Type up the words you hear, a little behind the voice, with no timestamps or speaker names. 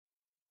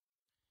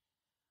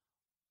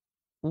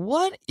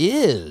What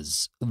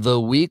is the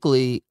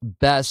weekly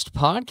best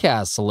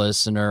podcast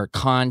listener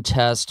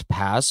contest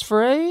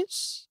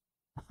passphrase?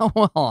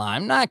 Well,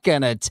 I'm not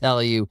going to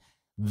tell you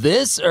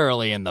this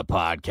early in the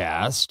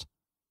podcast.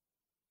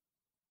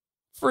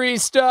 Free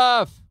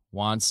stuff.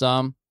 Want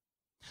some?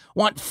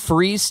 Want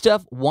free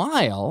stuff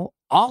while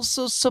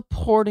also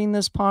supporting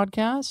this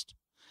podcast?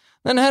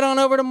 Then head on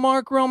over to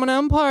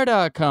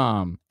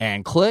markromanempire.com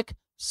and click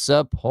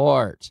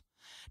support.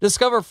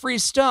 Discover free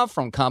stuff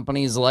from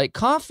companies like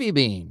Coffee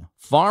Bean,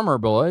 Farmer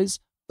Boys,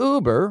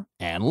 Uber,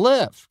 and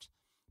Lyft.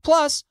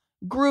 Plus,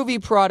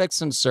 groovy products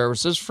and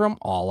services from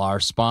all our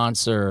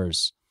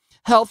sponsors.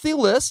 Healthy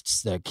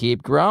lists that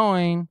keep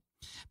growing.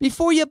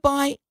 Before you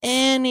buy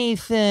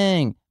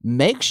anything,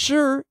 make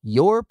sure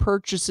your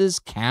purchases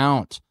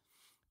count.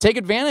 Take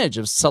advantage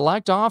of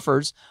select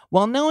offers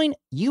while knowing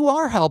you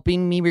are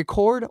helping me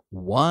record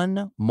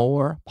one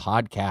more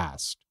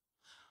podcast.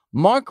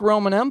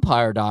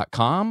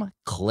 MarkRomanEmpire.com,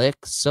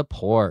 click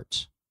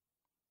support.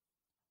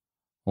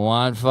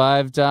 Want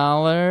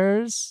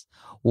 $5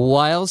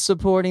 while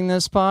supporting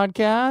this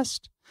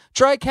podcast?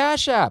 Try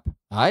Cash App.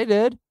 I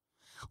did.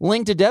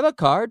 Linked a debit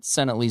card,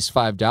 sent at least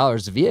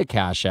 $5 via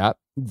Cash App.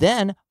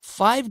 Then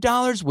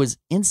 $5 was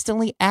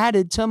instantly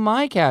added to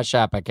my Cash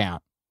App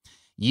account.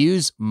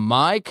 Use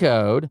my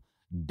code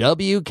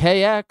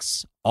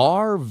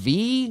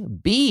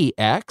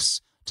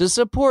WKXRVBX to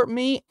support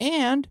me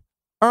and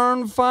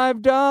earn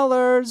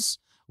 $5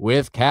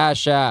 with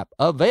Cash App,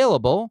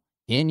 available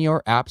in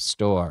your app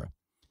store.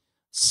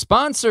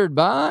 Sponsored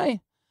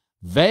by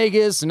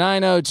Vegas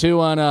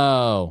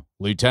 90210,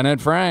 Lieutenant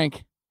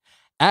Frank.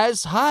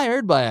 As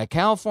hired by a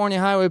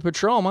California Highway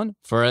Patrolman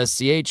for a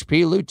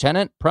CHP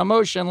Lieutenant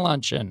promotion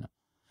luncheon.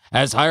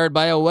 As hired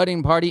by a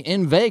wedding party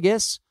in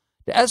Vegas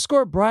to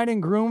escort bride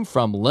and groom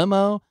from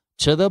limo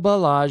to the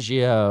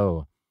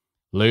Bellagio.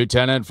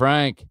 Lieutenant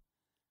Frank.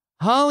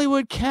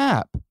 Hollywood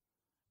Cap.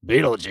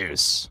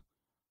 Beetlejuice,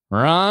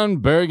 Ron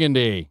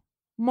Burgundy,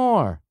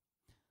 more.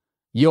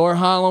 Your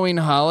Halloween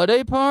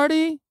holiday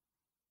party?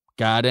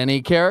 Got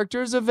any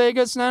characters of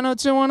Vegas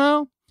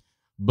 90210?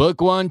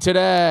 Book one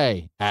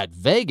today at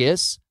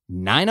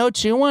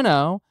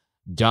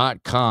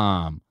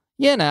Vegas90210.com.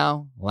 You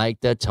know, like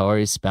the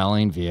Tory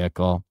spelling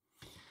vehicle.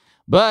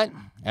 But,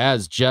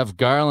 as Jeff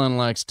Garland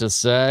likes to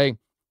say,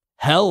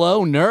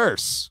 hello,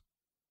 nurse.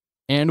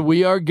 And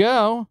we are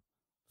go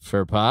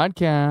for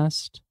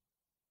podcast.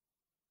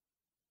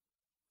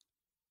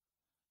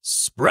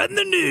 Spreading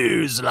the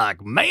news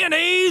like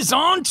mayonnaise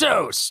on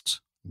toast.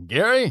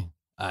 Gary,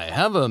 I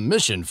have a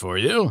mission for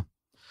you.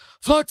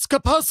 Flux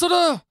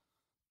capacitor?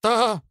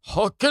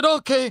 Okie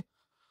dokie.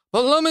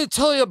 But let me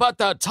tell you about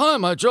that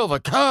time I drove a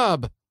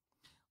cab.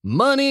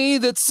 Money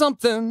that's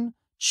something,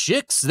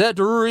 chicks that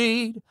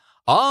read.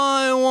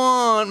 I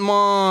want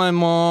my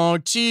more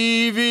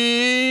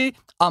TV.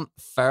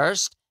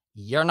 First,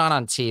 you're not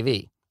on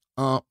TV.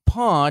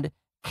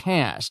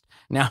 Podcast.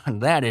 Now,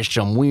 that is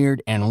some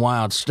weird and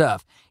wild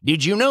stuff.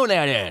 Did you know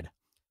that, Ed?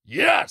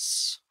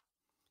 Yes.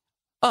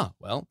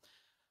 Well,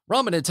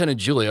 Ramen attended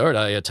Juilliard.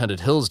 I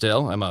attended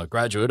Hillsdale. I'm a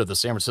graduate of the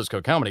San Francisco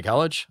Comedy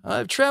College.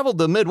 I've traveled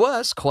the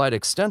Midwest quite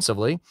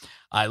extensively.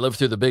 I lived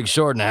through The Big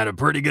Short and had a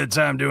pretty good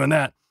time doing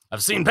that.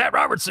 I've seen Pat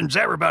Robertson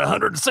jabber about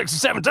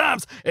 167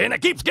 times, and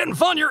it keeps getting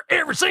funnier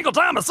every single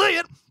time I see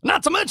it.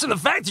 Not to mention the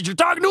fact that you're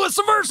talking to a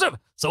subversive.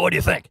 So what do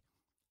you think?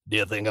 Do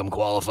you think I'm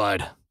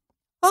qualified?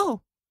 Oh,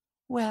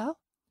 well,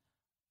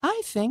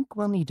 I think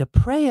we'll need to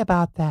pray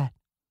about that.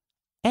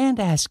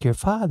 And ask your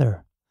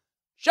father.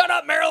 Shut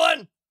up,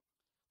 Marilyn!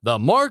 The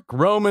Mark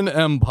Roman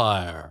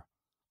Empire.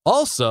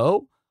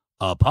 Also,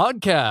 a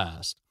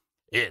podcast.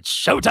 It's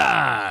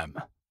showtime!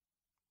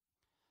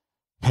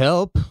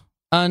 Help,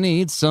 I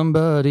need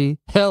somebody.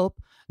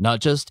 Help, not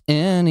just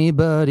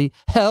anybody.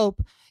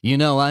 Help, you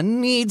know I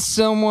need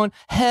someone.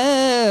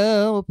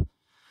 Help.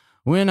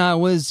 When I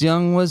was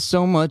young, was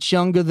so much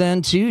younger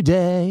than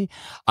today.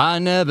 I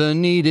never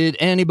needed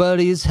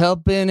anybody's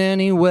help in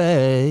any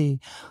way.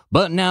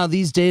 But now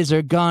these days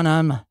are gone,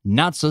 I'm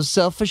not so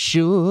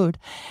self-assured.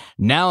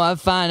 Now I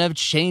find I've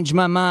changed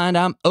my mind,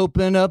 I'm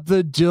open up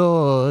the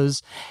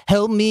doors.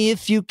 Help me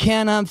if you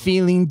can, I'm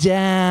feeling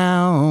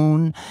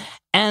down.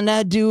 And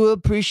I do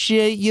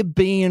appreciate you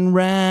being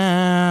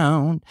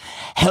round.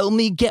 Help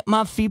me get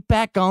my feet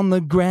back on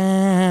the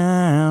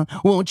ground.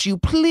 Won't you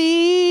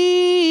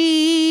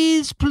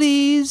please,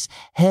 please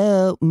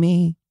help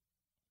me?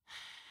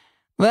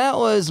 That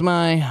was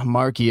my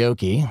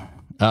Markioki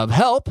of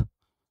Help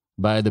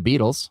by the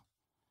Beatles.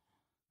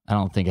 I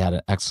don't think it had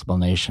an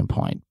exclamation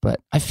point, but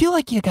I feel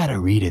like you got to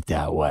read it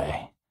that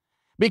way.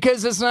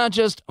 Because it's not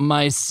just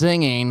my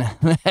singing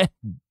that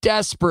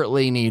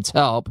desperately needs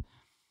help.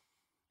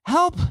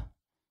 Help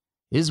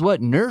is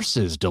what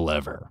nurses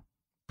deliver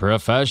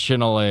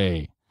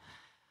professionally.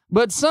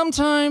 But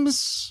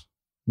sometimes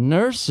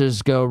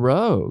nurses go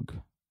rogue.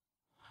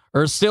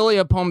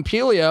 Ersilia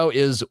Pompilio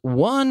is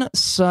one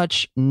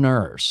such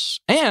nurse.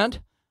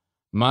 And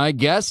my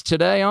guest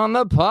today on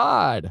the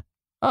pod.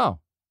 Oh,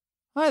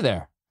 hi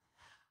there.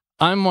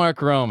 I'm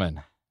Mark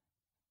Roman.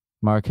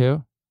 Mark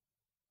who?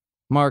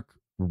 Mark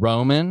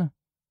Roman,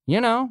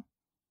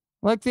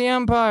 like the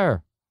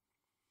Empire.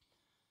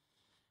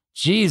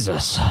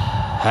 Jesus,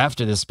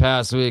 after this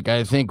past week,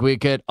 I think we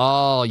could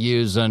all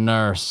use a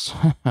nurse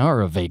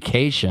or a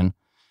vacation.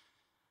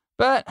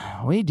 But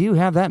we do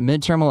have that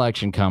midterm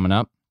election coming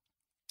up.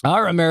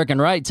 Our American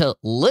right to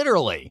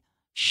literally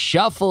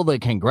shuffle the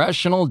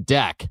congressional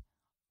deck.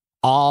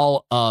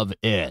 All of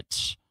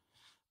it.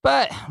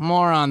 But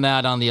more on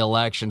that on the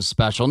election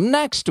special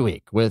next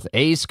week with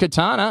Ace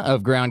Katana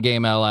of Ground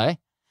Game LA.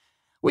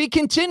 We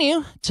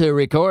continue to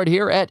record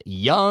here at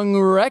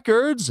Jung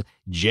Records,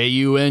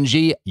 Jung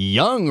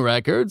Jung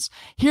Records,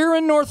 here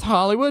in North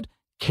Hollywood,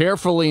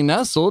 carefully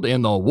nestled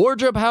in the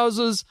wardrobe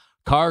houses,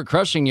 car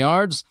crushing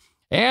yards,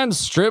 and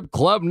strip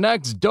club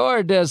next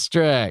door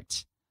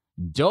district.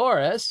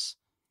 Doris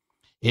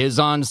is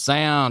on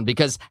sound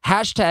because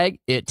hashtag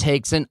it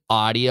takes an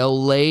audio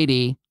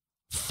lady.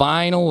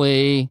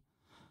 Finally,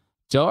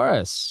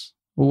 Doris,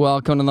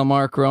 welcome to the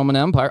Mark Roman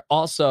Empire.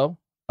 Also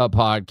a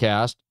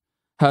podcast.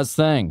 How's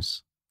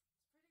things?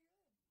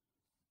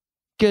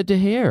 Good to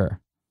hear.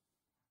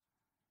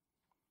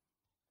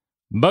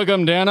 Book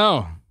 'em,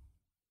 Dano.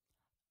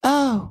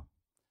 Oh.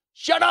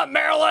 Shut up,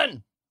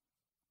 Marilyn.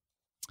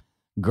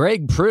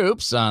 Greg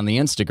Proops on the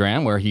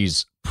Instagram, where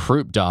he's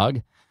Proop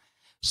Dog.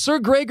 Sir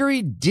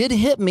Gregory did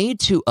hit me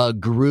to a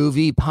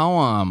groovy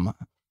poem.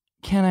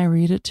 Can I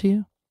read it to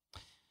you?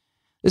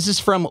 This is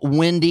from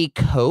Wendy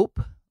Cope,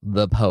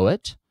 the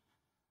poet.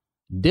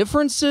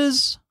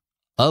 Differences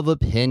of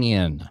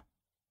opinion.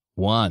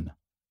 1.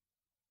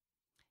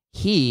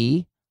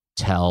 He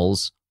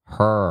tells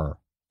her.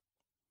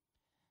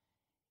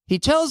 He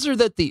tells her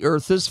that the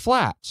earth is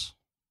flat.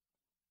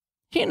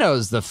 He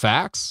knows the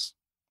facts,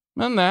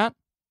 and that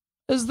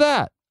is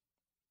that.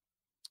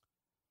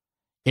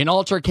 In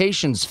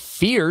altercations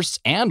fierce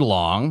and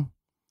long,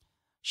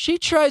 she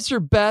tries her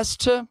best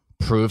to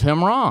prove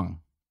him wrong.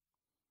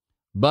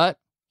 But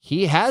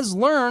he has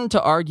learned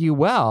to argue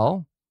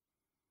well.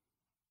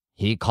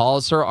 He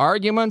calls her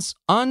arguments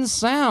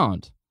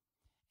unsound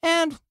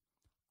and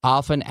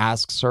often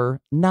asks her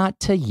not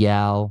to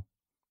yell.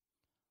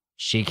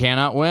 She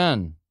cannot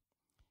win.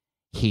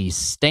 He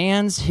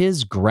stands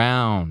his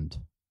ground.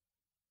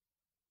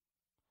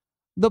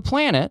 The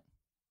planet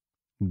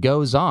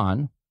goes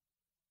on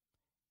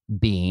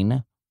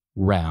being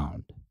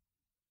round.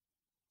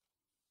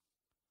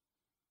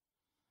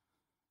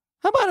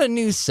 How about a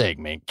new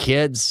segment,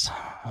 kids?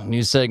 A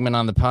new segment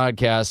on the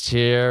podcast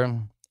here.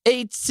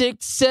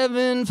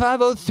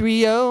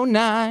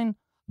 867-50309.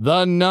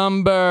 The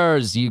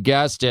numbers. You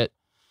guessed it.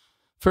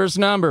 First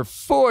number,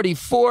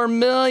 44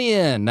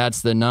 million.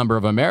 That's the number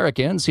of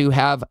Americans who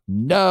have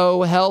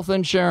no health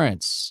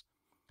insurance.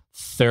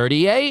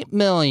 38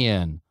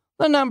 million.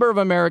 The number of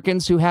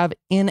Americans who have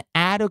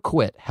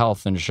inadequate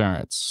health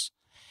insurance.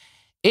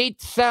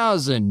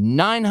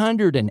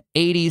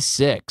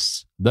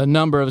 8,986. The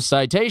number of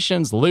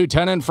citations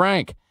Lieutenant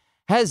Frank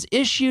has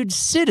issued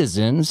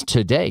citizens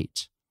to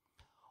date.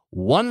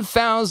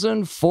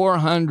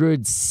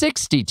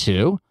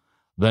 1,462.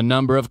 The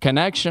number of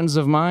connections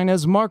of mine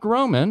as Mark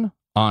Roman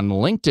on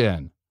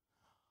LinkedIn.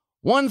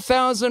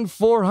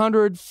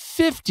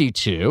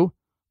 1,452.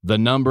 The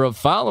number of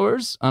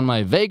followers on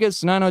my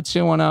Vegas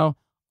 90210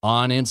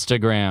 on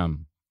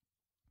Instagram.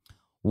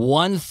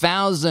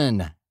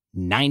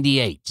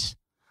 1,098.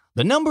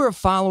 The number of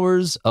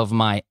followers of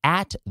my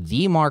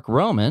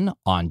 @TheMarkRoman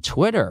on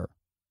Twitter.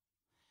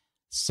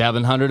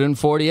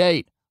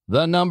 748.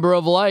 The number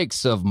of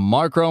likes of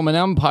Mark Roman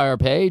Empire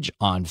page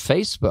on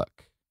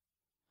Facebook.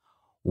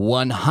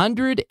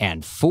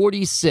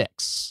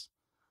 146.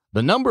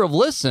 The number of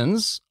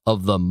listens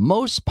of the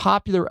most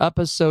popular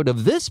episode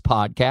of this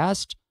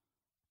podcast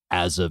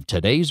as of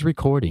today's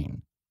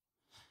recording.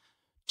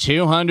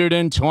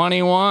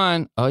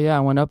 221. Oh, yeah,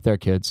 I went up there,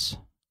 kids.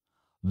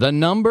 The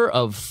number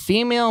of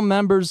female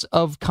members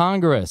of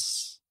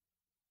Congress.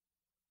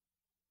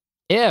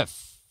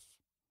 If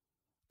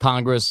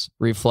Congress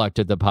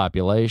reflected the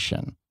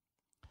population.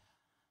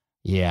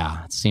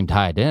 Yeah, it seemed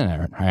high, didn't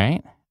it,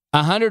 right?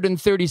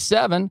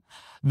 137.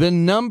 The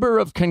number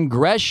of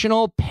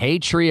congressional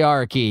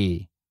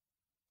patriarchy.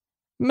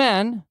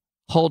 Men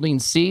holding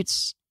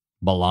seats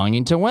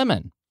belonging to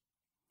women.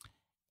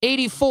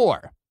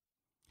 84.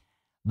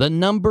 The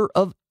number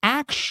of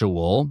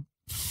actual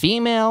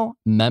female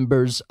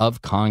members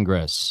of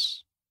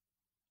Congress.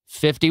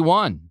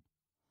 51.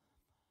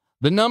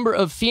 The number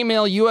of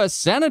female U.S.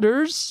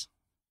 senators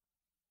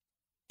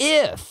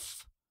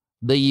if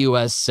the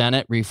U.S.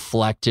 Senate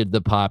reflected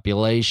the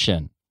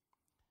population.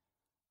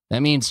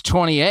 That means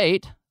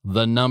 28,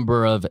 the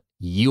number of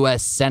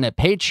U.S. Senate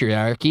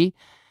patriarchy,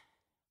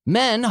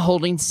 men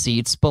holding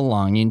seats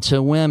belonging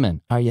to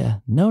women. Are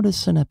you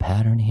noticing a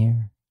pattern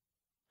here?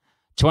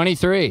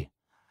 23,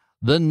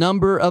 the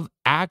number of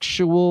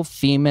actual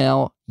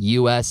female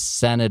U.S.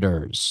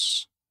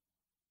 senators.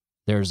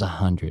 There's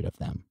 100 of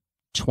them.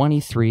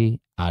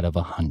 23 out of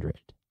 100.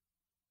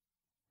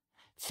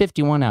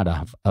 51 out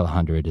of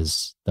 100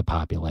 is the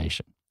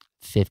population.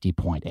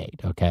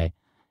 50.8, okay?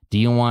 Do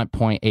you want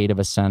 0.8 of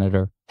a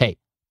senator? Hey,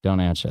 Don't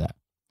answer that.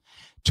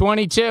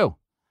 22.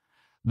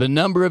 The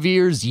number of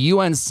years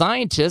UN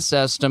scientists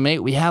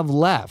estimate we have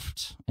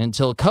left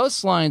until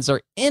coastlines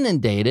are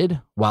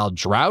inundated while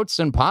droughts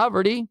and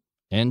poverty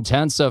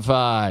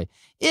intensify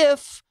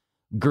if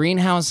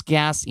greenhouse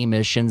gas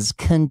emissions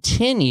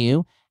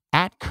continue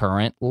at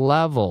current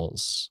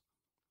levels.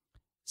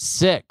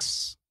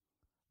 6.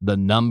 The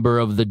number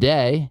of the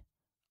day,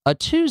 a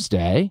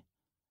Tuesday,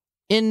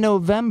 in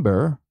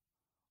November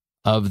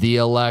of the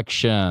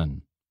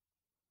election.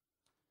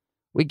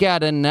 We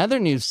got another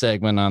new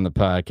segment on the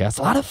podcast.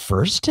 A lot of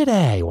firsts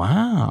today.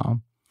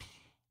 Wow.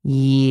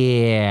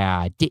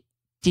 Yeah.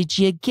 Did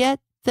you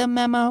get the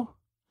memo?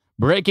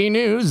 Breaking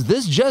news.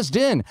 This just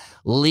in.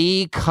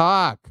 Lee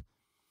Koch.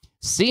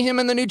 See him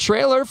in the new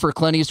trailer for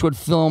Clint Eastwood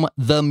film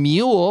The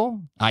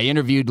Mule. I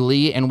interviewed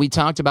Lee and we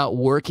talked about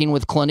working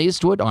with Clint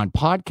Eastwood on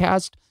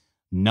podcast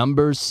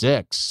number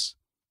 6.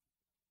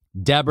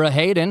 Deborah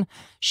Hayden.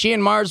 She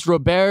and Mars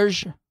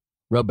Robert.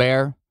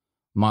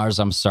 Mars,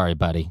 I'm sorry,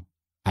 buddy.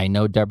 I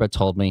know Deborah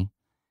told me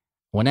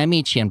when I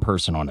meet you in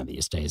person one of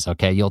these days,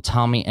 okay, you'll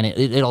tell me and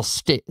it'll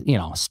stick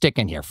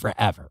in here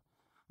forever.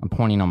 I'm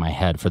pointing on my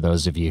head for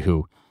those of you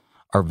who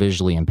are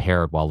visually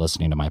impaired while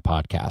listening to my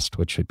podcast,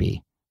 which would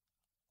be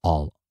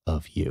all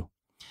of you.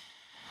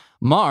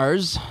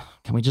 Mars,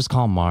 can we just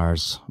call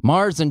Mars?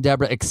 Mars and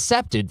Deborah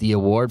accepted the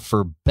award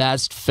for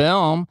Best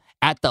Film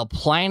at the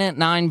Planet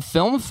 9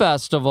 Film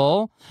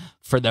Festival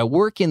for their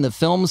work in the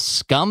film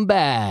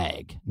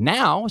Scumbag,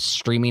 now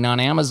streaming on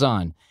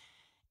Amazon.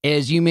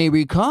 As you may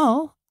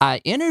recall, I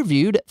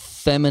interviewed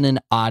feminine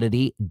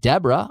oddity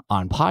Deborah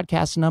on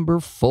podcast number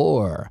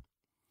 4.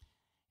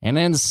 And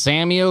then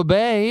Sammy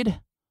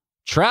Obeid,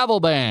 Travel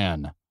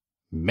Ban,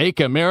 Make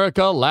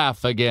America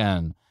Laugh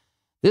Again.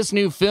 This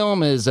new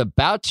film is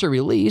about to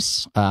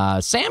release.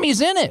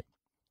 Sammy's in it.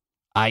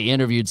 I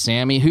interviewed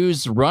Sammy,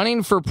 who's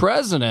running for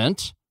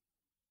president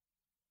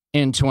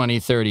in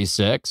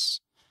 2036.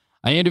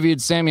 I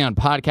interviewed Sammy on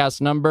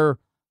podcast number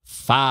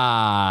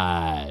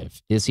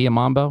 5. Is he a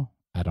Mambo?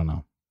 I don't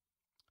know.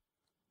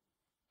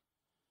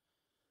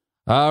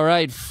 All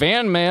right,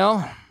 fan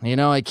mail.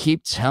 I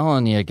keep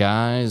telling you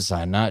guys,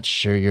 I'm not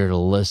sure you're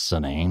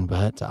listening,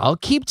 but I'll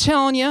keep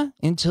telling you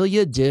until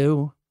you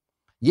do.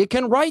 You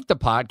can write the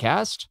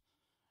podcast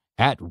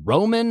at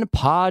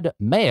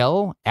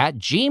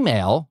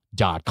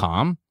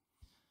romanpodmail@gmail.com.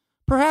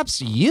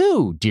 Perhaps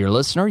you, dear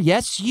listener,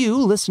 yes, you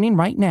listening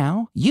right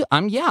now.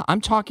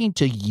 I'm talking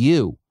to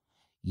you.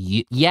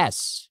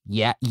 Yes,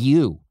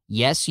 you.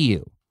 Yes,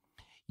 you.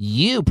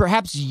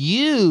 Perhaps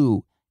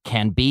you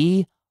can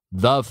be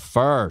the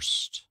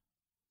first.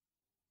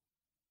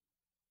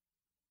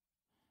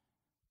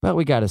 But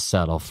we got to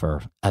settle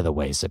for other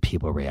ways that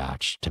people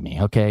react to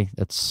me, okay?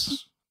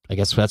 I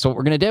guess that's what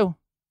we're going to do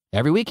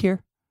every week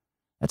here.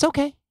 That's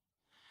okay.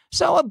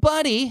 So a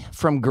buddy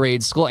from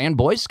grade school and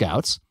Boy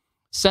Scouts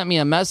sent me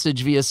a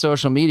message via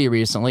social media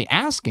recently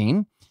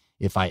asking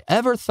if I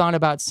ever thought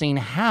about seeing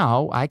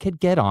how I could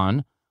get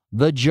on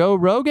the Joe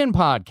Rogan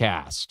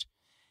podcast.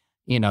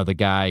 The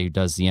guy who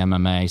does the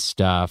MMA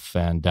stuff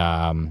and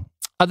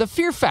the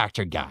Fear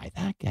Factor guy.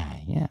 That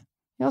guy, yeah.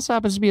 He also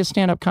happens to be a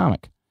stand-up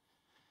comic.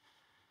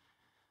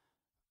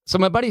 So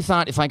my buddy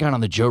thought if I got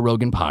on the Joe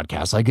Rogan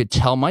podcast, I could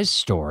tell my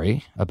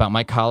story about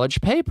my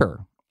college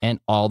paper and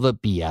all the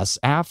BS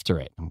after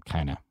it. I'm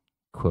kind of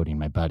quoting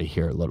my buddy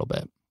here a little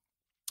bit.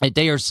 A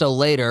day or so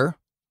later,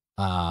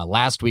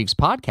 last week's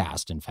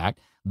podcast, in fact,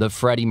 the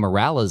Freddie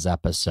Morales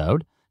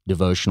episode,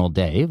 Devotional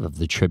Dave of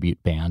the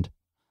tribute band,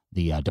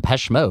 the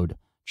Depeche Mode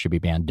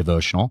tribute band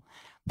Devotional,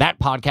 that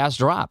podcast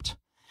dropped,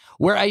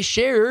 where I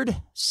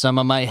shared some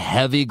of my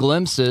heavy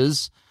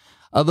glimpses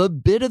of a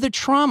bit of the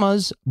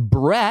traumas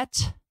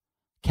Brett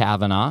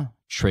Kavanaugh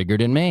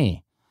triggered in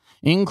me,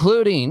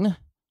 including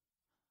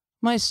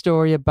my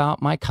story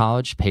about my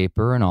college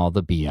paper and all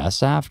the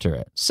BS after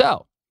it.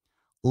 So,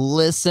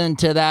 listen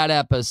to that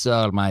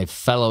episode, my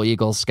fellow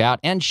Eagle Scout,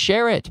 and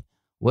share it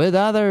with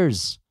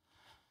others.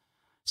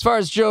 As far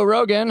as Joe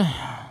Rogan,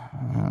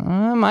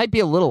 it might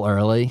be a little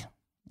early.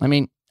 I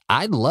mean,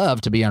 I'd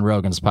love to be on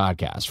Rogan's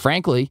podcast.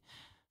 Frankly,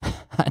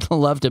 I'd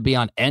love to be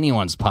on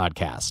anyone's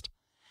podcast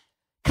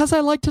because I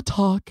like to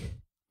talk.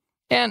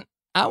 And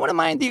I wouldn't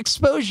mind the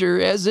exposure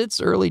as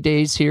it's early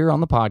days here on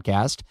the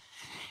podcast.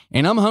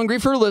 And I'm hungry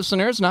for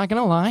listeners, not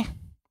going to lie.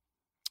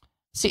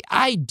 See,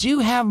 I do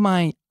have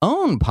my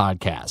own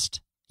podcast,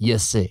 you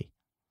see.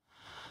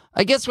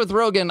 I guess with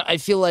Rogan, I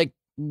feel like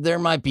there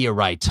might be a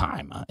right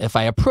time. If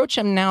I approach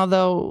him now,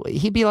 though,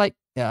 he'd be like,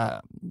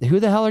 who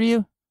the hell are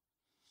you?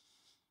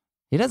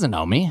 He doesn't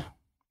know me.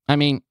 I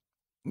mean,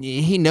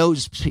 he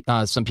knows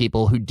some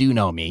people who do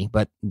know me,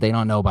 but they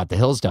don't know about the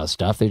Hillsdale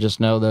stuff. They just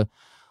know the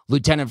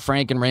Lieutenant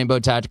Frank and Rainbow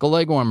Tactical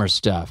Leg Warmer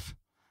stuff.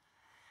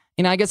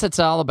 I guess it's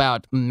all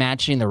about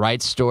matching the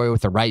right story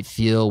with the right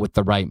feel with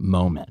the right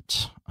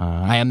moment.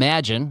 I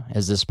imagine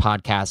as this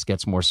podcast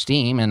gets more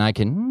steam and I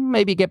can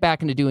maybe get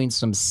back into doing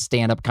some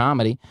stand-up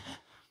comedy,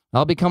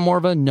 I'll become more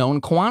of a known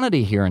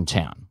quantity here in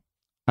town.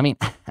 I mean,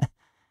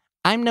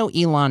 I'm no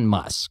Elon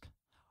Musk.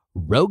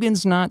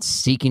 Rogan's not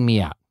seeking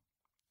me out.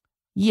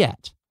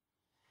 yet.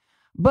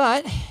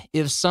 But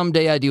if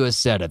someday I do a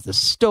set at the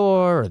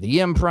store or the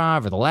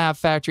Improv or the Laugh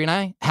Factory and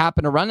I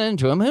happen to run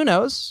into him, who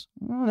knows?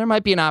 Well, there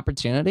might be an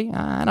opportunity.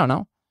 I don't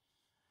know.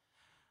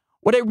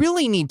 What I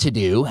really need to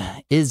do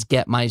is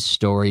get my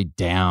story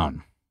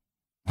down.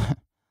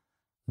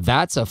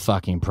 That's a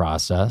fucking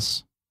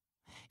process.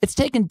 It's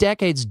taken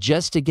decades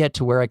just to get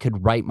to where I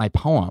could write my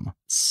poem,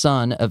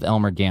 Son of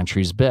Elmer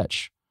Gantry's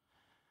Bitch.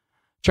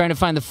 Trying to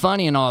find the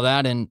funny in all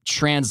that and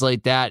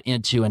translate that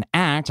into an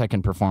act I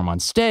can perform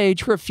on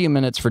stage for a few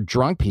minutes for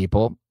drunk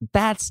people,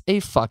 that's a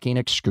fucking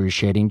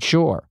excruciating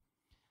chore.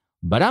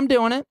 But I'm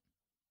doing it.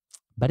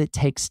 But it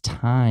takes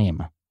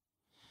time.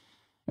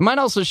 It might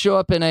also show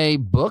up in a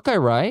book I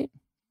write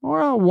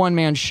or a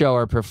one-man show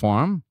I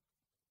perform.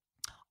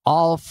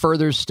 All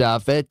further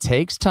stuff, it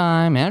takes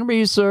time and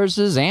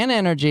resources and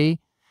energy.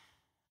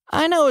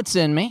 I know it's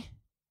in me.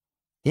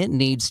 It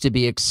needs to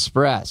be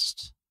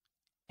expressed.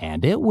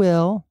 And it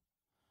will.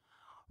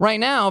 Right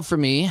now, for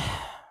me,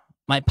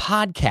 my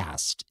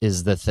podcast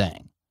is the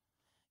thing.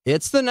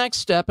 It's the next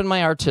step in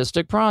my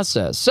artistic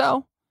process.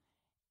 So,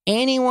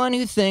 anyone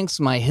who thinks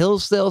my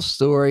Hillsdale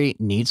story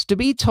needs to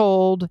be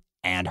told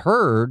and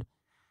heard,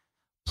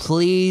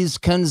 please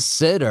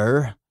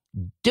consider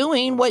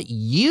doing what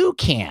you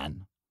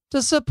can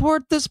to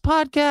support this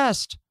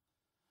podcast.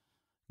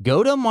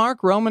 Go to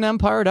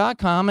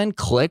markromanempire.com and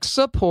click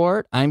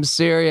support. I'm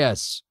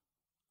serious.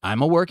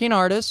 I'm a working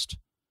artist.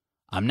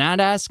 I'm not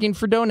asking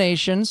for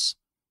donations.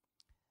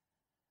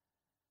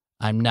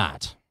 I'm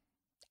not.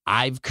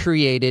 I've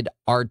created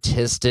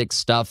artistic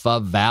stuff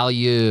of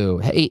value.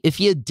 Hey, if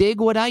you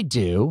dig what I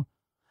do,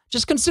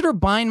 just consider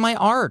buying my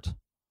art.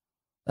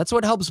 That's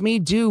what helps me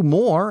do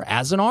more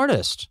as an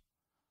artist.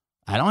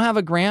 I don't have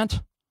a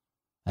grant.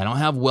 I don't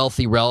have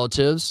wealthy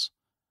relatives.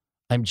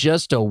 I'm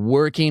just a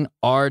working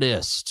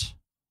artist.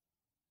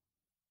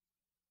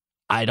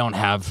 I don't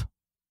have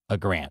a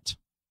grant.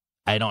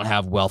 I don't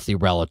have wealthy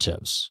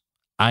relatives.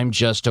 I'm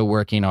just a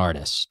working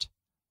artist.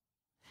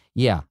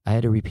 Yeah, I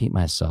had to repeat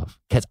myself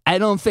because I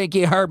don't think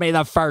you heard me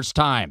the first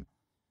time.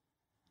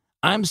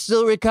 I'm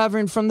still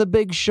recovering from The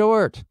Big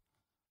Short,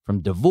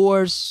 from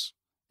divorce,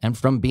 and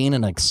from being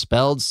an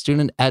expelled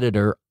student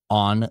editor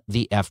on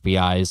the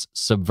FBI's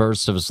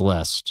subversives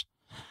list.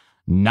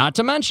 Not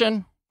to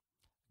mention,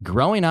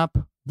 growing up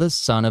the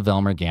son of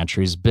Elmer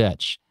Gantry's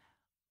bitch.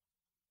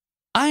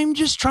 I'm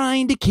just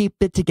trying to keep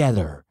it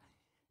together,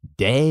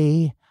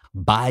 day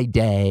by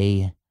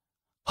day,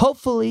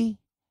 hopefully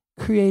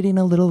creating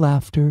a little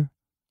laughter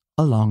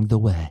along the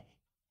way.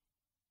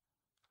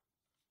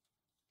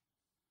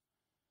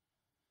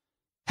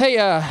 Hey,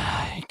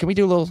 can we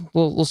do a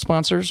little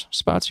sponsors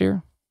spots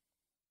here?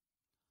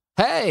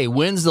 Hey,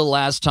 when's the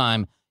last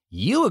time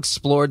you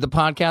explored the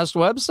podcast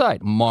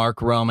website,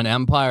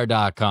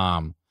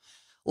 markromanempire.com?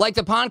 Like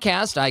the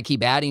podcast, I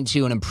keep adding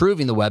to and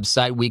improving the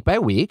website week by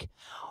week.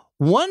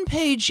 One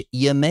page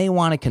you may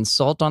want to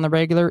consult on the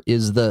regular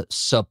is the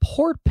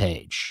support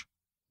page.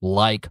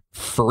 Like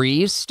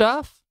free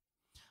stuff?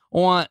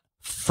 Want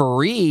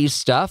free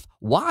stuff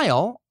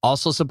while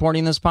also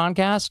supporting this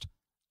podcast?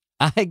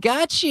 I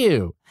got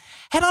you.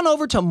 Head on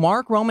over to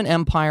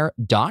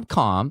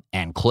markromanempire.com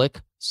and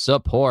click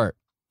support.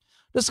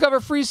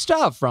 Discover free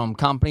stuff from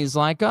companies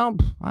like,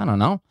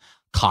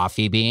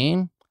 Coffee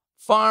Bean,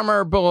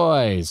 Farmer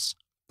Boys,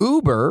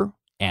 Uber,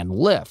 and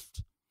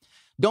Lyft.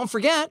 Don't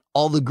forget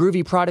all the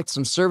groovy products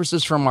and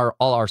services from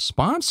all our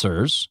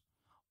sponsors,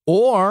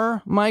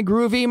 or my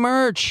groovy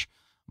merch,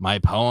 my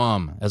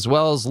poem, as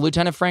well as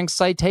Lieutenant Frank's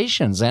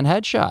citations and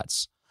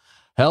headshots.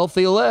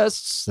 Healthy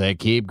lists that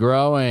keep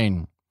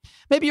growing.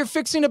 Maybe you're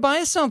fixing to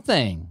buy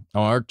something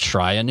or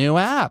try a new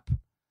app.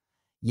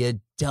 You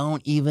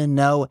don't even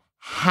know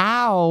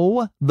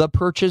how the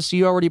purchase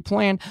you already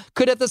planned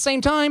could at the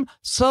same time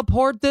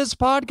support this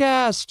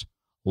podcast.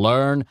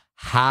 Learn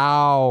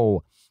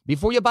how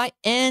before you buy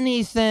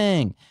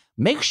anything.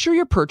 Make sure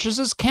your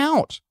purchases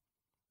count.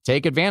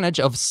 Take advantage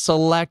of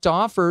select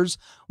offers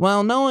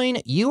while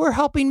knowing you are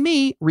helping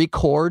me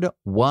record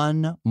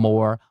one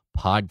more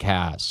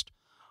podcast.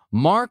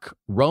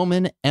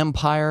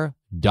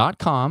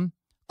 MarkRomanEmpire.com.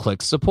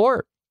 Click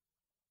support.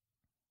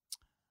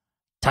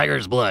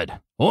 Tiger's Blood.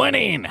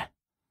 Winning.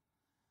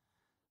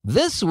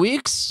 This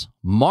week's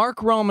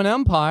Mark Roman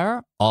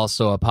Empire,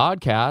 also a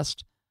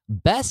podcast,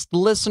 Best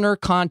Listener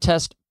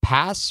Contest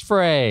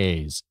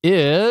passphrase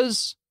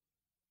is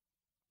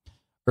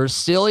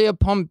Ersilia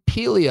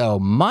Pompilio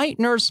might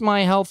nurse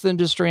my health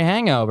industry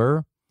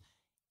hangover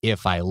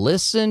if I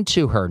listen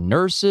to her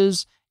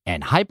Nurses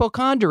and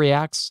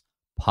Hypochondriacs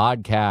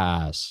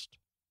podcast.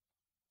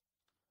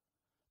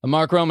 The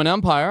Mark Roman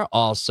Empire,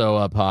 also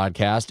a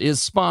podcast,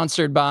 is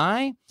sponsored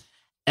by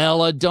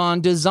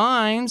Eladon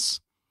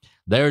Designs.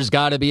 There's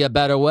got to be a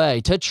better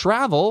way to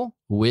travel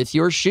with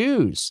your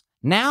shoes.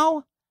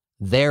 Now,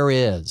 there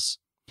is.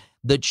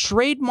 The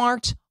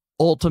trademarked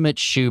Ultimate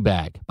Shoe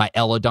Bag by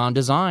Eladon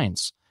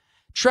Designs.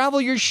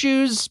 Travel your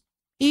shoes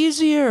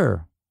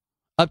easier.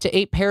 Up to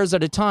 8 pairs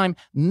at a time,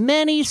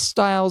 many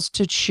styles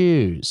to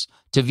choose.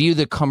 To view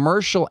the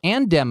commercial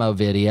and demo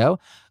video,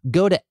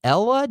 go to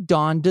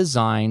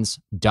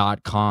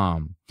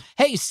elladondesigns.com.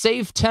 Hey,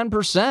 save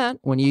 10%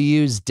 when you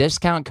use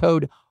discount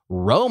code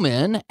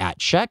ROMAN at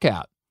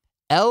checkout.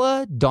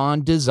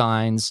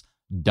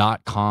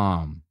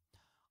 elladondesigns.com.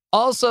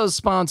 Also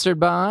sponsored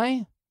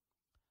by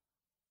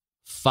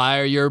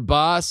Fire Your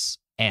Boss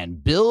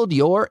and Build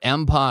Your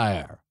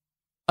Empire.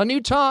 A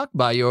new talk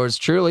by yours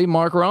truly,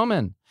 Mark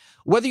Roman.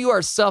 Whether you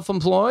are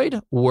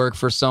self-employed, work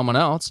for someone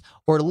else,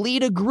 or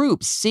lead a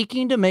group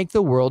seeking to make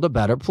the world a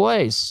better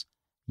place,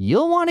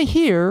 you'll want to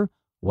hear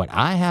what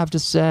I have to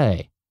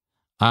say.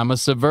 I'm a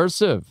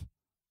subversive.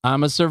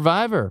 I'm a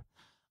survivor.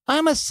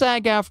 I'm a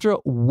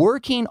SAG-AFTRA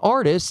working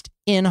artist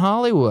in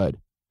Hollywood.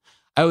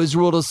 I was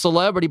ruled a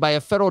celebrity by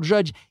a federal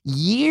judge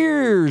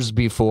years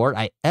before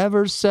I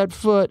ever set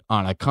foot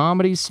on a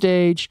comedy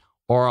stage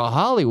or a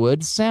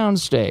Hollywood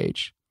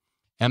soundstage.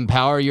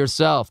 Empower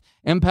yourself.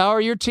 Empower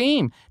your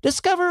team.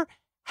 Discover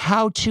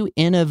how to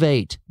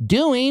innovate,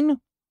 doing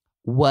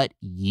what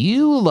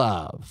you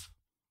love.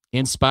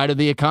 In spite of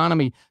the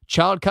economy,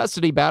 child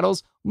custody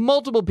battles,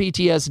 multiple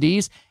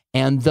PTSDs,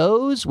 and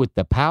those with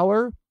the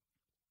power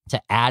to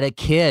add a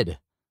kid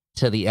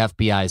to the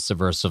FBI's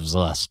subversives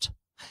list.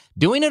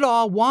 Doing it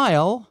all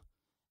while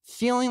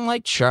feeling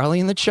like Charlie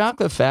in the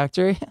Chocolate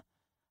Factory.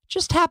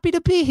 Just happy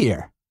to be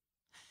here.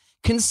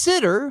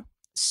 Consider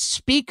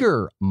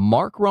speaker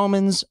Mark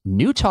Roman's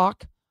new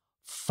talk,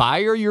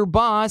 Fire Your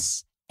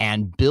Boss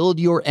and Build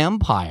Your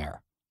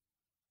Empire.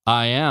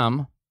 I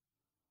am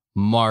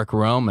Mark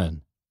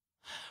Roman.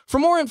 For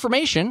more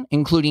information,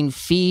 including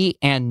fee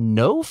and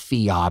no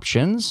fee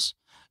options,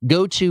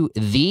 go to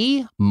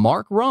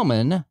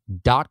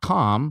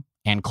themarkroman.com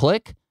and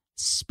click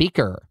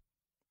speaker.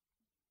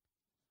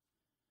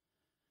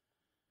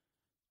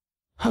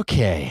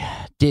 Okay.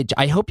 Did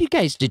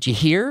you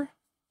hear?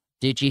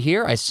 Did you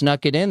hear? I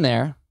snuck it in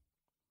there.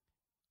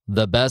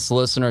 The best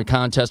listener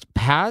contest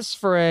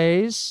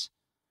passphrase,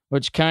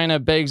 which kind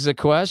of begs the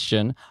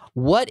question,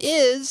 what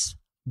is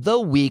the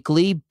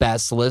weekly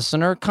best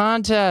listener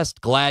contest?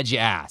 Glad you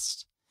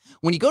asked.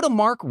 When you go to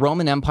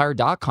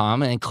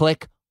markromanempire.com and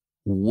click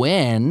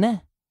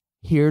win,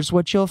 here's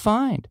what you'll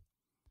find.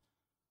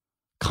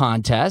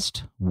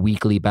 Contest,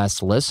 weekly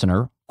best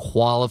listener,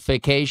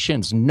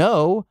 qualifications,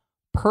 no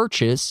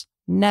purchase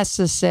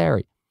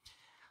necessary.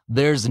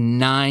 There's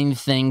 9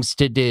 things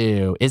to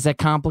do. Is it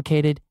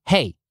complicated?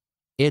 Hey,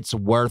 it's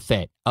worth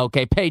it.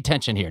 Okay, pay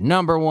attention here.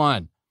 Number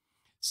 1,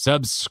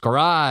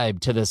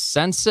 subscribe to the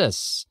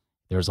census.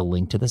 There's a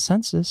link to the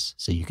census,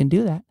 so you can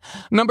do that.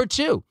 Number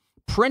 2,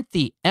 print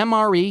the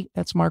MRE,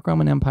 that's Mark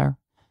Roman Empire,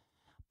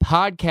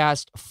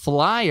 podcast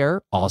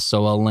flyer,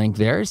 also a link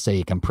there, so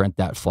you can print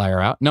that flyer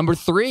out. Number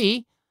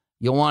 3,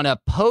 you'll want to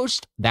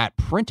post that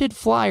printed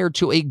flyer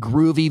to a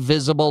groovy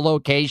visible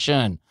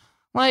location,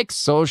 like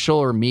social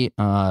or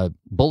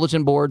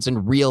bulletin boards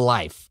in real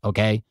life,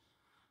 okay?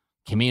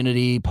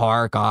 Community,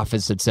 park,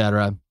 office,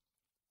 etc.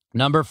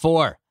 Number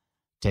 4,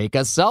 take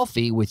a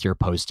selfie with your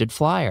posted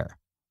flyer.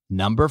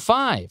 Number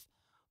 5,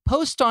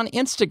 post on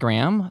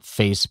Instagram,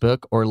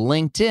 Facebook, or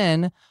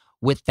LinkedIn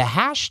with the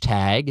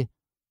hashtag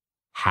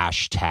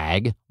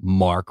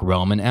Mark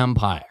Roman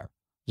Empire.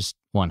 Just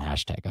one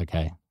hashtag,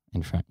 okay?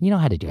 In front. You know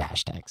how to do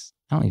hashtags.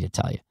 I don't need to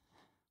tell you.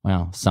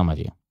 Well, some of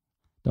you.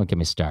 Don't get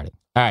me started.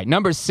 All right,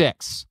 number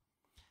 6,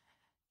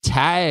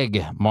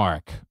 tag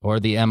Mark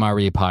or the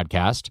MRE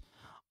podcast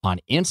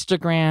on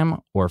Instagram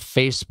or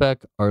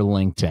Facebook or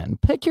LinkedIn.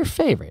 Pick your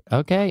favorite,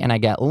 okay? And I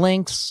got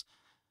links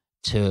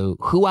to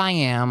who I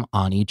am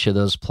on each of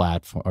those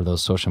platforms or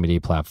those social media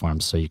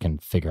platforms so you can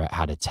figure out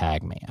how to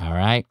tag me, all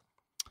right?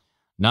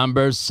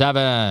 Number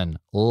 7,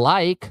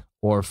 like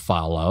or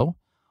follow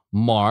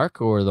Mark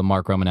or the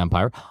Mark Roman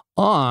Empire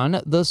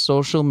on the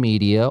social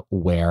media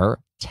where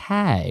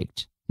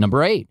tagged.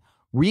 Number 8,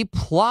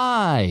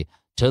 reply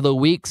to the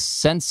week's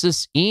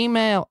census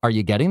email. Are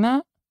you getting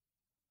that?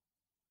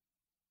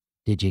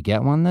 Did you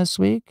get one this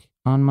week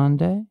on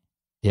Monday?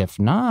 If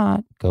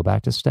not, go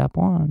back to step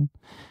 1.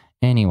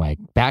 Anyway,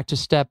 back to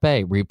step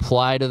 8.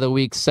 Reply to the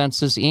week's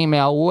census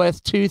email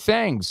with 2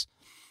 things.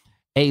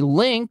 A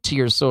link to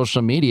your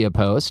social media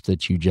post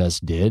that you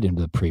just did in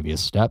the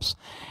previous steps.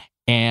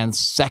 And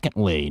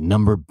secondly,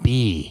 number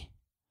B,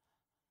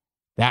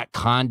 that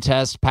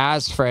contest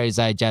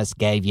passphrase I just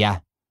gave you,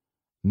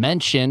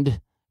 mentioned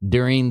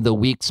during the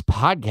week's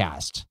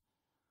podcast,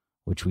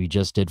 which we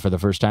just did for the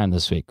first time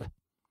this week,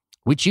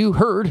 which you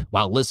heard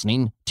while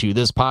listening to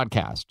this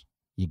podcast.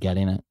 You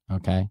getting it?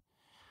 Okay.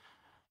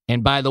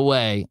 And by the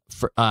way,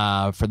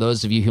 for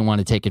those of you who want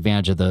to take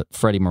advantage of the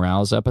Freddie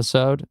Morales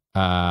episode,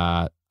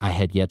 I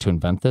had yet to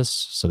invent this,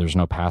 so there's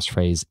no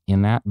passphrase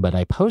in that, but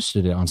I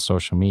posted it on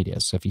social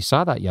media. So if you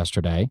saw that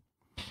yesterday,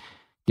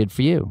 good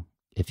for you.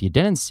 If you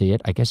didn't see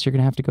it, I guess you're going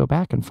to have to go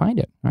back and find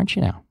it, aren't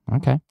you now?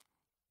 Okay.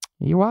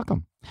 You're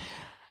welcome.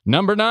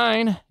 Number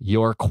 9,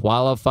 your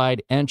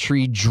qualified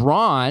entry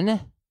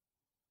drawn.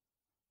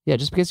 Yeah,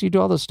 just because you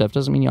do all this stuff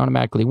doesn't mean you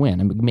automatically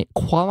win. It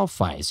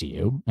qualifies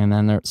you, and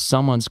then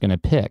someone's going to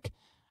pick.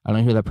 I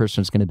don't know who that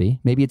person's going to be.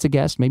 Maybe it's a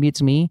guest. Maybe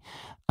it's me.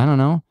 I don't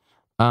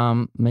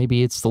know.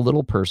 Maybe it's the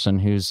little person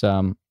who's,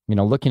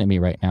 looking at me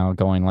right now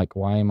going like,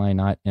 why am I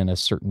not in a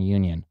certain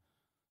union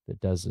that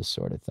does this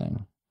sort of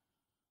thing?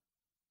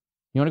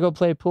 You want to go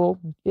play pool?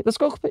 Yeah, let's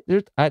go play.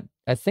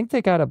 I think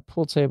they got a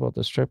pool table at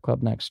the strip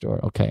club next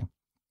door. Okay.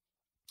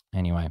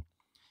 Anyway.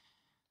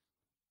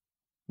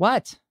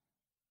 What?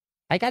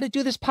 I got to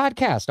do this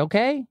podcast,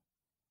 okay?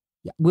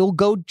 Yeah, we'll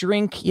go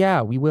drink.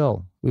 Yeah, we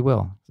will. We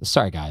will.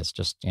 Sorry, guys.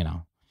 Just,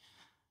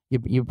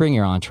 you bring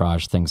your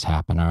entourage, things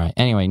happen, all right?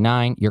 Anyway,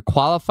 9, your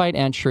qualified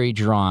entry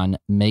drawn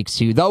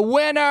makes you the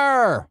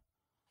winner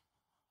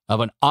of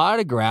an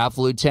autographed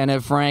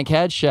Lieutenant Frank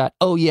headshot.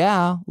 Oh,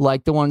 yeah,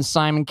 like the one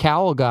Simon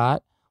Cowell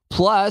got.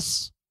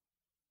 Plus,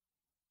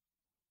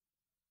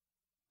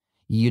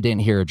 you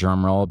didn't hear a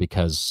drum roll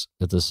because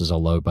this is a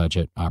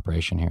low-budget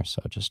operation here,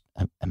 so just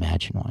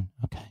imagine one,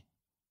 okay?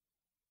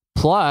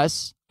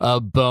 Plus, a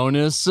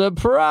bonus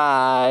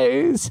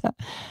surprise.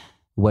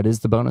 What is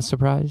the bonus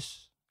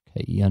surprise?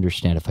 Okay, you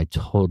understand if I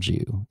told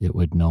you, it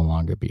would no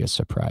longer be a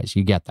surprise.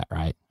 You get that,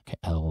 right? Okay,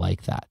 I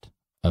like that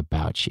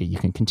about you. You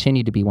can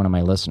continue to be one of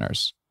my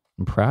listeners.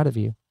 I'm proud of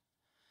you.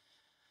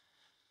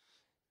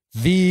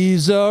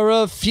 These are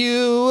a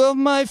few of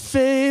my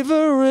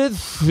favorite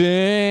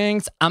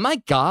things. Oh my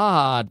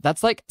God,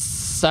 that's like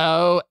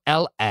so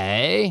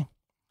LA.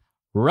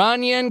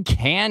 Runyon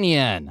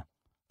Canyon.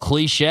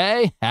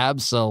 Cliche?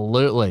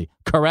 Absolutely.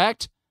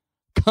 Correct?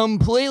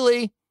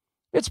 Completely.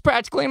 It's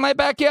practically in my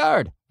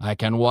backyard. I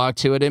can walk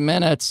to it in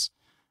minutes.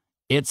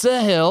 It's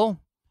a hill.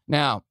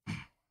 Now,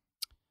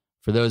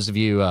 for those of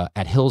you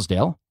at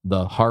Hillsdale,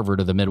 the Harvard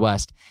of the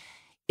Midwest,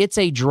 it's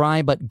a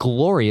dry but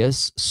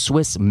glorious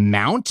Swiss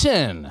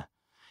mountain,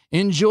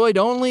 enjoyed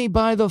only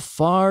by the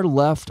far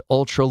left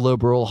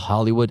ultra-liberal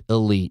Hollywood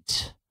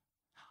elite.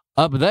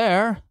 Up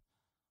there,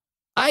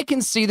 I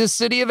can see the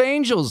City of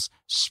Angels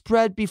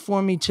spread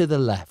before me to the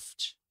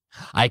left.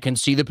 I can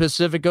see the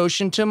Pacific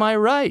Ocean to my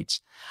right.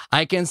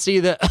 I can see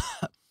the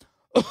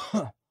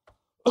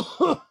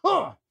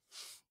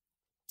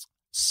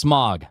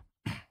smog.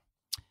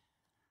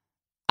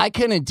 I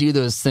couldn't do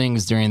those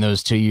things during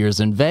those 2 years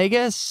in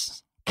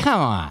Vegas. Come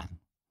on.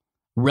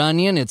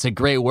 Runyon, it's a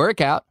great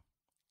workout.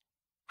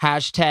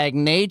 Hashtag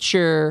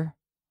nature.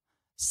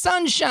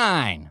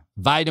 Sunshine.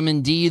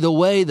 Vitamin D the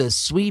way the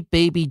sweet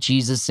baby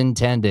Jesus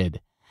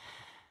intended.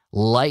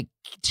 Like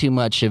too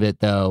much of it,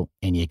 though,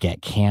 and you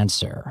get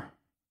cancer.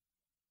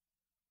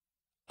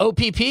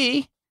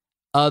 OPP.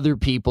 Other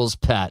people's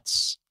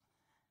pets.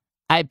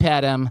 I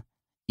pet him,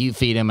 you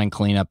feed him, and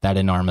clean up that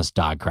enormous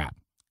dog crap.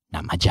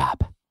 Not my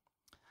job.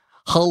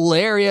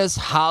 Hilarious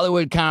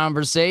Hollywood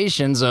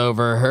conversations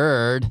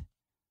overheard.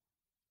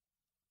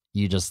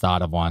 You just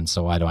thought of one,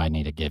 so why do I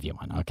need to give you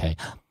one? Okay.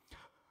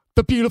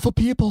 The beautiful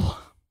people.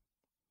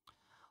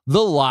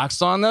 The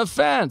locks on the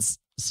fence.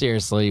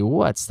 Seriously,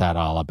 what's that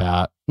all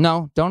about?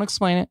 No, don't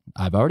explain it.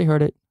 I've already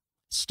heard it.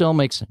 Still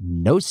makes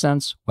no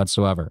sense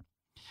whatsoever.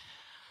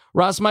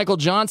 Ross Michael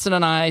Johnson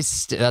and I,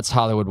 that's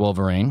Hollywood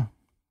Wolverine.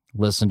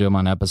 Listen to him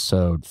on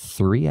episode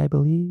 3, I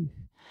believe.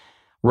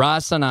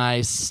 Ross and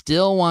I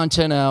still want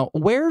to know,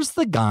 where's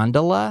the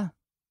gondola?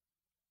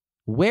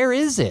 Where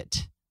is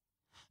it?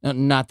 No,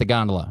 not the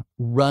gondola.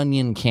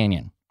 Runyon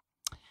Canyon.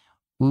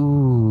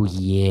 Ooh,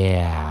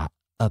 yeah,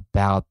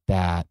 about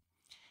that.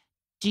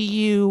 Do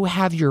you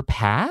have your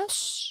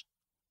pass?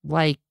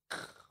 Like,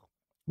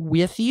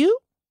 with you?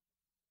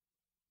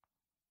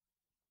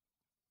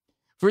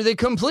 For the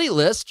complete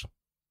list,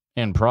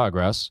 in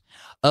progress,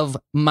 of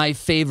my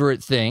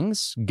favorite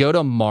things, go to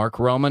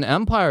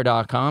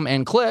markromanempire.com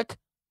and click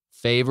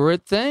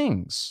Favorite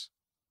Things.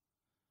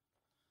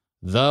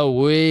 The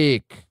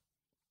week.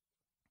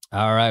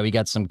 All right, we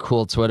got some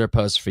cool Twitter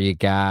posts for you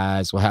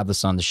guys. We'll have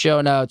this on the show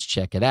notes.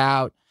 Check it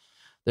out.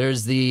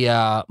 There's the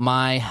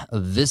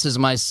This Is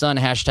My Son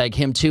hashtag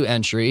him too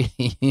entry.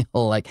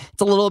 Like,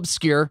 it's a little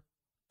obscure,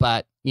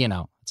 but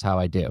it's how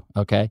I do.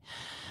 Okay.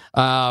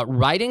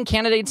 Write-in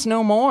candidates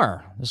no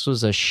more. This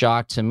was a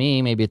shock to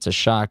me. Maybe it's a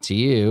shock to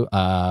you.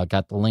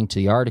 Got the link to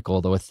the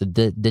article with the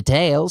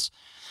details.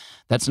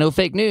 That's no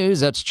fake news.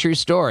 That's a true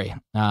story.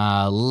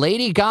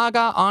 Lady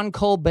Gaga on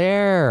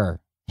Colbert.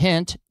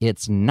 Hint,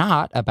 it's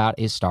not about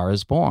A Star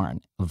Is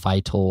Born.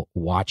 Vital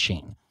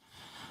watching.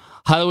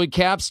 Hollywood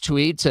Caps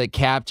tweet to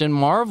Captain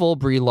Marvel,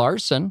 Brie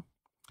Larson.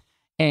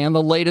 And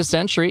the latest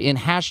entry in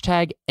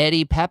hashtag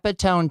Eddie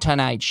Pepitone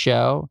Tonight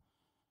Show.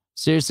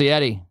 Seriously,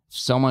 Eddie,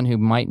 someone who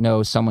might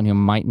know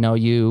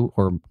you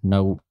or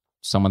know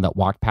someone that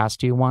walked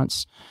past you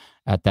once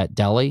at that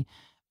deli.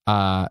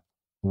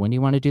 When do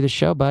you want to do the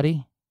show,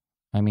 buddy?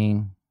 I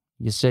mean,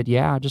 you said,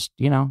 yeah, just,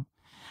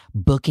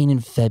 booking in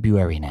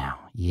February now.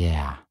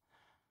 Yeah.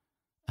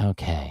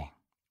 Okay.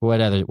 What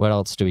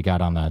else do we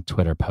got on the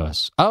Twitter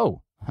posts?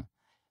 Oh,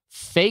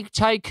 fake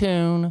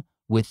tycoon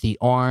with the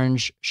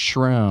orange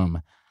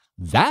shroom.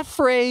 That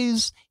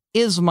phrase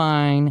is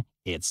mine.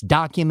 It's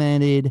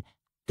documented.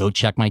 Go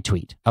check my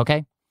tweet.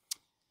 Okay.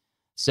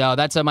 So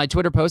that's my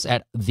Twitter post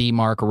at the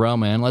Mark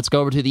Roman. Let's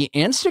go over to the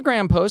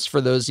Instagram post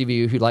for those of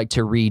you who like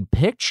to read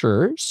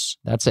pictures.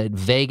 That's at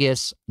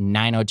Vegas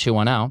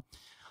 90210.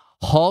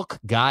 Hulk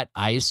got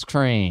ice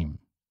cream.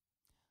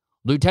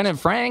 Lieutenant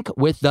Frank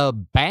with the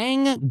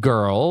Bang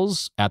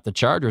Girls at the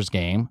Chargers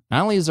game.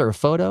 Not only is there a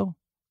photo,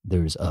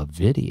 there's a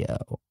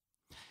video.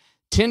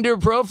 Tinder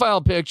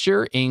profile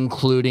picture,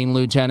 including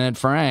Lieutenant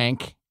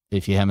Frank.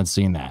 If you haven't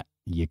seen that,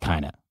 you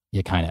kind of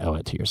owe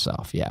it to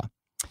yourself, yeah.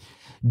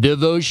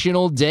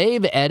 Devotional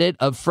Dave edit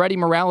of Freddie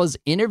Morales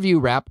interview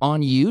rap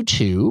on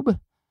YouTube.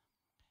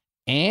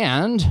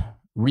 And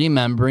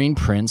remembering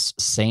Prince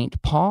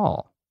St.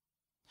 Paul.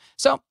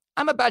 So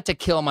I'm about to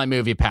kill my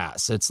movie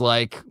pass. It's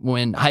like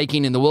when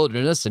hiking in the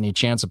wilderness and you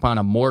chance upon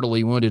a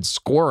mortally wounded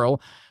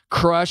squirrel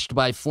crushed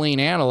by fleeing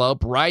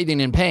antelope, writhing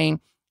in pain.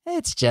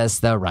 It's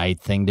just the right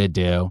thing to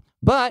do.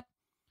 But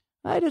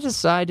I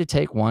decide to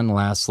take one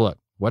last look.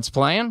 What's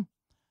playing?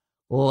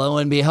 Lo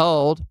and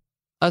behold,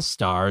 A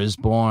Star is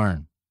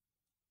Born.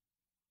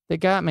 They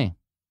got me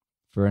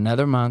for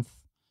another month.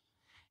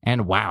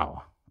 And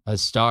wow, A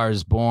Star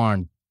is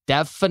Born.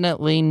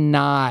 Definitely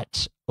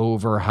not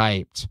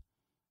overhyped.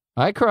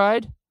 I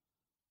cried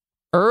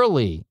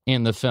early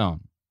in the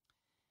film.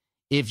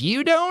 If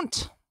you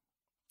don't,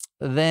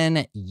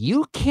 then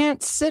you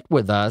can't sit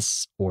with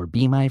us or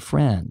be my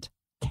friend.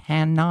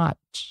 Cannot.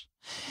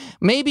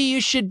 Maybe you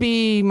should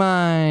be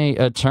my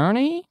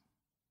attorney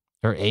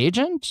or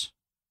agent.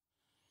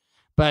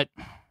 But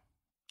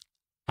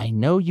I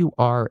know you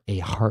are a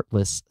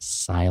heartless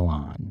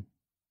Cylon.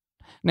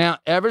 Now,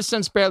 ever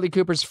since Bradley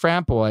Cooper's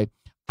frat boy,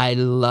 I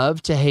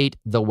love to hate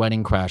the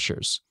Wedding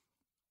Crashers.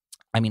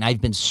 I mean,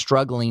 I've been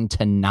struggling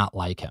to not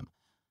like him.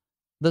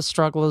 The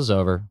struggle is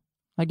over.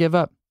 I give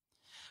up.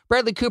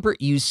 Bradley Cooper,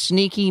 you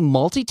sneaky,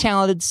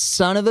 multi-talented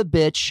son of a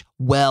bitch.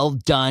 Well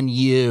done,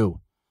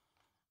 you.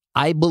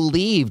 I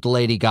believed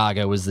Lady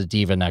Gaga was the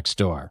diva next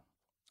door.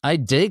 I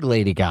dig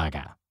Lady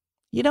Gaga.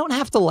 You don't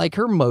have to like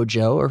her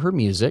mojo or her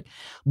music,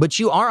 but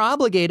you are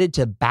obligated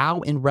to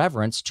bow in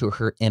reverence to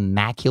her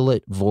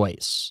immaculate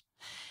voice.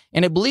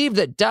 And I believe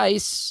that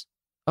Dice,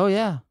 oh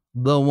yeah,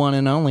 the one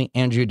and only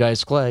Andrew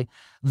Dice Clay,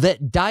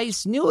 that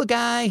Dice knew a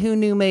guy who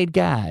knew made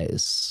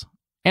guys.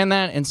 And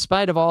that in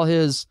spite of all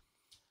his,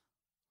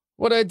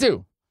 what I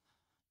do,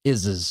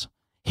 is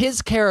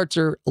his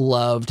character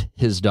loved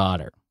his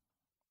daughter.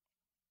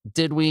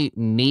 Did we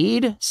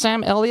need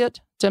Sam Elliott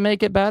to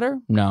make it better?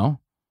 No.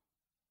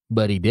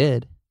 But he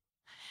did.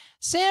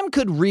 Sam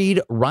could read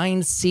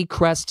Ryan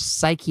Seacrest's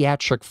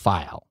psychiatric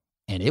file,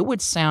 and it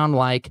would sound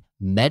like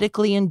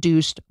medically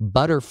induced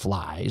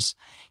butterflies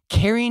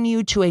carrying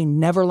you to a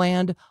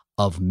neverland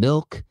of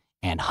milk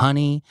and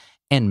honey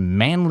and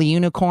manly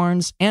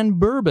unicorns and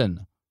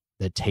bourbon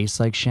that tastes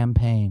like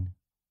champagne.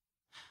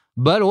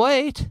 But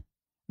wait,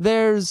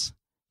 there's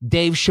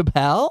Dave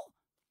Chappelle.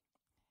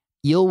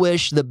 You'll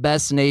wish the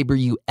best neighbor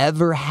you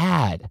ever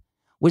had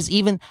was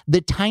even the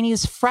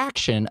tiniest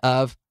fraction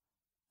of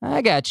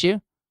I got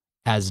you,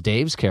 as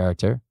Dave's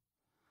character.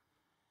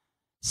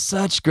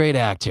 Such great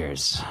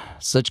actors,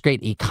 such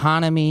great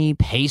economy,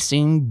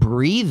 pacing,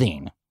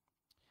 breathing.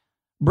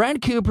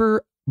 Brad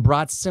Cooper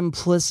brought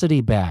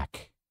simplicity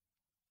back,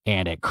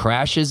 and it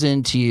crashes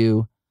into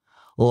you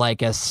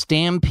like a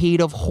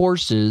stampede of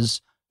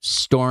horses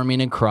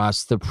storming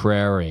across the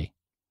prairie.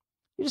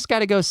 You just got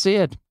to go see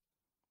it.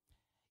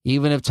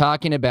 Even if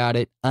talking about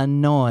it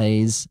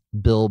annoys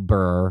Bill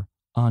Burr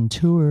on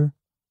tour.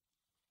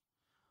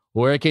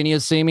 Where can you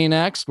see me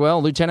next?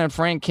 Well, Lieutenant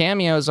Frank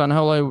cameos on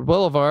Hollywood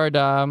Boulevard.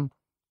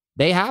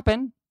 They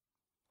happen.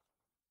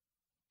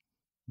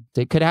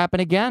 They could happen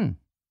again.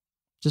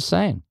 Just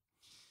saying.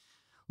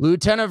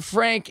 Lieutenant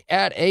Frank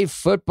at a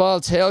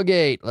football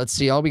tailgate. Let's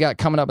see. All we got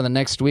coming up in the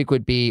next week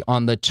would be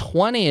on the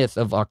 20th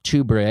of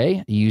October,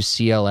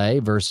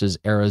 UCLA versus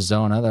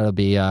Arizona.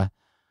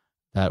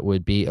 That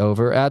would be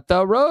over at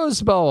the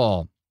Rose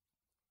Bowl.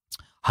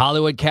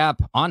 Hollywood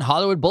Cap on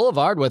Hollywood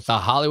Boulevard with the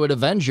Hollywood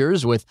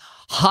Avengers with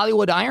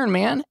Hollywood Iron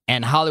Man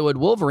and Hollywood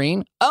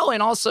Wolverine. Oh,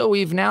 and also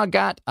we've now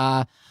got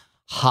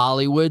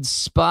Hollywood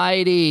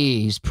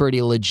Spidey. He's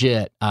pretty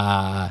legit,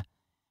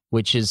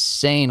 which is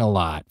saying a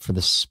lot for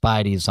the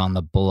Spideys on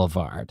the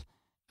Boulevard.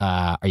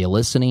 Are you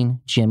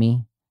listening,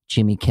 Jimmy?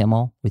 Jimmy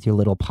Kimmel with your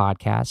little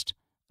podcast?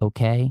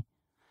 Okay.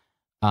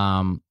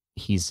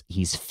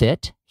 He's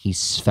fit. He's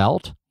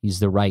svelte.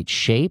 He's the right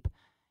shape.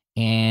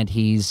 And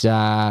he's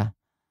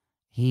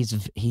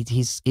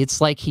it's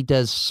like he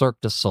does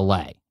Cirque du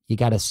Soleil. You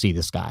got to see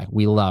this guy.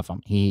 We love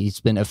him. He's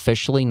been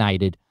officially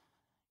knighted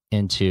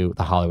into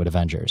the Hollywood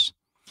Avengers.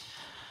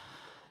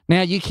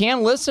 Now, you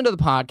can listen to the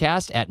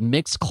podcast at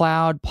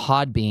Mixcloud,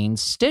 Podbean,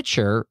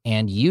 Stitcher,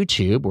 and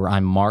YouTube, where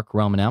I'm Mark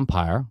Roman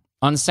Empire.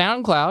 On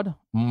SoundCloud,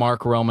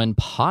 Mark Roman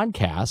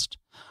Podcast.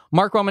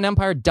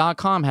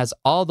 MarkRomanEmpire.com has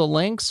all the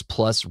links,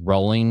 plus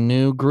rolling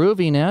new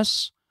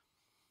grooviness.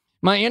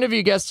 My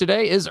interview guest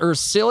today is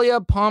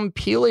Ersilia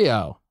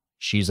Pompilio.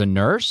 She's a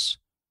nurse.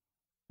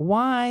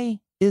 Why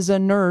is a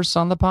nurse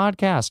on the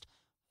podcast?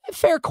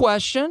 Fair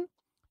question.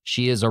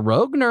 She is a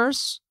rogue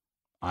nurse.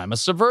 I'm a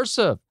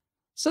subversive.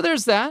 So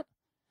there's that.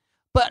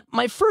 But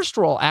my first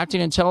role acting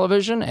in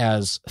television,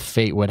 as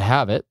fate would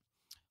have it,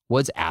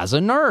 was as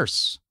a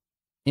nurse.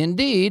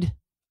 Indeed,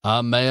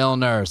 a male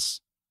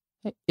nurse.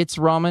 It's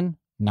Roman,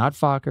 not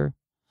Fokker.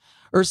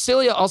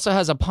 Ersilia also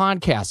has a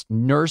podcast,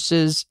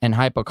 Nurses and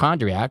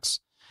Hypochondriacs.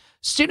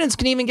 Students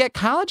can even get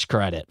college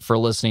credit for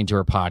listening to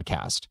her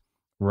podcast,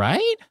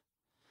 right?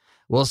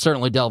 We'll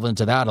certainly delve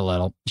into that a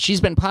little.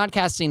 She's been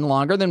podcasting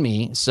longer than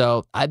me,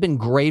 so I've been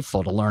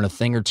grateful to learn a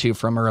thing or two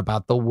from her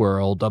about the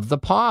world of the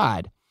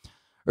pod.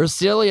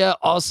 Ersilia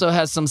also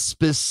has some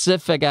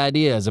specific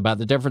ideas about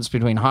the difference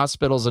between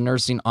hospitals and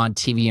nursing on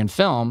TV and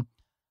film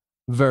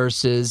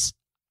versus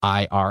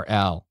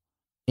IRL,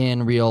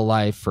 in real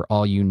life, for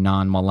all you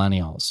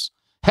non-millennials.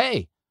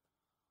 Hey,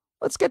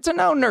 let's get to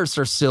know Nurse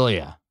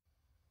Ersilia.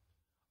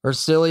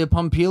 Ersilia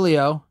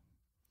Pompilio.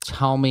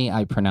 Tell me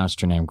I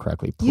pronounced your name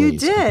correctly, please. You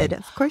did. Okay.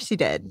 Of course you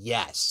did.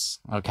 Yes.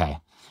 Okay.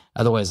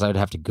 Otherwise, I would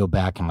have to go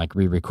back and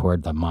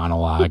re-record the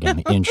monologue and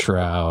the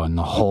intro and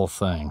the whole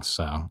thing.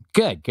 So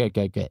good.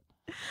 Well,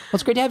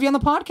 it's great to have you on the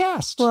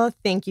podcast. Well,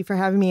 thank you for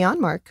having me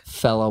on, Mark.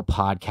 Fellow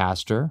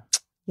podcaster.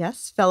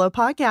 Yes, fellow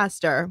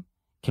podcaster.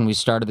 Can we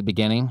start at the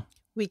beginning?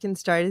 We can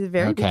start at the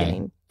very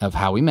beginning. Of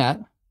how we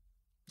met.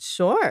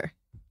 Sure.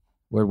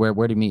 Where did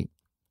we meet?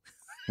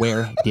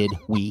 Where did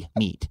we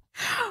meet?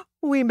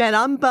 We met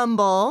on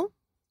Bumble.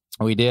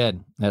 We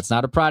did. That's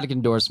not a product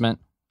endorsement.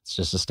 It's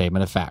just a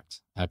statement of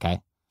fact.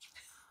 Okay.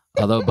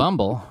 Although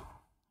Bumble,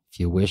 if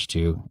you wish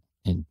to,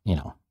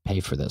 pay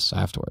for this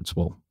afterwards,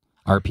 well,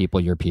 our people,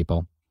 your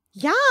people.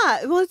 Yeah.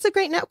 Well, it's a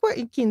great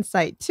networking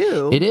site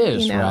too. It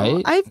is,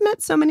 right? I've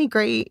met so many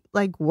great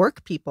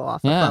work people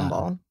off of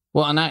Bumble.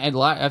 Well, and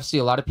I see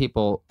a lot of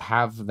people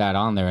have that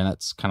on there, and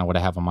that's kind of what I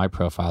have on my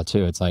profile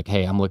too. It's like,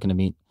 hey, I'm looking to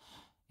meet,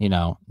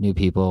 new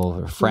people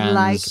or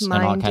friends and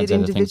all kinds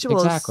of other things.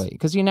 Exactly.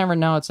 Because you never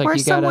know. It's like, or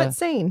you got to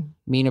sane.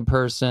 Meet a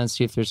person,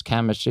 see if there's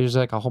chemistry. There's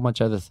a whole bunch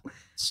of other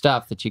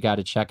stuff that you got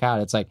to check out.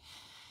 It's like,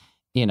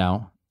 who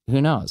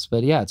knows?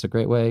 But yeah, it's a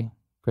great way.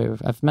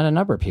 I've met a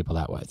number of people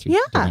that way through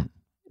different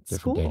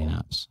dating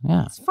apps.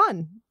 Yeah. It's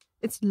fun.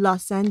 It's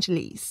Los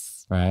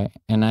Angeles. Right.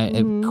 And I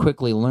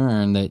quickly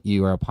learned that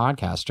you are a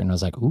podcaster, and I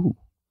was like, ooh,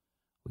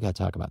 we got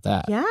to talk about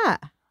that. Yeah.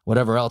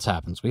 Whatever else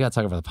happens, we got to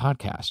talk about the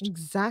podcast.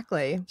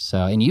 Exactly.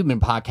 So, and you've been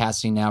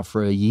podcasting now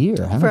for a year,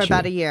 haven't you? For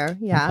about a year,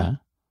 yeah. Okay.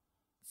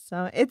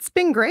 So it's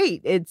been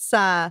great. It's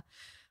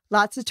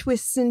lots of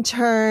twists and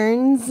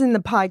turns in the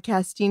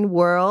podcasting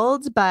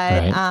world,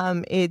 but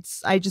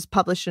I just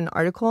published an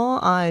article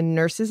on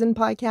nurses and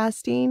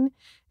podcasting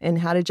and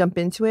how to jump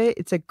into it.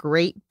 It's a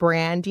great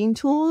branding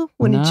tool.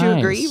 Wouldn't you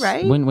agree,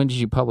 right? When did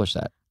you publish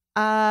that?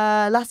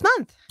 Last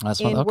month.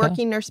 In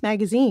Working Nurse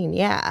Magazine,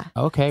 yeah.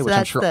 Okay, so which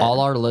I'm sure all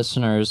our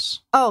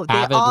listeners they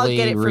avidly all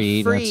get it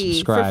read for and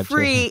subscribe for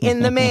free to.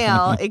 in the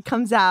mail. It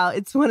comes out.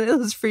 It's one of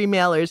those free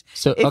mailers.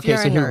 So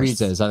who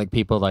reads it? Is that like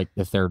people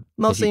if they're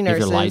mostly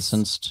nurses. If you're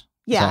licensed?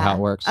 Yeah. Is that how it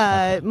works?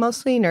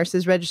 Mostly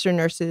nurses, registered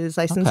nurses,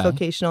 licensed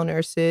vocational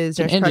nurses,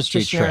 nurse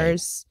industry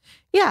practitioners.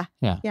 Trade.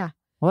 Yeah.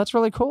 Well, that's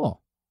really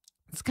cool.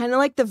 It's kind of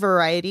like the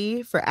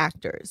variety for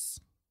actors.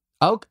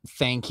 Oh,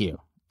 thank you.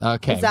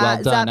 Okay,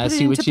 well done. I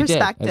see what you did.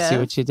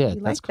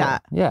 That's cool.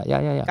 That.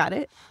 Yeah. Got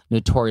it.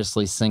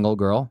 Notoriously Single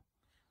Girl.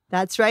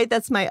 That's right.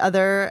 That's my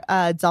other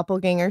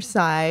doppelganger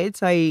side.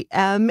 So I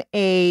am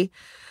a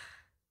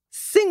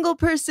single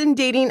person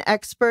dating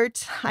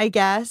expert, I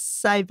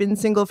guess. I've been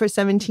single for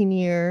 17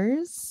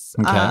 years.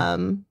 Okay.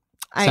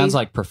 Sounds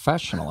like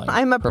professionally.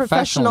 I'm a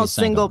professional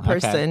single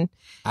person. Okay.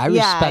 I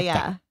respect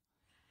that.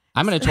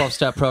 I'm in a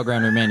 12-step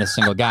program to remain a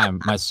single guy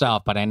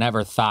myself, but I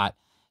never thought,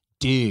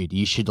 dude,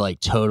 you should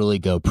totally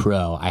go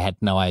pro. I had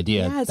no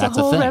idea. Yeah, it's that's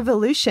a whole thing.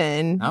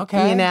 Revolution.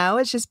 Okay.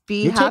 It's just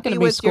You're happy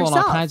with school yourself.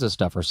 And all kinds of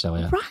stuff,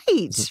 Ersilia.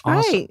 Right.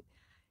 Awesome.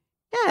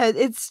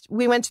 Yeah,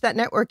 we went to that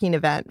networking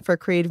event for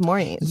Creative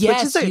Mornings.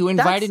 Yes, you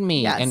invited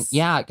me. Yes.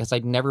 And because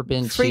I'd never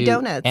been Free to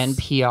donuts.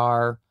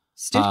 NPR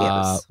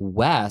Studios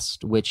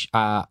West, which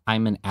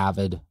I'm an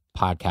avid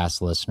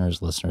podcast listeners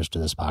to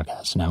this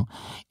podcast now.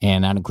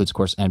 And that includes, of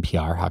course,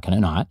 NPR. How can it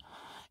not?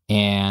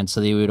 And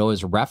so they would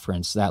always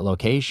reference that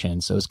location.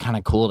 So it was kind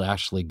of cool to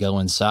actually go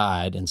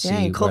inside and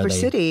see in Culver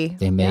City.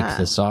 They make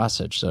the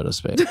sausage, so to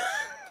speak.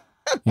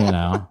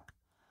 Well,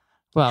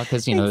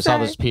 because, there's all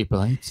those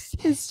people.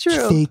 It's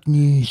true. Fake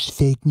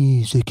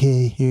news,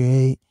 okay, you're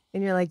right.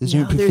 And you're like,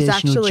 no, there's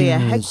actually a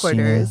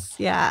headquarters.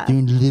 Yeah. They're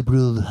in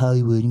liberal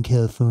Hollywood in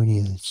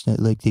California. It's not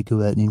like they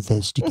go out and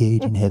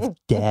investigate and have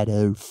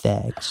data or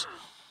facts.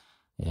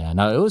 Yeah,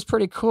 no, it was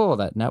pretty cool,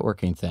 that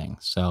networking thing.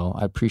 So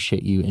I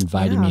appreciate you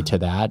inviting me to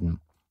that, and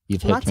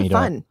you've hipped me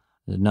to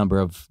a number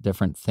of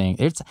different things.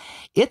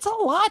 It's a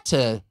lot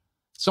to.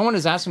 Someone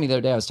was asking me the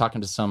other day. I was talking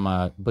to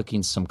some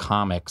booking some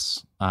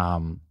comics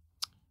for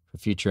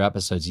future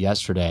episodes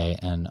yesterday,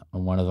 and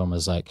one of them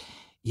was like,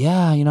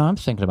 "Yeah, I'm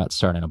thinking about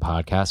starting a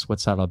podcast.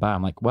 What's that all about?"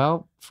 I'm like,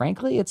 "Well,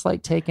 frankly, it's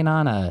like taking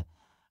on a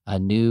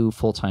new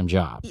full-time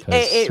job.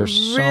 There's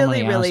so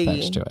many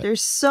aspects to it.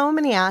 There's so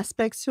many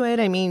aspects to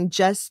it. I mean,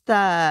 just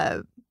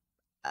the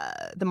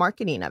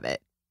marketing of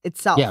it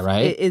itself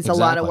it is a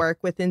lot of work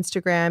with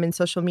Instagram and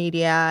social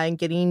media and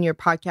getting your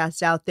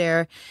podcast out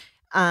there.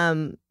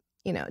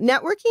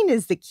 networking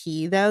is the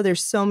key, though.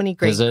 There's so many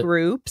great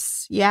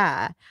groups.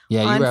 Yeah.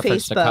 Yeah, you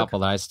referenced Facebook. a couple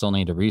that I still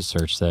need to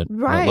research that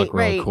look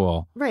really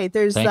cool. Right.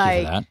 There's Thank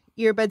you for that.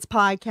 Earbuds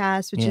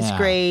Podcast, which is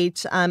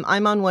great.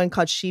 I'm on one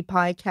called She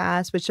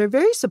Podcast, which are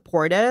very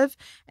supportive,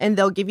 and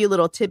they'll give you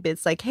little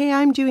tidbits like, "Hey,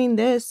 I'm doing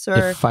this,"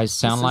 or if I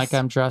sound like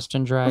I'm dressed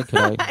in drag,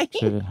 could I?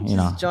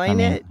 Join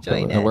it.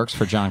 It works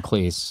for John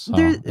Cleese, so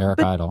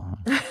Eric Idle.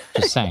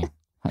 Just saying.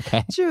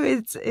 Okay. True.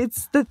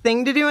 It's the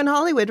thing to do in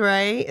Hollywood,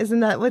 right?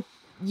 Isn't that what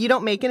you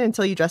don't make it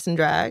until you dress in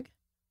drag?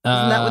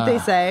 Isn't that what they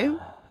say?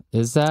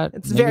 Is that?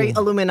 It's very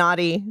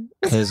Illuminati.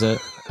 Is it?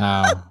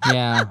 Oh,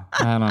 yeah.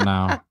 I don't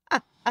know.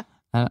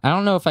 I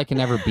don't know if I can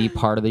ever be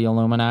part of the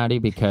Illuminati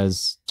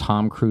because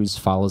Tom Cruise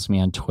follows me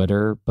on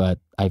Twitter, but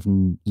I've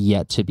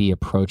yet to be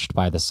approached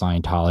by the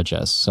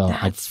Scientologists. So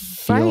I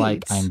feel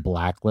like I'm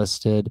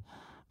blacklisted.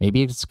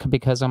 Maybe it's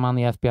because I'm on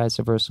the FBI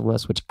subversive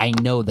list, which I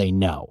know they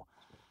know.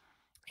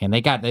 And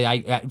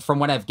from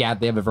what I've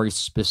gathered, they have a very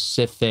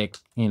specific,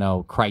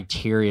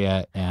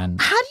 criteria. And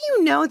how do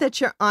you know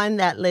that you're on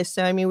that list?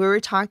 So, I mean, we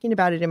were talking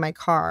about it in my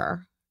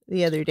car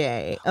the other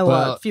day,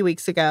 a few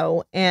weeks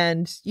ago,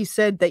 and you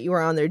said that you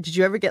were on there. Did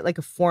you ever get like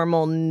a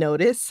formal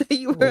notice that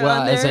you were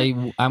on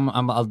there?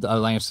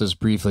 I'll answer this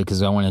briefly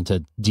because I went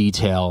into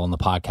detail on the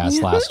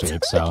podcast last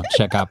week. So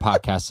check out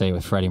Podcast Say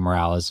with Freddie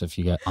Morales if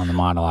you get on the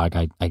monologue.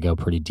 I go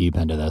pretty deep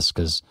into this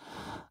because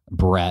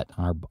Brett,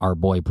 our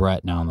boy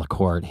Brett, now in the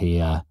court,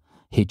 he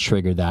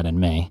triggered that in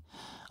me,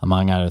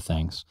 among other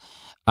things.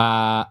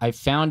 I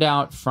found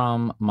out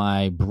from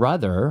my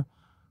brother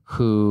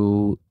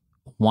who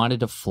wanted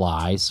to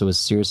fly, so was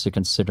seriously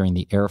considering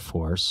the Air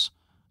Force.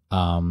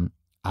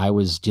 I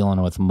was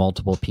dealing with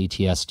multiple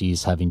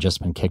PTSDs, having just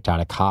been kicked out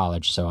of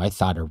college, so I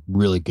thought a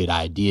really good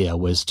idea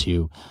was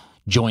to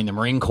join the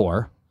Marine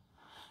Corps.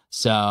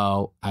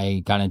 So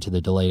I got into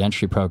the delayed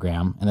entry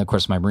program, and of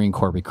course my Marine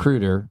Corps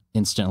recruiter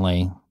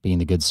instantly, being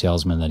the good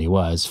salesman that he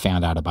was,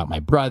 found out about my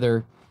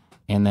brother,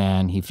 and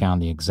then he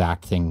found the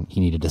exact thing he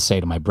needed to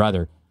say to my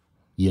brother.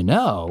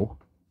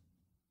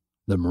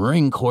 The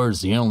Marine Corps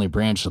is the only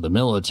branch of the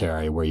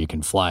military where you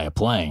can fly a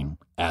plane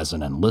as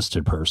an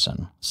enlisted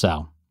person.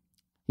 So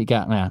he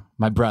got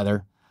my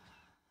brother,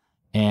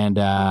 and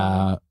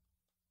my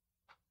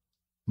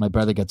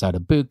brother gets out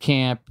of boot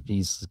camp.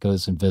 He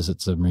goes and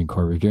visits the Marine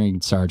Corps recruiting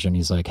sergeant.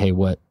 He's like, "Hey,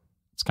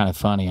 it's kind of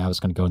funny. I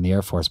was going to go in the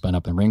Air Force, but end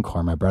up in the Marine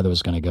Corps. My brother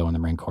was going to go in the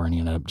Marine Corps, and he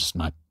ended up just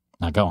not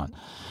going."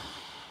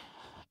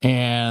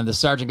 And the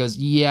sergeant goes,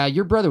 "Yeah,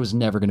 your brother was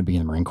never going to be in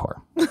the Marine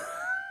Corps."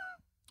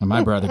 And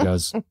my brother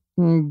goes,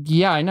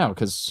 "Yeah, I know,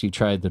 because he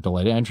tried the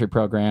delayed entry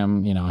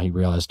program. He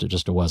realized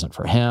it wasn't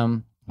for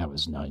him." I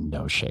was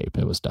no shape.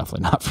 It was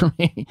definitely not for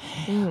me.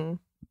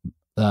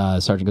 Mm-hmm.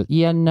 Sergeant goes,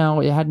 "Yeah, no,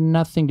 it had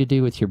nothing to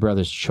do with your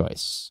brother's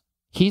choice.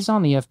 He's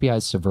on the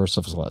FBI's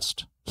subversives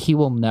list. He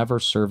will never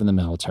serve in the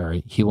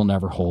military. He will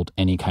never hold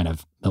any kind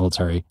of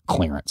military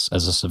clearance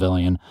as a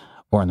civilian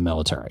or in the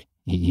military.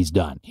 He's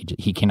done.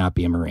 He cannot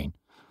be a Marine."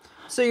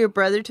 So your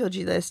brother told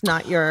you this,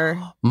 not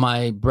your...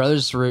 My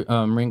brother's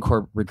Marine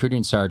Corps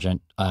recruiting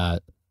sergeant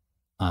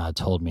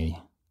told me.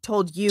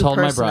 Told you Told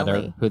personally. my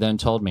brother, who then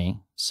told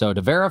me. So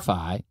to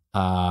verify,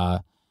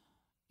 I'm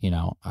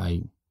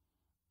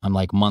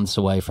like months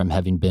away from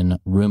having been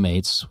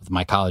roommates with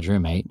my college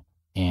roommate,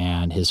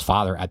 and his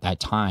father at that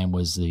time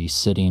was the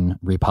sitting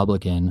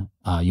Republican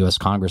U.S.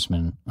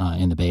 Congressman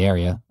in the Bay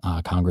Area,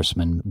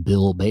 Congressman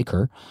Bill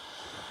Baker.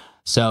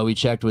 So we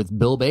checked with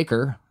Bill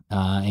Baker,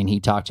 and he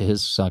talked to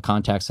his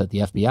contacts at the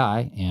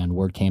FBI, and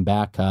word came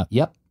back,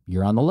 "Yep,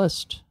 you're on the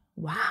list."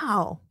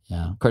 Wow.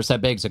 Yeah. Of course,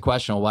 that begs the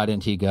question, well, why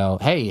didn't he go,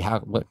 "Hey,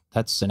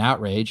 that's an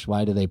outrage.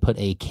 Why do they put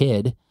a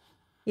kid,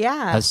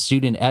 a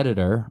student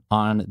editor,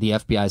 on the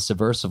FBI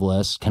subversive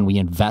list? Can we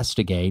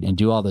investigate and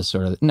do all this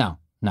sort of..." No.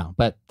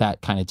 But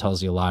that kind of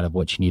tells you a lot of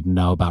what you need to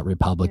know about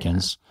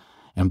Republicans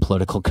and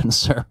political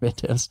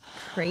conservatives.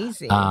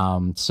 Crazy.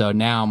 So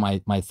now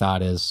my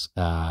thought is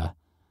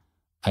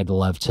I'd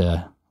love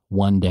to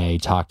one day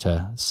talk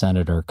to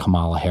Senator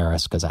Kamala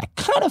Harris, because I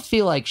kind of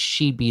feel like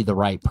she'd be the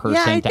right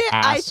person to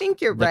ask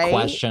the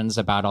questions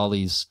about all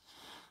these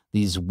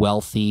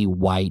wealthy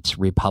white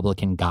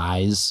Republican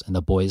guys in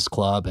the boys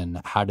club, and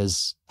how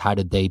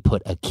did they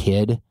put a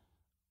kid,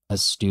 a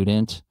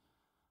student,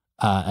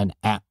 an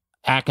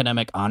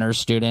academic honors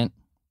student,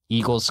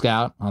 Eagle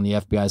Scout, on the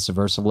FBI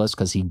subversive list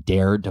because he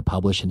dared to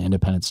publish an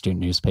independent student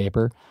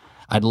newspaper?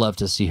 I'd love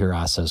to see her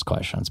ask those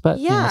questions. But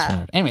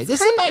anyway, this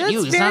is about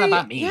you. It's not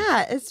about me.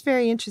 Yeah, it's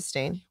very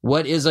interesting.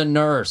 What is a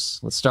nurse?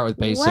 Let's start with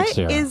basics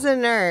here. What is a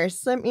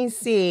nurse? Let me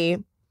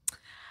see.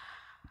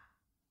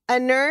 A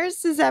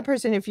nurse is that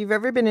person, if you've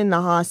ever been in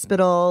the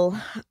hospital,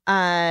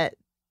 a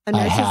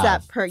nurse is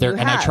that person.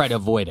 And I try to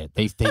avoid it.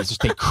 They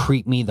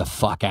creep me the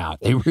fuck out.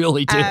 They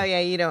really do. Oh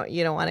yeah, you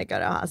don't want to go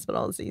to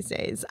hospitals these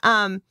days.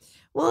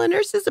 Well, a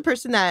nurse is a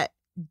person that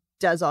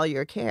does all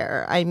your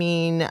care. I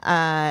mean,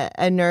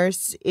 a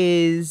nurse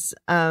is,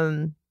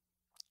 God,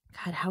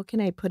 how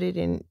can I put it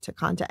into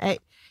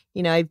context?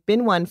 I've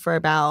been one for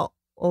about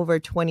over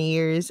 20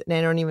 years, and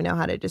I don't even know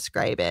how to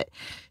describe it.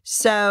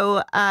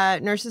 So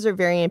nurses are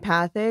very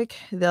empathic.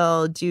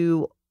 They'll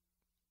do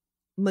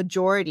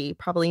majority,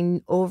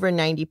 probably over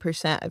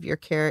 90% of your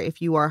care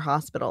if you are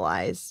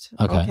hospitalized.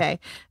 Okay.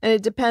 And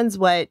it depends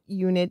what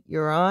unit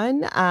you're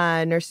on.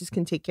 Nurses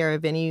can take care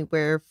of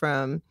anywhere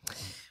from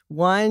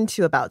 1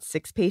 to about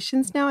 6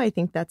 patients now. I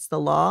think that's the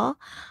law.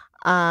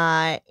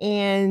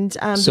 And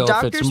so the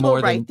doctors will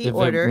write the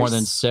orders. More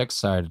than 6,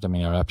 sorry, I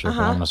mean, interrupt you, but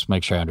I must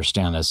make sure I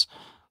understand this.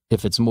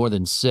 If it's more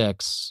than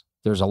 6,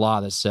 there's a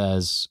law that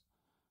says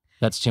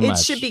that's too much.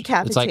 It should be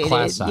capitated. It's like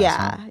class size.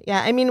 Yeah. Huh?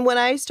 Yeah. I mean, when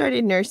I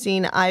started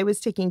nursing, I was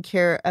taking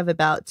care of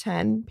about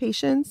 10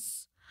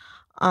 patients.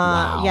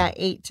 Wow. Yeah,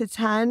 8 to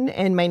 10.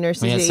 And my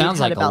nurses it sounds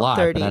had like about a lot,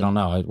 30. but I don't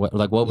know. What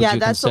would you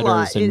that's consider a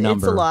lot. as a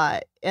number? It's a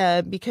lot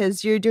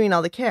because you're doing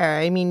all the care.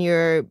 I mean,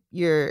 you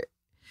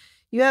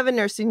have a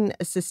nursing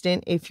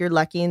assistant if you're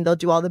lucky, and they'll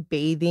do all the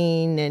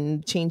bathing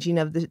and changing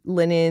of the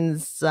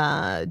linens,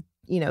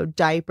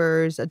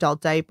 diapers,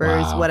 adult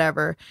diapers,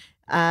 whatever.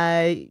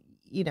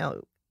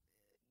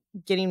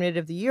 Getting rid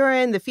of the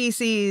urine, the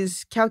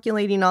feces,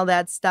 calculating all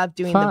that stuff,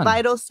 doing the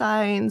vital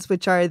signs,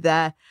 which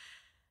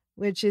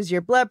is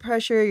your blood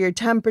pressure, your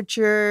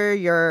temperature,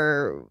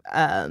 your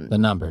the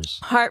numbers,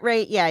 heart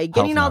rate. Yeah,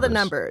 getting all the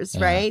numbers,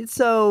 right?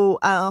 So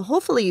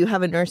hopefully you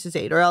have a nurse's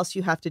aide, or else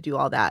you have to do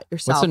all that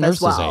yourself. What's a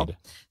nurse's as well. aide?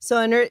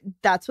 So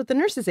that's what the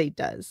nurse's aide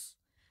does.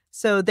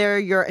 So they're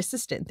your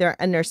assistant. They're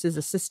a nurse's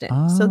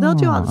assistant. So they'll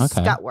do all the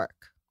scut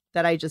work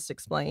that I just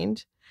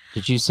explained.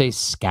 Did you say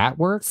scat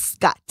work?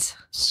 Scut.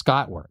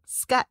 Scott work.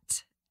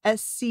 Scut.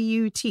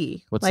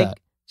 SCUT. What's that?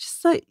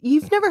 Just like,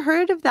 you've never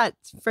heard of that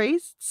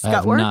phrase?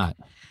 Scut work? I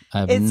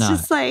have not. It's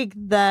just like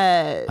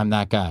I'm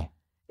that guy.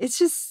 It's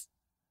just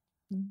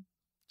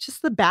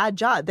the bad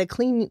job. The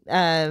clean.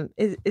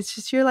 It's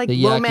just you're like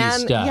the low yucky man.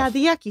 Stuff. Yeah,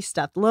 the yucky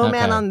stuff. Low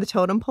man on the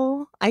totem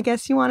pole, I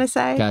guess you want to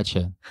say.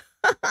 Gotcha.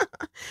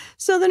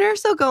 So the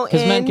nurse will go in.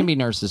 Because men can be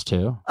nurses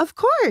too. Of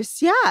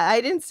course, yeah. I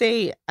didn't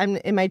say.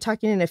 Am I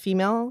talking in a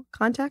female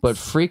context? But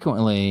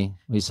frequently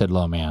we said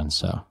low man.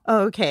 So. Oh,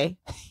 okay.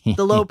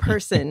 The low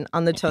person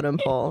on the totem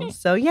pole.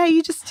 So yeah,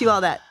 you just do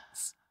all that.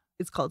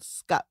 It's called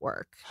scut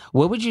work.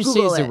 What would you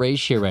say is the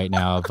ratio right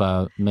now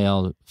of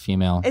male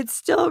female? It's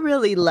still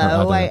really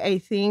low. I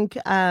think.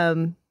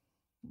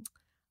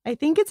 I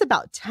think it's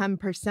about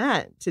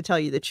 10%, to tell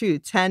you the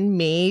truth. 10,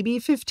 maybe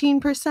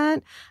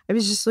 15%. I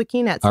was just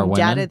looking at some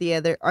data the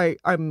other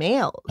are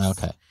males.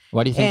 Okay.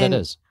 Why do you think that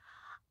is?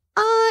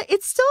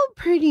 It's still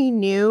pretty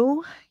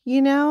new,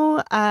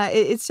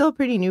 it's still a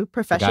pretty new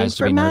profession for guys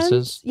to be men.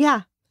 nurses?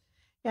 Yeah.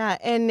 Yeah.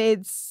 And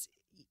it's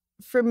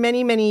for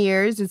many, many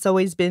years, it's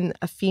always been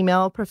a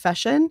female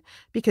profession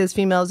because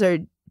females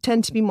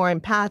tend to be more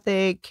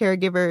empathic,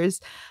 caregivers.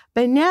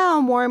 But now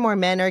more and more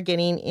men are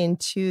getting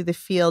into the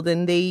field,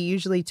 and they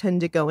usually tend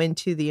to go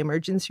into the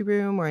emergency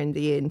room or in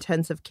the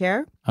intensive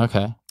care.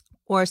 Okay.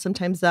 Or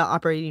sometimes the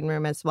operating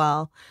room as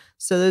well.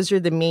 So those are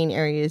the main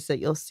areas that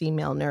you'll see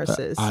male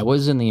nurses. I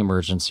was in the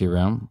emergency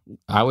room.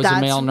 I was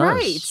a male nurse.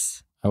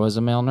 Right. I was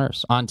a male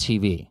nurse on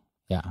TV.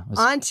 Yeah.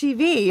 On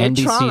TV, your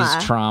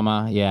NBC's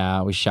Trauma.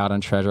 Yeah. We shot on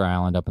Treasure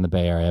Island up in the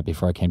Bay Area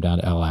before I came down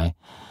to LA.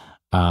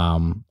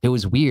 It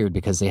was weird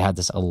because they had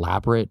this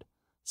elaborate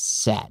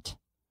set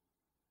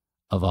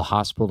of a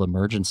hospital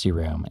emergency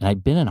room. And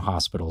I'd been in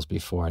hospitals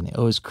before, and they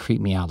always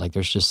creep me out. Like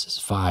there's just this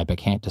vibe. I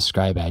can't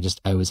describe it.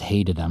 I always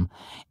hated them.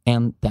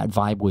 And that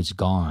vibe was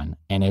gone.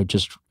 And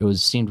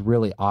seemed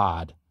really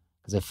odd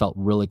because I felt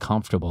really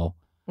comfortable.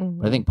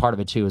 Mm-hmm. But I think part of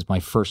it too is my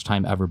first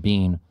time ever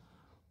being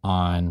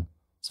on,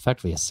 it's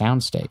effectively a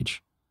soundstage.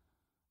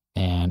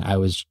 And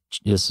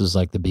this was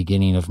like the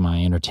beginning of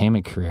my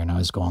entertainment career. And I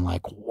was going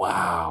like,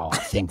 wow, I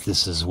think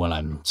this is what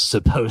I'm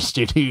supposed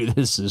to do.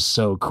 This is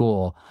so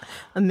cool.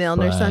 A male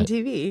nurse on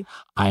TV.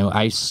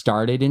 I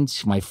started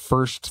into my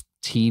first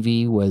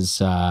TV was,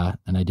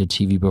 and I did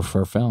TV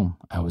before film.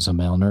 I was a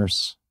male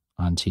nurse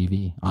on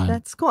TV.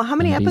 That's cool. How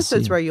many NBC.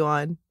 episodes were you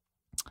on?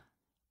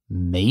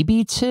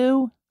 Maybe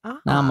 2.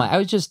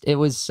 Uh-huh. It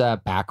was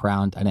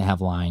background. I didn't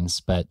have lines,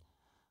 but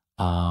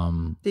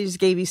they just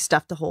gave you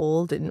stuff to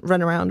hold and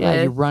run around with.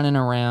 Yeah, you're running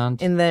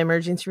around in the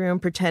emergency room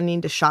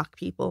pretending to shock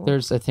people. I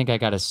think I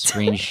got a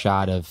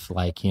screenshot of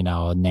a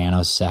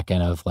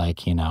nanosecond of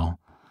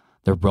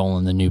they're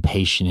rolling the new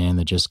patient in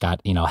that just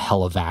got,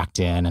 helivac'd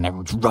in, and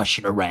everyone's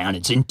rushing around.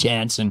 It's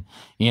intense. And,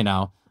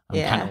 I'm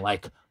kind of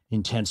like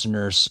intense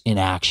nurse in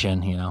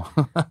action,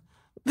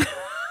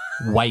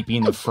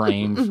 wiping the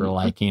frame for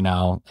a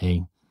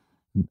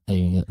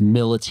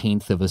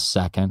milliteenth of a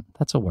second.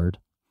 That's a word.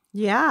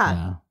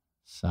 Yeah.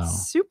 So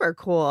super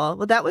cool.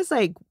 Well, that was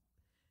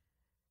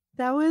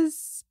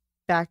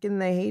back in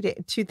the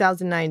heyday,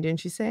 2009,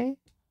 didn't you say?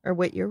 Or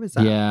what year was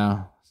that?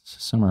 Yeah,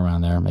 somewhere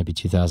around there, maybe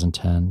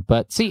 2010.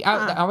 But see,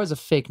 I was a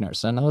fake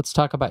nurse. And let's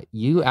talk about,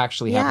 you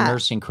actually have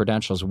nursing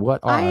credentials. What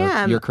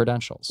are your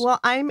credentials? Well,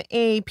 I'm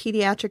a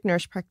pediatric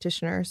nurse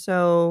practitioner.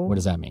 So what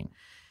does that mean?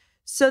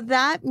 So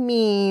that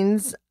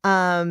means,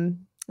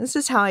 this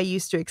is how I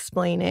used to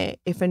explain it.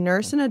 If a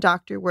nurse and a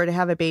doctor were to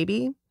have a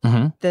baby,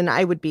 then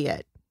I would be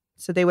it.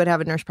 So they would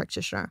have a nurse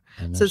practitioner.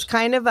 So it's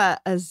kind of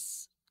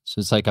so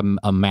it's like a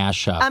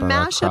mashup. A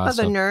mashup of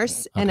a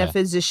nurse and a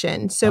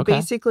physician. So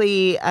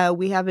basically,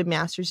 we have a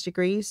master's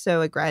degree,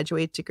 so a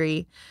graduate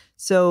degree.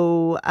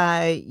 So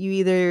you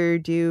either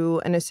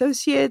do an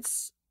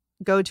associate's,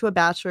 go to a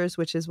bachelor's,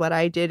 which is what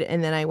I did,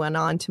 and then I went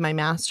on to my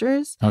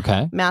master's.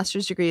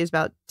 Master's degree is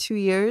about 2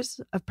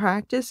 years of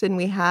practice, and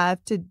we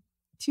have to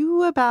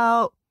do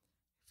about,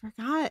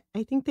 I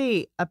think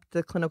they upped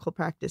the clinical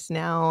practice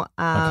now,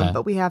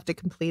 but we have to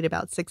complete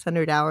about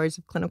 600 hours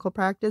of clinical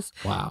practice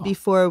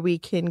before we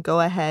can go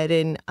ahead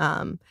and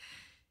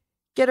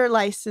get our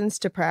license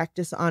to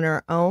practice on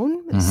our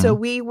own. So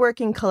we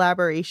work in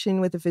collaboration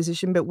with a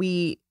physician, but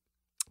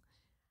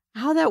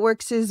how that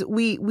works is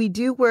we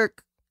do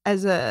work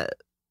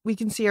we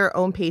can see our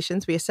own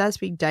patients. We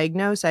assess, we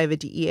diagnose. I have a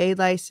DEA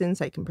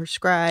license. I can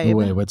prescribe.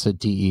 Wait, what's a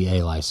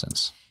DEA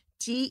license?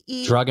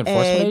 DEA. Drug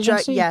Enforcement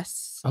Agency?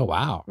 Yes. Oh,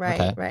 wow.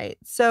 Right.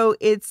 So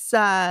it's... so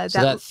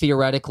that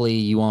theoretically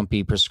you won't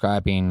be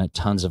prescribing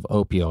tons of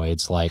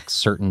opioids like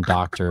certain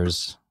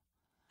doctors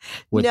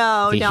with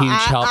the huge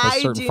help of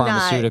certain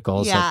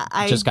pharmaceuticals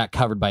that just got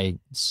covered by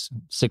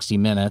 60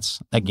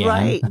 Minutes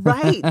again.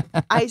 Right.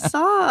 I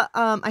saw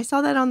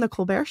that on the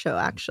Colbert Show,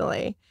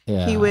 actually.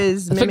 Yeah. He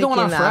was It's been going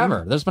on them.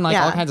 forever. There's been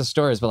all kinds of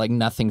stories, but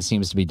nothing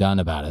seems to be done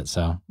about it.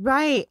 So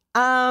right.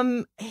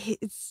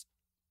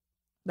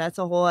 That's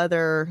a whole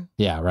other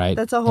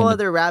That's a whole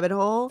other rabbit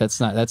hole. That's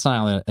not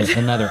only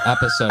another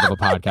episode of a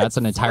podcast. That's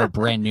an entire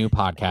brand new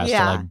podcast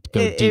to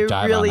go deep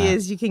dive on. It really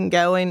is. You can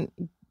go and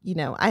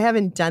I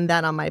haven't done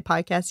that on my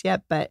podcast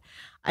yet, but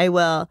I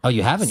will. Oh,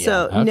 you haven't yet?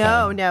 Okay.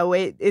 No,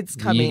 it's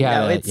coming.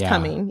 It's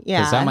coming. Yeah,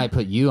 because that might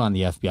put you on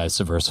the FBI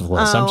subversive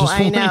list. Oh,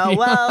 I know.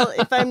 Well,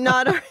 if I'm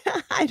not,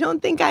 I don't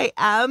think I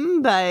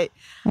am, but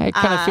I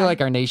kind of feel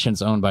like our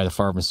nation's owned by the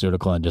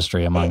pharmaceutical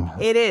industry. Among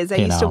it is. I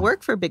used to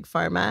work for Big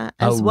Pharma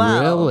as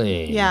well.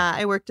 Really? Yeah,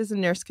 I worked as a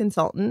nurse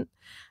consultant.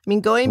 I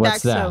mean, going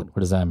What's back. That? What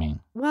does that mean?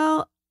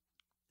 Well.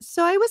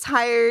 So I was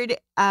hired.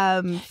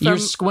 You're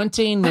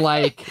squinting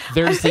like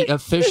there's the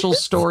official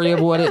story of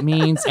what it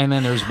means, and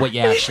then there's what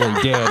you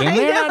actually did, and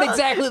they're not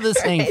exactly the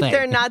same thing.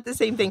 They're not the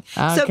same thing.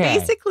 Okay. So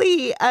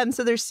basically,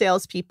 so there's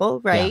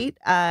salespeople, right?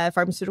 Yeah.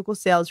 Pharmaceutical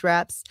sales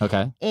reps.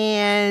 Okay.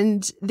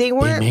 And they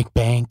weren't. They make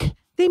bank.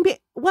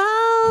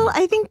 Well,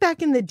 I think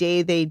back in the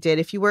day they did.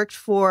 If you worked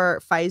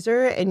for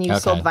Pfizer and you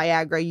sold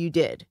Viagra, you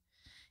did.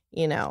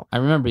 I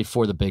remember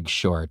before The Big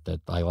Short that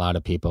a lot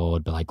of people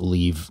would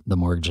leave the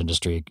mortgage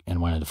industry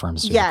and went into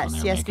pharmaceutical.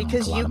 Yes,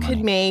 because you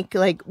could make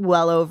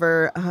well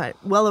over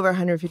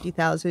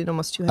 150,000,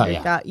 almost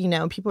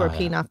 200,000. People were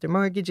paying off their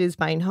mortgages,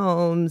 buying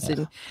homes,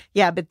 and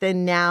but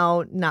then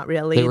now not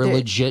really. They were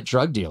legit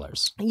drug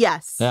dealers.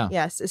 Yes,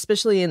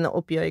 especially in the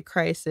opioid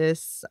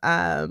crisis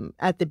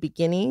at the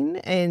beginning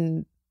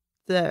and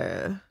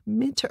the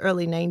mid to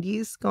early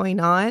 90s going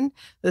on.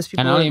 Those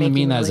people, and I don't even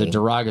mean that as a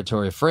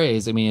derogatory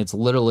phrase. I mean, it's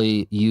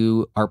literally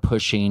you are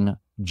pushing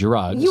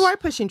drugs. You are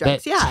pushing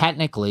drugs, that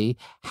technically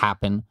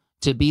happen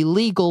to be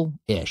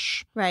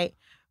legal-ish. Right.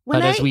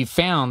 But as we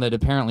found that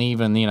apparently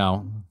even,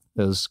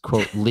 those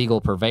quote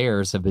legal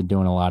purveyors have been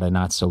doing a lot of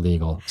not so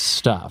legal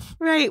stuff.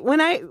 Right. When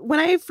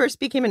I first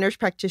became a nurse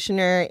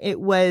practitioner,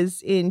 it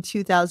was in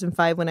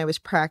 2005 when I was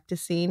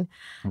practicing.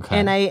 Okay.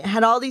 And I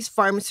had all these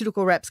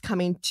pharmaceutical reps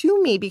coming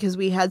to me because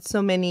we had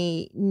so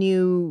many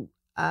new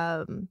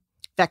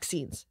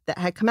vaccines that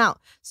had come out.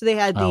 So they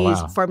had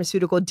these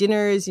pharmaceutical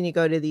dinners, and you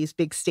go to these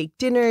big steak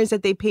dinners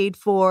that they paid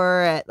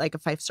for at like a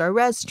 5-star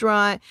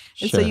restaurant.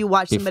 And so you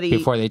watch somebody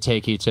before they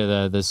take you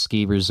to the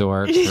ski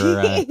resort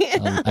or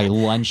a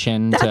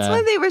luncheon. That's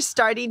when they were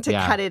starting to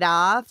cut it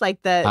off.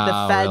 Like the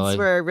feds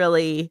were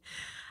really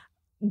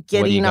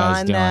getting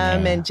on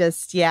them and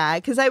just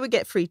because I would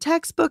get free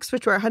textbooks,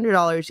 which were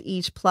 $100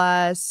 each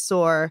plus,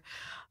 or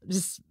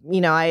just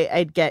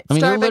I'd get Starbucks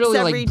they're literally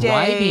every day.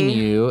 Bribing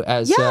you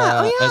as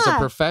a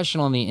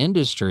professional in the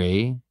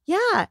industry.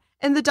 Yeah,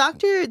 and the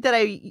doctor that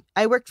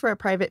I worked for a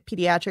private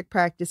pediatric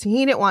practice, and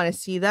he didn't want to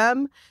see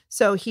them,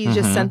 so he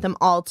just sent them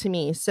all to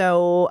me.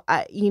 So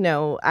I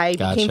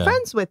became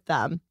friends with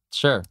them.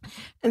 Sure.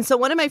 And so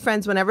one of my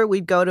friends, whenever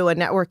we'd go to a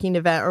networking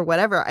event or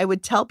whatever, I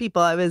would tell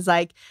people, I was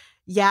like,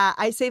 yeah,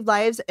 I save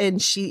lives, and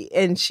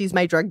she's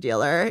my drug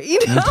dealer.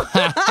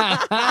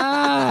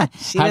 How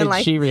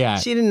did she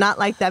react? She did not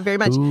like that very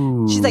much.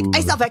 Ooh. She's like, I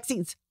sell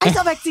vaccines. I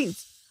sell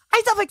vaccines.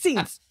 I sell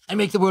vaccines. I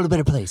make the world a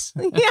better place.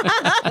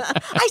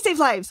 I save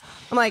lives.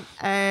 I'm like,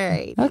 all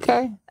right.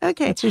 Okay.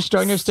 That's your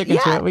strong. You're sticking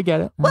to it. We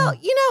get it. Well, and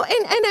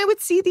I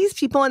would see these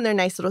people in their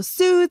nice little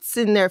suits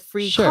and their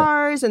free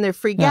cars and their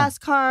free gas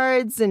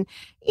cards. And,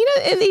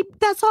 and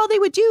that's all they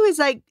would do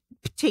is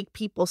take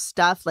people's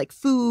stuff like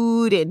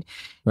food and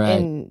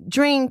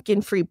drink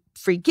and free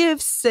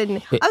gifts, and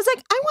I was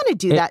like, I want to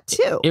do that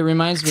too. It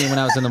reminds me when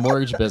I was in the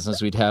mortgage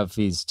business, we'd have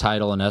these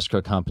title and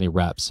escrow company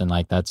reps, and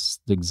that's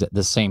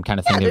the same kind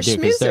of thing they do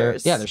because they're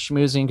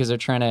schmoozing because they're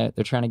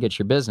trying to get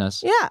your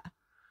business. Yeah,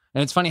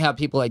 and it's funny how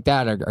people like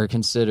that are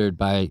considered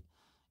by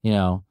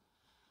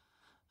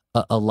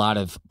a lot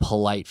of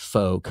polite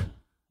folk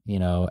you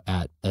know,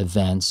 at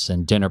events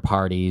and dinner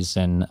parties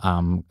and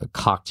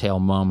cocktail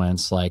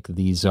moments, like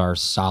these are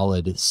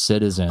solid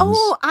citizens.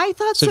 Oh, I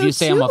thought so So if you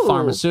say too. I'm a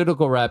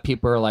pharmaceutical rep,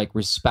 people are like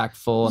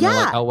respectful and they're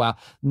like, oh, wow.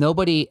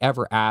 Nobody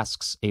ever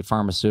asks a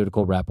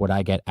pharmaceutical rep what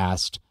I get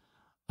asked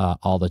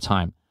all the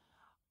time.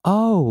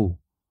 Oh,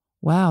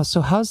 wow.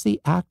 So how's the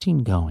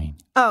acting going?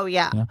 Oh,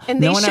 yeah. You know? And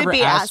No they one should ever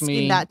be asked asking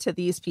me that to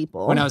these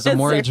people. when I was a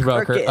mortgage They're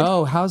broker. crooked.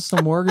 Oh, how's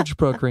the mortgage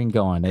brokering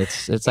going?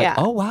 It's like, Yeah.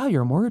 oh, wow,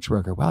 you're a mortgage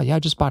broker. Wow, yeah, I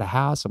just bought a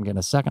house. I'm getting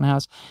a second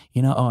house.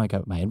 You know, oh, I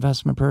got my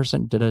investment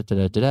person.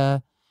 Da-da-da-da-da-da.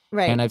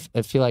 Right. And I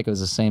feel like it was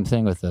the same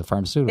thing with the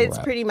pharmaceutical It's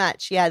rep. pretty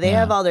much, yeah. They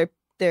have all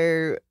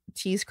their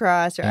T's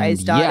crossed or And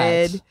I's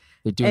dotted. yet,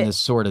 they're doing this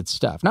sordid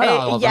stuff. Not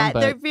all of them, but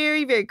they're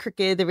very, very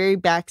crooked. They're very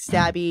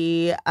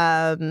backstabby.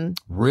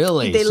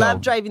 really, They love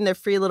driving their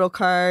free little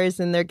cars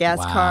and their gas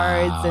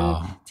cards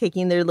and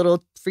taking their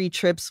little free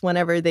trips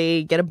whenever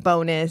they get a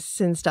bonus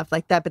and stuff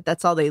like that. But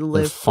that's all they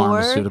live for.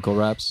 Pharmaceutical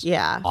reps.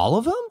 Yeah. All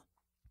of them?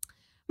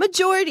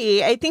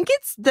 Majority. I think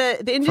it's the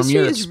industry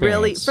your is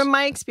really, experience. from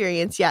my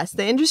experience, yes,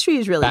 the industry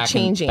is really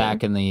changing.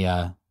 Back in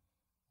the,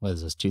 what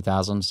is this,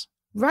 2000s?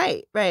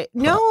 Right.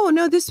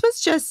 No, this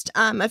was just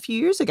a few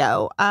years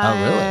ago. Oh,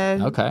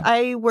 really? Okay.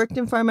 I worked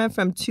in pharma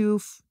from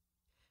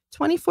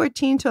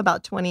 2014 to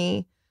about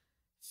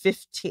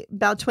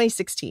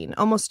 2016,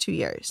 almost 2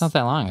 years. It's not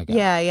that long ago.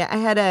 Yeah. I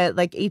had a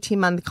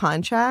 18-month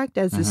contract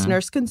as this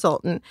nurse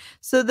consultant.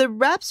 So the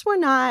reps were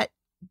not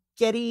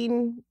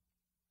getting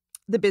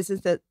the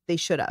business that they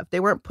should have. They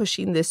weren't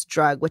pushing this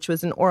drug, which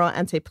was an oral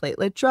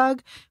antiplatelet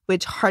drug,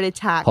 which heart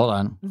attack Hold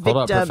on,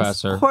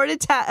 Professor. Heart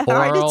attack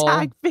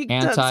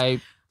victims.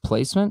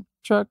 Anti-placement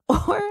drug?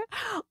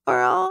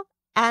 Oral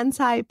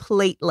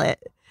antiplatelet.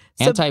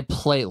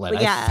 Antiplatelet.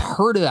 yeah. I've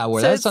heard of that word.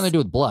 So that has something to do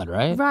with blood,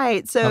 right?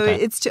 Right. So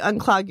Okay. it's to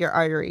unclog your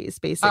arteries,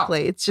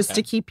 basically. Oh, it's just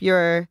okay. to keep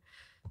your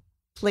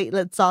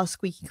platelets all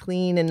squeaky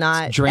clean and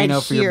not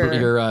Drano for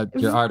adhere.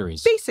 your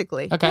arteries.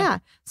 Basically. Okay. Yeah.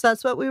 So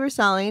that's what we were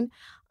selling.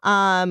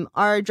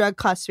 Our drug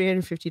cost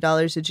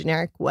 $350. The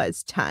generic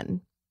was $10.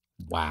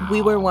 Wow.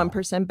 We were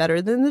 1%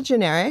 better than the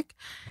generic.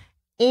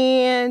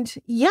 And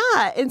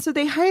so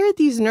they hired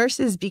these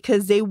nurses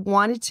because they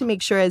wanted to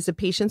make sure as the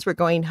patients were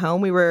going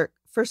home, we were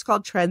first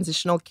called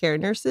transitional care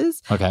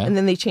nurses. Okay. And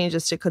then they changed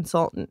us to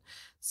consultant.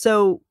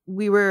 So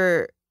we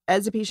were,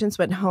 as the patients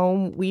went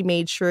home, we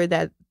made sure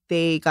that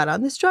they got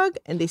on this drug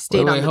and they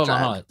stayed on the hold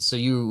drug. on. So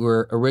you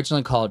were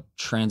originally called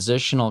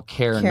transitional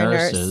care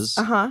nurses.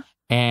 Uh-huh.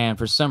 And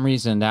for some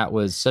reason, that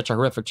was such a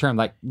horrific term.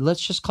 Like, let's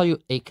just call you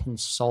a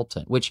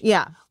consultant, which,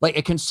 like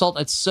a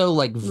consultant, it's so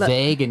like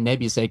vague and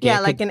nebulous. Like,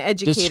 like an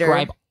educator.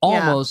 Describe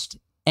almost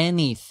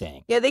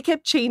anything. Yeah, they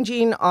kept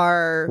changing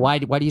our Why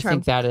do you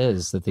think that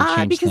is that they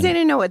changed? Because they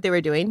didn't know what they were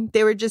doing.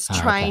 They were just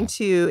trying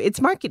to, it's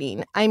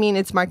marketing. I mean,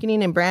 it's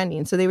marketing and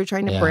branding. So they were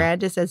trying to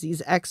brand us as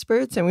these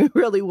experts and we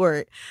really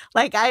weren't.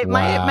 Like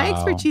my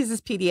expertise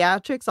is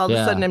pediatrics. All of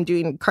a sudden I'm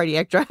doing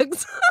cardiac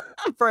drugs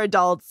for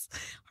adults,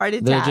 heart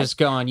attack. They're just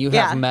going, you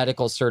have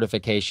medical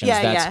certifications.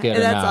 That's good and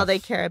enough. That's all they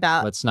care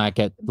about. Let's not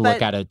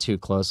look at it too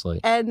closely.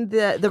 And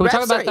the Can we reps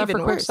talk about are that even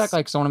for a quick worse. sec?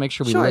 Like, so I want to make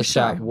sure we list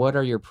out what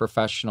are your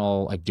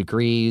professional like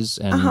degrees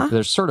and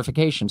there's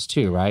certifications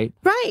too, right?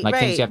 Right, like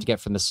things you have to get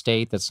from the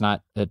state. That's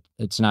not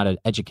it's not an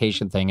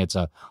education thing. It's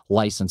a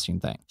licensing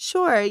thing.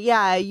 Sure.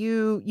 Yeah.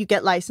 You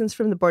get licensed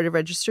from the Board of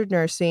Registered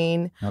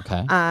Nursing.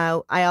 Okay.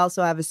 I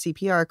also have a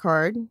CPR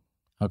card.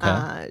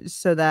 Okay.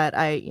 So that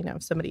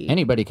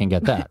anybody can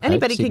get that.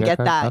 Anybody right? can get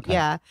card? that. Okay.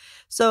 Yeah.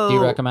 So do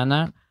you recommend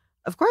that?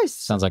 Of course.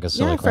 Sounds like a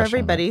silly question. For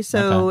everybody.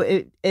 So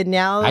it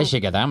now I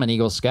should get that. I'm an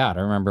Eagle Scout.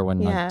 I remember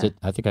when I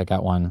think I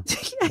got one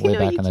way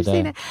back in the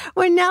day.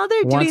 Well, now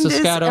they're doing this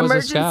scout,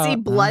 emergency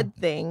blood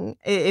thing.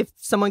 If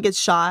someone gets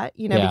shot,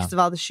 because of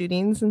all the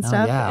shootings and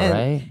stuff.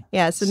 Right.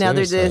 Yeah. So now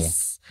there's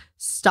this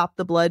stop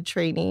the blood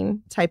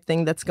training type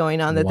thing that's going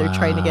on that they're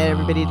trying to get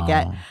everybody to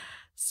get.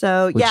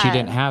 So which you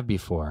didn't have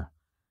before.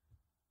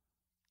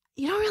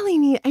 You don't really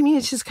need. I mean,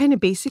 it's just kind of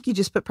basic. You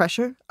just put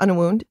pressure on a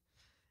wound.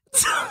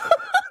 So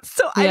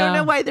I don't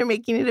know why they're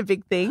making it a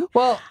big thing.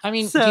 Well, I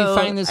mean, do you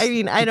find this? I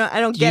mean, I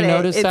don't get it. Do you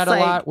notice that a like,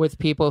 lot with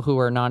people who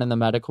are not in the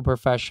medical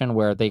profession,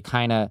 where they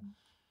kind of,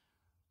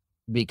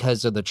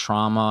 because of the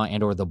trauma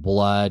and or the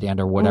blood and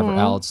or whatever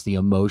else, the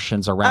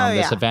emotions around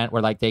this event,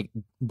 where like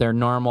their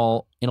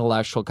normal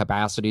intellectual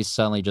capacities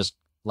suddenly just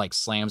like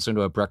slams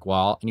into a brick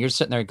wall, and you're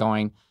sitting there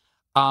going,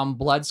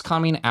 blood's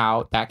coming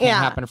out. That can't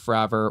happen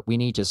forever. We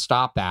need to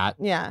stop that.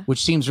 Yeah.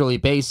 Which seems really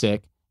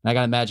basic. And I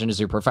gotta imagine as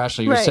your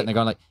professional, you're sitting there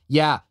going like,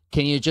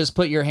 can you just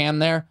put your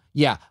hand there?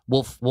 Yeah,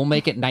 we'll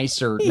make it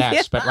nicer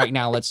next. But right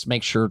now, let's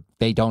make sure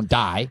they don't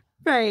die.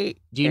 Right.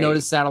 Do you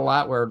notice that a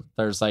lot where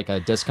there's like a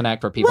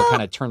disconnect where people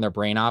kind of turn their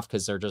brain off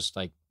because they're just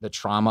like the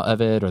trauma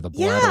of it or the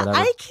blood or whatever?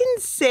 I can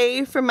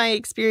say from my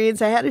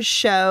experience, I had a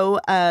show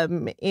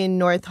in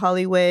North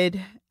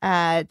Hollywood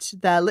at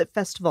the Lit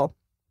Festival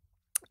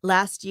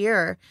last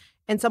year.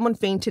 And someone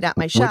fainted at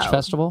my show. Which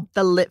festival?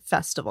 The Lit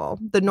Festival.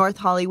 The North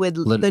Hollywood,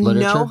 the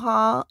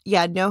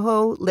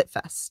NoHo Lit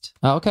Fest.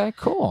 Oh, okay,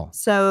 cool.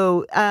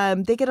 So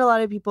they get a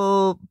lot of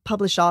people,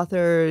 published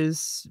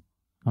authors,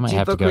 I might do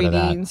have to book go to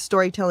readings, that.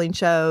 storytelling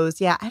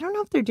shows. Yeah, I don't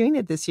know if they're doing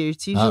it this year.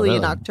 It's usually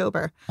in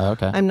October. Oh,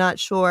 okay. I'm not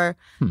sure.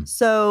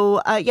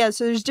 So,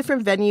 so there's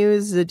different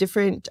venues, the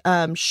different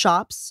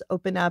shops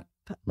open up.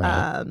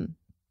 Right.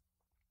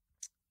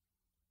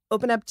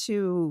 Open up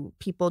to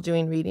people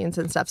doing readings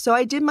and stuff. So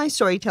I did my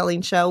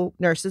storytelling show,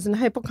 Nurses and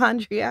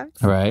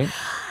Hypochondriacs. Right.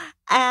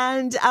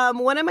 And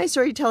one of my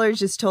storytellers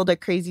just told a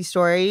crazy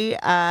story.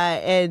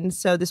 And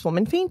so this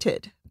woman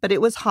fainted, but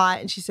it was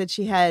hot. And she said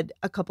she had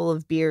a couple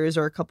of beers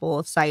or a couple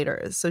of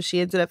ciders. So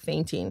she ended up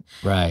fainting.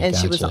 Right. And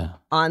she was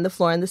on the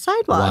floor on the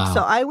sidewalk. Wow.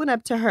 So I went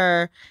up to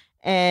her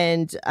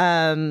and,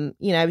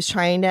 I was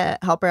trying to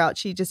help her out.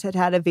 She just had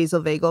a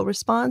vasovagal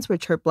response,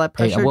 which her blood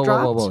pressure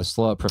dropped. Whoa.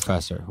 Slow up,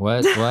 Professor.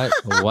 What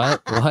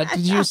did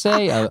you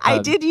say? I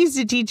did used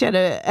to teach at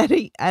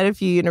a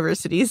few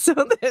universities, so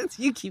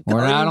you keep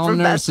calling We're not me all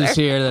professor. nurses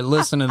here that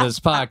listen to this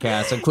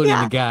podcast, including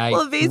the guy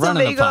running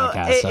the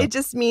podcast. It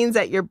just means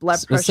that your blood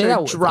pressure say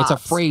that, drops. It's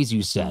a phrase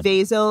you said.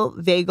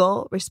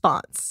 Vasovagal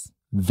response.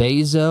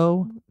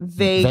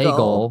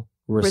 Vasovagal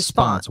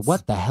response.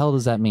 What the hell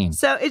does that mean?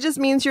 So it just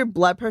means your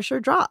blood pressure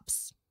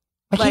drops.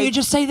 Why can't you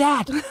just say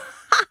that?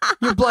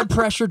 Your blood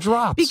pressure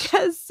drops.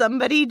 Because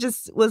somebody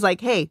just was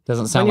like, hey,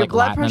 doesn't sound when like your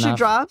blood Latin pressure enough.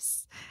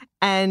 drops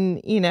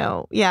and,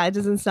 it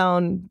doesn't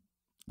sound...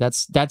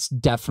 That's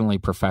definitely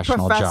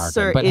professional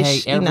jargon. But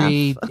hey,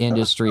 every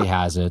industry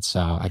has it,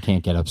 so I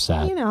can't get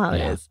upset. You know how it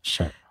is.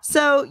 Sure.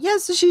 So,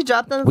 so she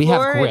dropped on the floor. We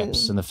have and...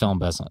 grips in the film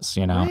business,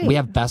 Right. We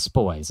have best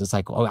boys. It's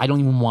like, I don't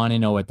even want to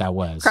know what that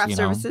was. Craft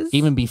services?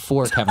 Even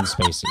before Kevin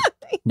Spacey.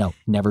 No,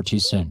 never too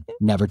soon.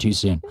 Never too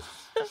soon.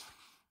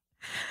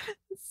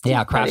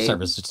 Yeah, craft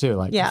services too.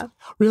 Like,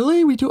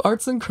 really? We do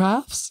arts and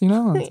crafts?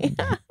 No,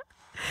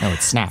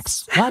 it's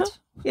snacks. What?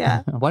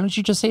 Yeah. Why don't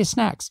you just say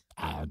snacks?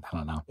 I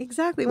don't know.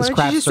 Exactly. Why don't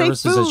craft you just say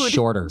services food? is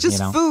shorter.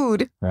 Just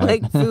food. Right.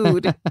 Like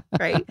food.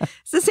 Right?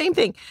 It's the same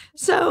thing.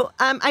 So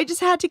I just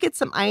had to get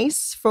some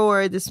ice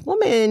for this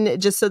woman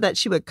just so that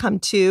she would come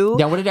to.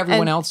 Now, what did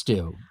everyone else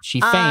do?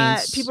 She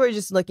faints. People were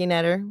just looking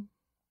at her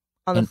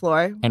on the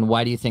floor. And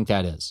why do you think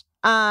that is?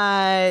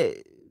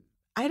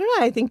 I don't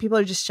know. I think people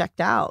are just checked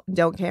out,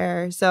 don't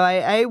care. So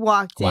I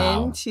walked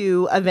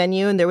into a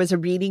venue and there was a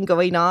reading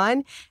going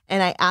on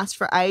and I asked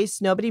for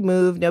ice. Nobody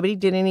moved. Nobody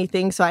did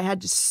anything. So I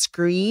had to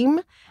scream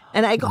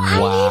and I go, I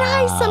need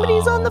ice.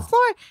 Somebody's on the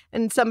floor.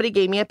 And somebody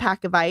gave me a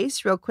pack of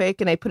ice real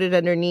quick and I put it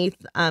underneath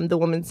the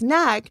woman's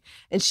neck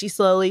and she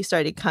slowly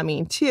started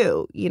coming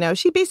to.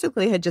 She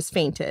basically had just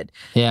fainted.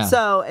 Yeah.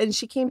 So, and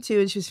she came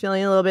to and she was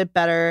feeling a little bit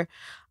better.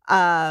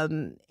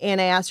 And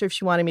I asked her if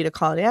she wanted me to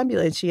call an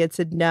ambulance. She had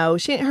said no.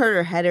 She didn't hurt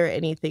her head or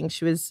anything.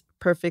 She was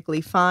perfectly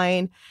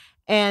fine.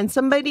 And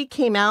somebody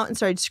came out and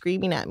started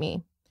screaming at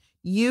me.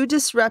 You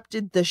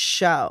disrupted the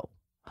show.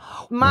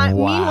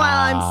 Meanwhile,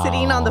 I'm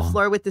sitting on the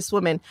floor with this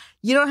woman.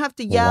 You don't have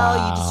to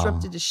yell. You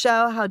disrupted the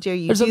show. How dare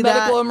you do that? There's a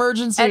medical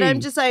emergency. And I'm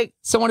just like...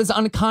 Someone is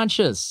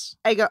unconscious.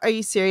 I go, are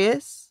you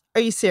serious?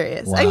 Are you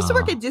serious? Wow. I used to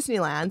work at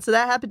Disneyland, so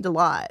that happened a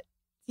lot.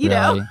 You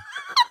know?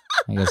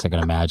 I guess I can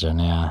imagine,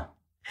 yeah.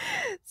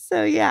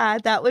 So yeah,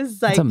 that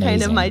was like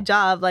kind of my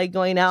job, like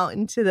going out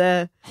into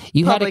the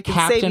You had to public and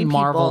Captain saving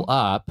Marvel people.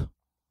 up.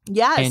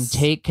 Yes. And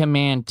take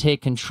command,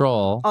 take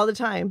control. All the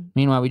time.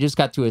 Meanwhile, we just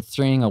got through a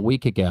thing a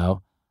week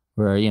ago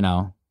where,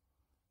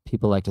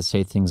 people like to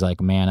say things like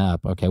man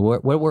up. Okay,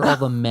 what were all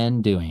the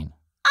men doing?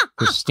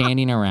 They're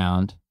standing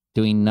around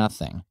doing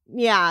nothing.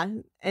 Yeah,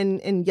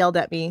 and yelled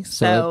at me.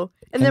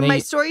 And then my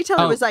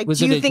storyteller was like,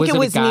 do you think it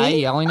was a guy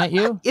me? yelling at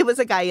you? It was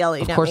a guy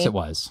yelling at me. Of course it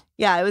was.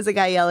 Yeah, it was a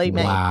guy yelling at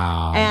me.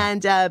 Wow.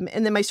 And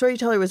then my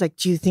storyteller was like,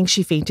 do you think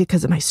she fainted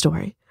because of my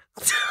story?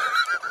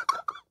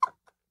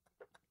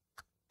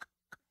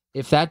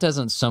 If that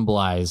doesn't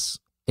symbolize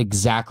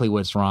exactly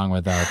what's wrong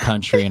with our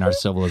country and our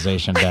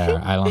civilization there,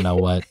 I don't know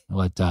what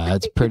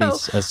it's pretty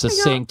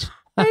succinct.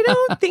 I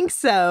don't think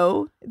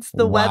so. It's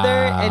the weather,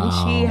 and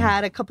she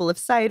had a couple of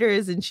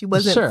ciders, and she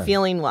wasn't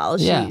feeling well.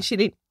 She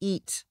didn't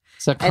eat.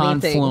 It's a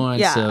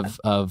confluence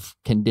of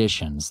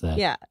conditions that.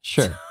 Yeah.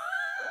 Sure.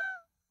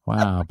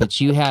 Wow,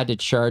 but you had to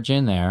charge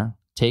in there,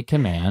 take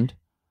command.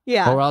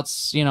 Yeah. Or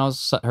else,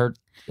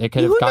 it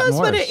could have gotten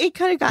worse. It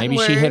could have gotten Maybe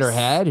worse. she hit her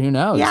head. Who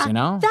knows? Yeah.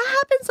 That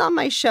happens on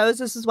my shows.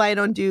 This is why I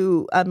don't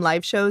do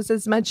live shows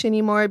as much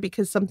anymore,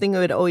 because something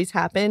would always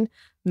happen.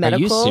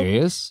 Medical. Are you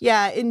serious?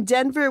 Yeah. In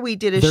Denver, we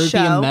did a There'd show.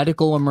 There'd be a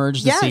medical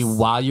emergency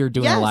while you're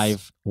doing a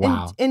live.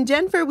 Wow. In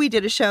Denver, we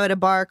did a show at a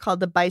bar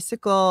called the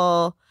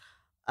Bicycle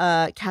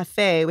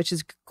Cafe, which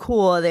is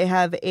cool. They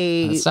have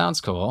That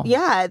sounds cool.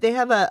 Yeah, they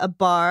have a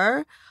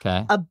bar,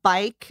 a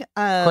bike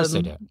of course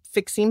they do.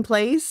 Fixing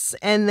place,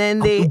 and then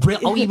but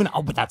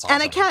that's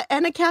awesome.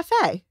 And a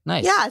cafe.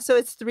 Nice. Yeah, so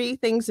it's 3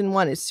 things in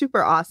one. It's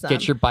super awesome.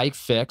 Get your bike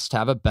fixed,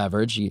 have a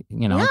beverage,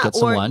 get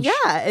some lunch.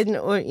 Yeah, and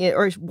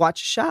or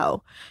watch a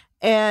show.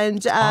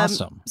 And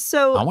awesome.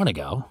 So I want to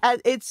go.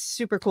 It's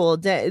super cool.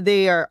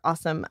 They are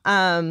awesome.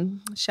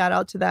 Shout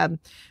out to them.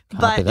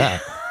 Copy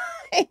that.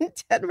 in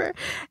Denver.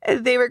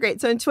 And they were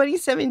great. So in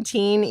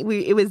 2017,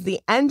 it was the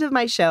end of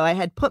my show. I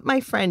had put my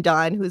friend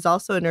on, who's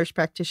also a nurse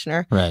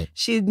practitioner. Right.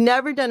 She'd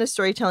never done a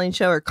storytelling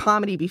show or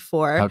comedy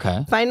before.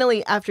 Okay.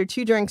 Finally, after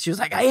 2 drinks, she was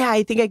like, oh, yeah,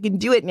 I think I can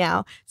do it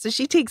now. So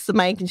she takes the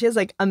mic and she has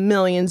like a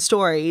million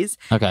stories.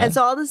 Okay. And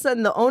so all of a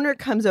sudden, the owner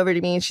comes over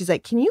to me and she's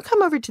like, can you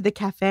come over to the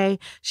cafe?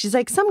 She's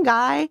like, some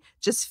guy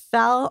just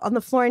fell on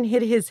the floor and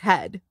hit his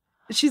head.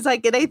 She's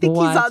like, and I think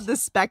he's on the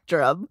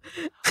spectrum.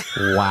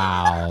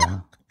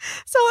 Wow.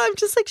 So I'm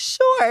just like,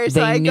 sure. So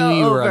They I knew go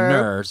you were over. a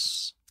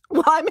nurse.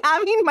 Well, I'm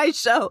having my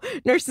show,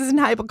 Nurses and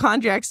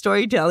Hypochondriac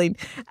Storytelling.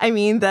 I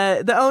mean,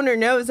 the owner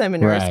knows I'm a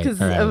nurse because,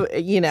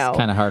 you know. It's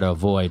kind of hard to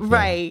avoid.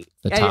 Right.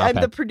 I'm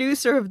the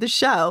producer of the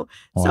show.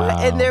 Wow. So,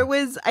 and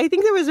I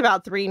think there was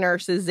about 3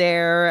 nurses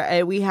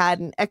there. We had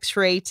an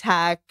x-ray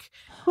tech.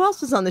 Who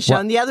else was on the show?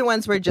 And the other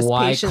ones were just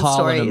patient why call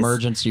stories. an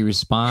emergency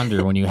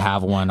responder when you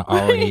have one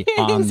already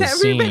on the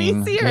Everybody's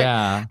scene? here.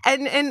 Yeah.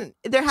 And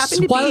there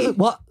happened to be...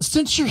 Well,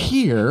 since you're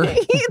here...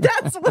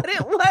 That's what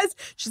it was.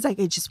 She's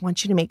like, I just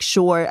want you to make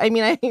sure.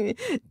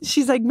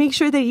 She's like, make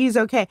sure that he's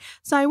okay.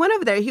 So I went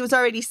over there. He was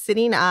already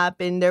sitting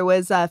up and there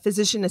was a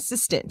physician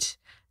assistant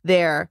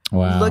there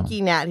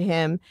looking at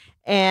him.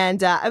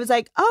 And I was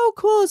like, oh,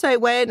 cool. So I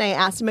went and I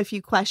asked him a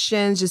few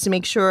questions just to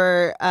make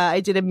sure. I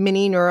did a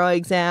mini neuro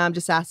exam,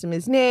 just asked him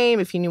his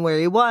name, if he knew where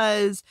he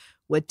was,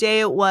 what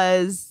day it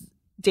was,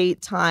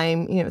 date,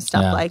 time,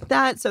 stuff like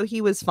that. So he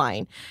was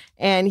fine.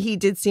 And he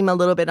did seem a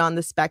little bit on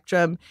the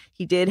spectrum.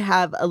 He did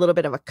have a little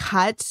bit of a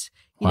cut.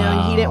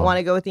 And he didn't want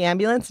to go with the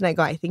ambulance. And I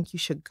go, I think you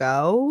should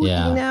go,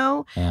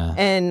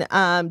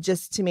 and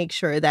just to make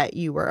sure that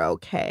you were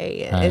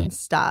okay and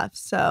stuff.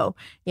 So,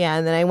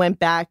 and then I went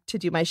back to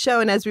do my show.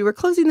 And as we were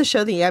closing the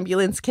show, the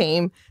ambulance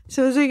came.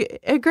 So it was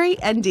a great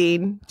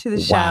ending to the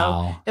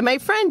show. And my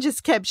friend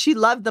she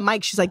loved the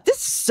mic. She's like, this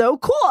is so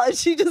cool. And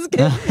she just,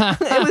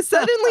 it was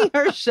suddenly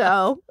her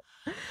show.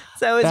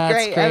 So it was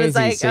great. Crazy. I was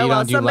like, so you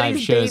don't do live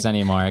shows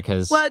anymore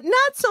because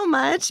not so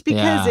much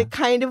because it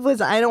kind of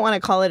was. I don't want to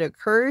call it a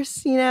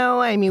curse,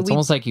 I mean, it's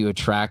almost like you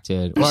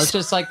attracted. Well, it's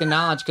just like the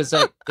knowledge because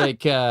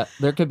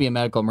there could be a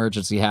medical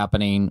emergency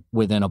happening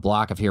within a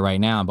block of here right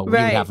now, but we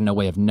have no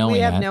way of knowing it.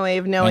 We have no way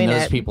of knowing and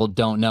it. those people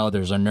don't know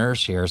there's a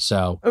nurse here,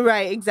 so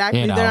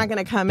exactly. They're not going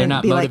to come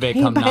and be motivated, like,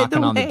 hey, come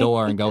knocking on the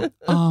door and go,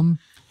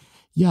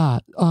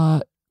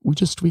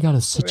 we got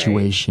a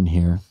situation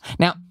here.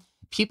 Now,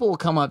 people will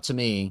come up to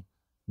me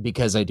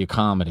because I do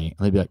comedy.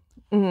 They'd be like,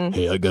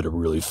 hey, I got a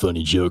really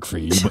funny joke for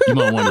you. You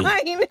might want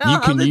to, you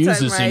can use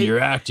this in your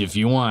act if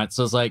you want.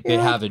 So it's like they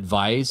have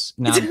advice.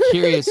 Now I'm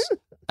curious,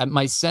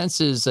 my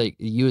sense is like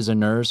you as a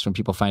nurse, when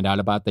people find out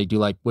about it, they do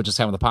like, we'll just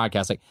have on the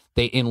podcast, like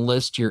they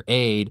enlist your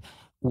aid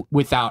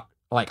without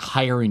like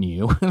hiring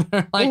you.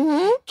 They're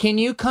like, can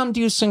you come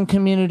do some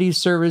community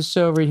service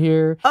over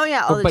here? Oh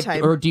yeah, all the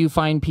time. Or do you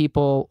find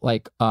people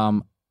like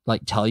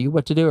tell you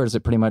what to do? Or is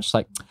it pretty much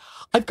like,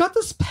 I've got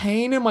this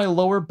pain in my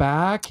lower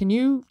back. Do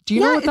you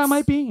know what that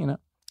might be?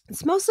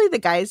 It's mostly the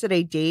guys that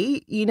I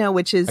date,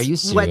 which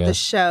is what the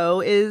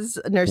show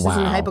is, Nurses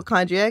and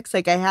Hypochondriacs.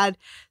 Like I had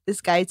this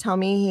guy tell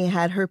me he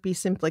had herpes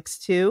simplex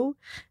too.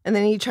 And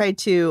then he tried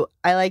to,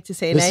 I like to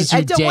say,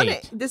 I don't want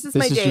to, this is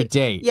my date. Your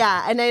date.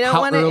 Yeah. And I don't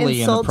want to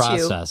insult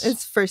you.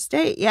 It's first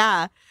date.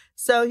 Yeah.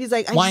 So he's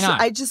like,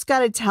 I just got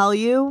to tell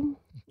you.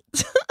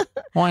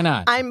 Why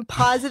not? I'm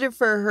positive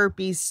for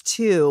herpes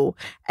too.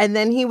 And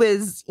then he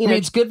was,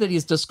 it's good that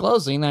he's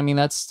disclosing. I mean,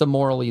 that's the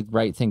morally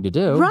right thing to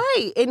do.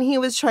 Right. And he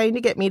was trying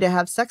to get me to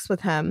have sex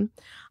with him.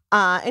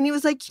 And he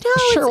was like,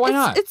 sure, why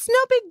not? It's no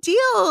big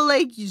deal.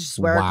 Like you just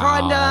wear a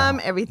condom.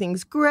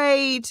 Everything's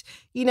great,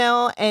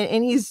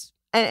 and he's,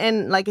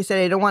 and like I said,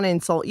 I don't want to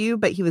insult you,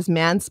 but he was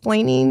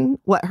mansplaining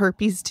what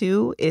herpes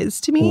 2 is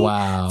to me.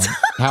 Wow.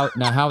 How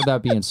would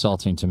that be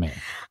insulting to me?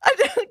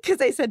 Because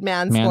I said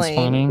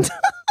mansplaining.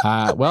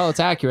 Well,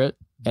 it's accurate.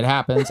 It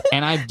happens.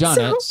 And I've done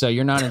it. So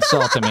you're not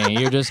insulting me.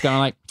 You're just going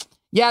like,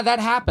 yeah, that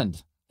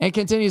happened. It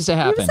continues to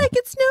happen. He was like,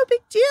 it's no big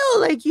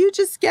deal. Like you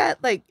just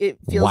get like, it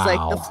feels like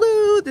the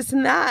flu, this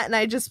and that. And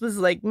I just was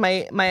like,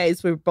 my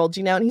eyes were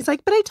bulging out. And he's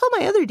like, but I told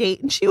my other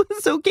date and she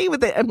was okay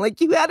with it. I'm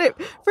like, you had it.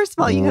 First of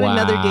all, you had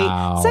another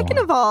date. Second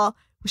of all,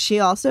 was she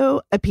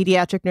also a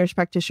pediatric nurse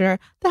practitioner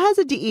that has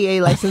a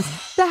DEA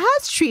license that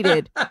has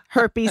treated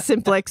herpes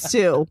simplex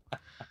too?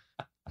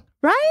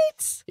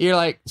 Right? You're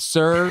like,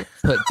 sir,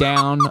 put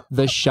down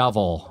the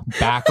shovel.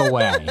 Back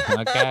away.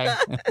 Okay?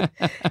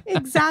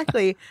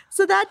 Exactly.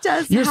 So that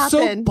does happen. You're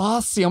so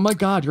bossy. Oh my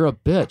God, you're a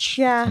bitch.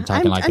 Yeah.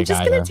 I'm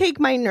just going to take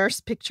my nurse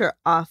picture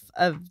off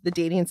of the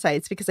dating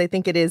sites because I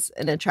think it is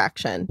an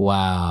attraction.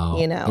 Wow.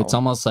 It's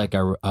almost like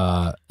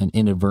an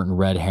inadvertent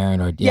red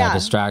herring or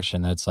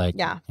distraction. That's like,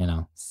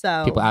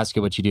 So people ask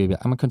you what you do.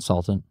 I'm a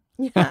consultant.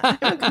 Yeah,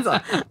 I'm a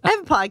consultant. I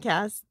have a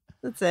podcast.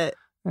 That's it.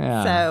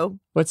 Yeah. So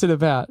what's it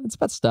about? It's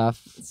about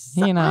stuff.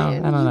 I don't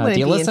know. Do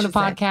you listen to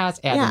podcasts?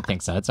 Yeah, I didn't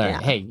think so. It's all right.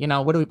 Hey,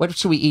 what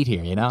should we eat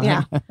here?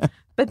 Yeah.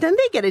 But then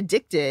they get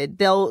addicted.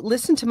 They'll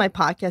listen to my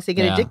podcast. They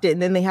get addicted,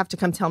 and then they have to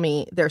come tell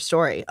me their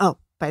story. Oh,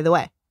 by the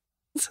way.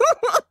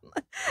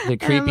 The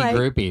creepy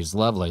groupies.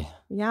 Lovely.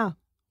 Yeah.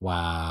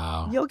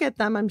 Wow. You'll get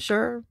them, I'm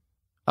sure.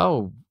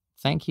 Oh,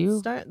 thank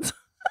you.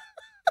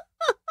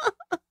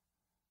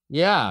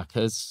 Yeah,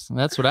 because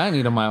that's what I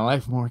need in my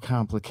life, more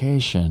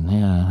complication.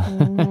 Yeah.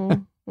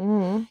 Mm-hmm.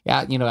 Mm-hmm.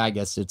 Yeah, you know, I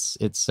guess it's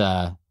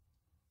I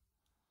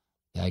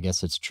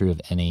guess it's true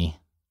of anyone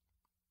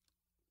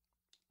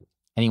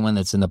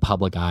that's in the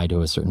public eye to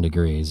a certain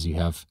degree. Is you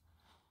have,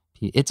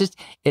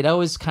 it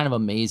always kind of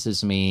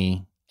amazes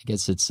me. I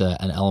guess it's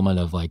an element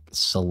of like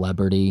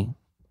celebrity,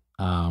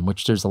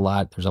 which there's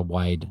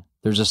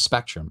a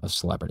spectrum of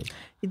celebrity.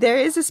 There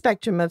is a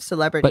spectrum of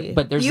celebrity.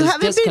 But there's this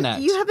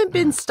disconnect. You haven't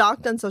been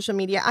stalked on social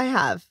media. I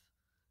have.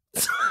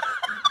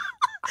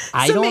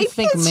 I don't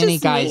think many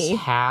guys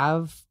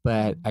have,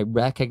 but I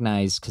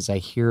recognize because I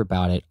hear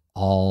about it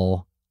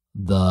all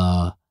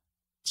the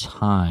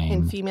time.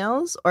 In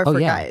females or for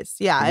guys?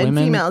 Yeah, in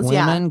females,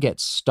 women get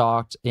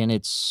stalked, and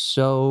it's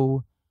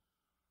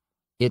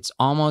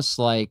almost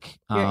like...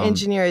 Your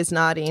engineer is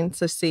nodding,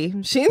 so see,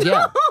 she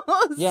knows.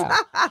 Yeah.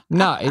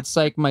 No, it's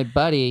like my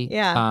buddy,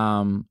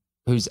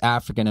 who's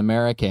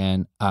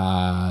African-American,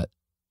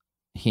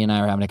 he and I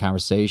are having a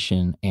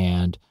conversation,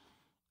 and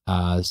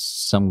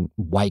some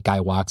white guy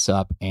walks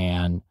up,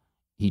 and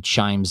he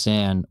chimes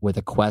in with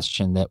a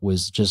question that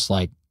was just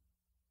like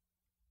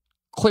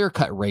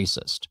clear-cut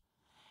racist.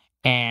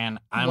 And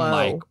I'm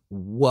like,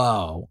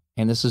 whoa.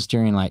 And this is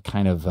during like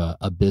kind of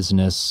a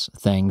business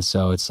thing,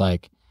 so it's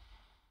like,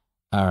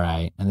 all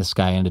right. And this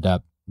guy ended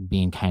up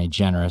being kind of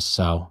generous,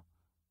 so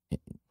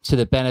to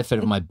the benefit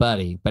of my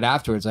buddy. But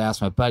afterwards, I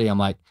asked my buddy, I'm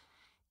like,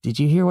 did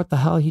you hear what the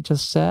hell he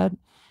just said?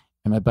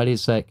 And my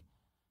buddy's like,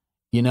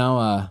 you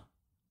know,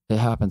 it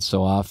happens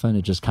so often,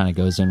 it just kind of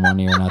goes in one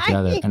ear and out the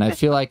other. And I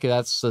feel like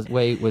that's the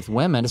way with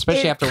women,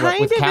 especially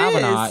with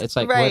Kavanaugh. It's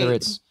like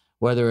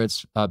whether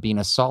it's being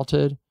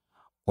assaulted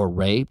or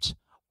raped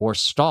or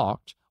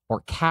stalked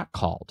or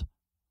catcalled.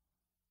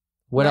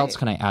 What else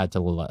can I add to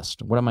the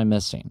list? What am I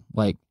missing?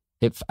 Like,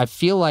 if I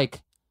feel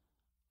like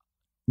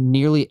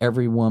nearly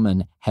every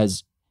woman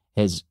has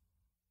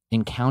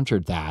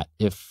encountered that,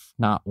 if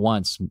not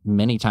once,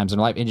 many times in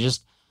her life. And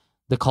just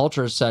the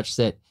culture is such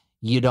that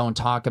you don't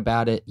talk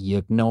about it, you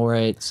ignore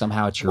it,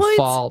 somehow it's your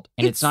fault.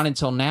 And it's not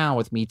until now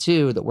with Me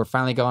Too that we're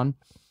finally going,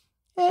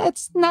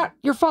 it's not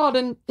your fault,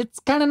 and it's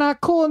kind of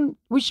not cool, and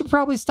we should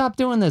probably stop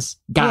doing this,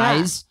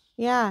 guys.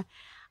 Yeah.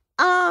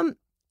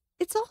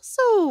 It's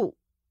also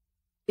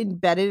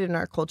embedded in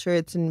our culture.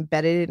 It's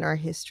embedded in our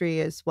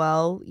history as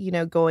well. You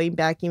know, going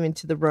back even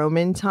to the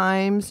Roman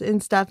times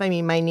and stuff. I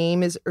mean, my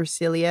name is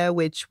Ersilia,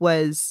 which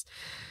was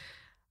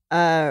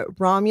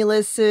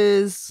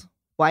Romulus's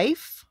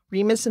wife.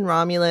 Remus and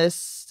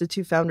Romulus, the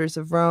two founders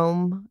of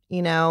Rome,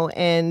 you know,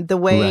 and the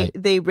way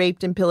they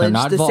raped and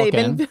pillaged the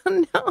Sabine.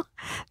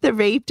 They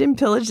raped and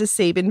pillaged the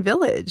Sabine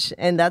village,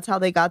 and that's how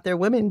they got their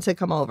women to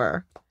come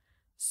over.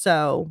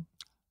 So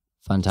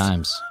fun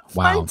times.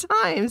 Wow. Fun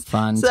times.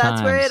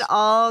 That's where it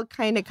all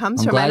kind of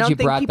comes from. I'm glad you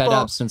brought that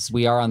up, since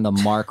we are on the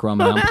Mark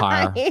Roman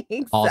Empire,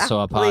 also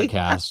a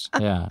podcast.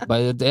 Yeah,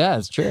 but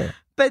it's true.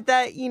 But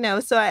that, you know,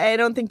 so I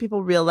don't think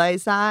people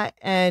realize that.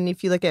 And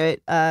if you look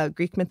at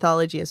Greek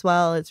mythology as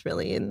well, it's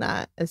really in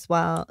that as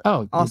well.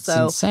 Oh,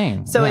 also, it's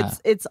insane. So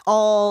it's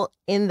all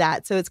in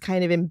that. So it's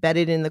kind of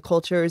embedded in the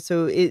culture.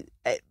 So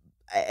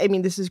I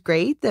mean, this is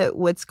great that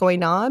what's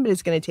going on, but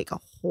it's going to take a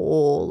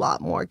whole lot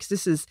more, because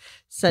this is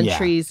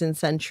centuries and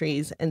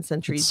centuries and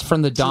centuries. It's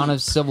from the dawn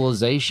of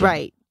civilization.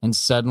 Right. And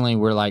suddenly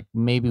we're like,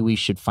 maybe we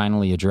should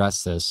finally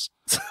address this.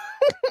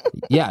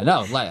 Yeah,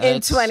 no. Like,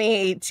 in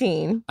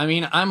 2018. I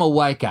mean, I'm a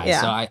white guy,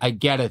 so I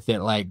get it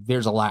that like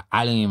there's a lot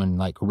I don't even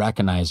like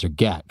recognize or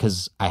get,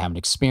 because I haven't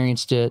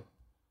experienced it.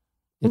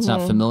 It's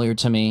not familiar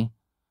to me.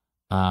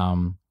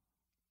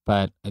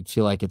 But I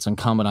feel like it's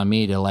incumbent on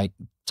me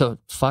to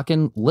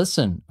fucking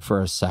listen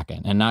for a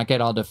second and not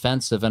get all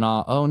defensive and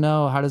all, oh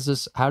no, how does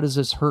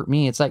this hurt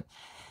me? It's like,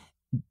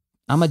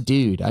 I'm a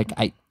dude.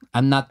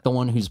 I'm not the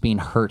one who's being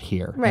hurt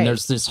here. Right. And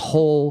there's this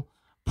whole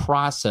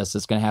process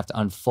that's going to have to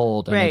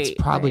unfold, and it's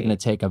probably going to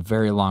take a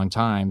very long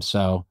time.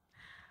 So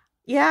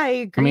yeah, I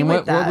agree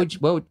with that.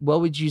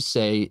 What would you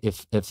say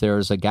if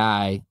there's a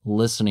guy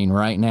listening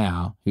right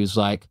now who's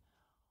like,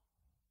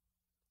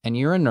 and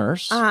you're a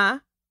nurse,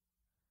 a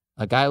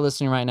guy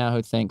listening right now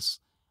who thinks,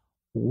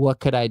 what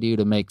could I do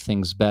to make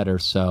things better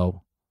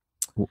so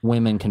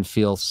women can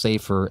feel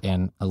safer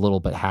and a little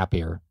bit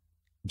happier,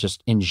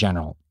 just in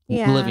general,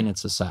 living in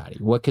society?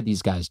 What could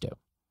these guys do?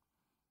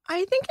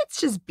 I think it's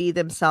just be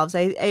themselves.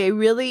 I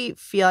really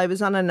feel, I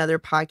was on another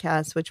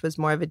podcast, which was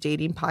more of a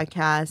dating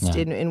podcast,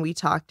 and we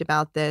talked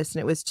about this,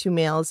 and it was two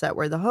males that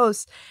were the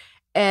hosts.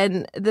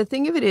 And the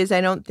thing of it is,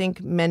 I don't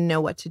think men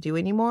know what to do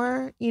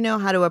anymore, you know,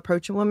 how to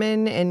approach a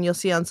woman. And you'll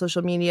see on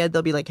social media,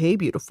 they'll be like, hey,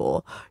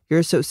 beautiful,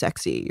 you're so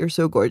sexy, you're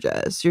so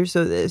gorgeous, you're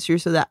so this, you're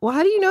so that. Well,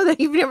 how do you know that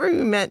you've never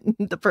even met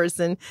the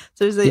person?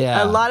 So there's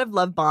a lot of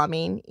love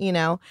bombing, you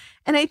know.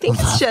 And I think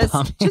it's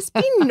just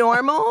be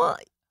normal.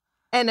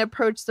 and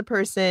approach the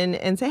person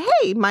and say,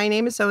 hey, my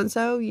name is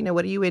so-and-so, you know,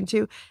 what are you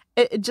into?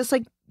 Just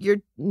like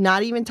you're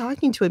not even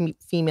talking to a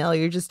female,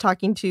 you're just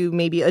talking to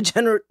maybe a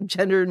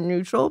gender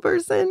neutral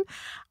person.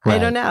 Right. I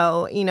don't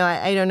know. You know,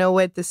 I don't know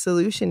what the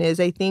solution is.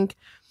 I think,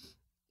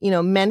 you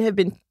know, men have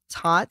been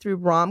taught through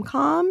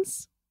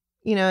rom-coms,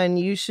 you know, and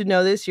you should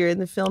know this, you're in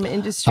the film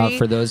industry.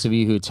 For those of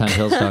you who attend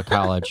Hillsdale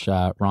College,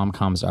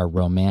 rom-coms are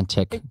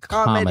romantic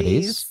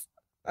comedies.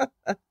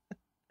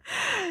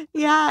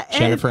 Yeah.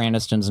 Jennifer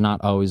Aniston's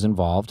not always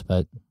involved,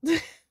 but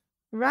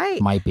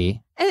right. might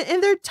be.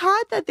 And they're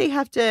taught that they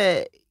have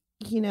to,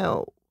 you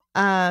know,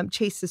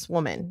 chase this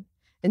woman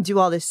and do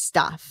all this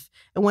stuff.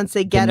 And once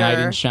they get the her,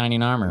 knight in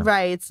shining armor,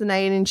 right? It's the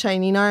knight in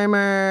shining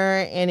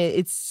armor, and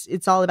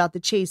it's all about the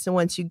chase. And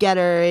once you get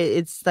her,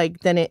 it's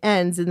like then it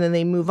ends, and then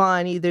they move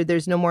on. Either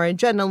there's no more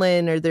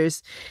adrenaline, or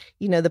there's,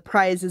 you know, the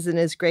prize isn't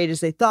as great as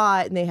they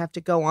thought, and they have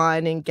to go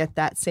on and get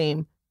that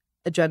same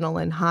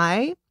adrenaline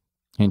high.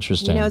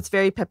 Interesting. You know, it's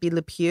very Pepe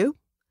Le Pew.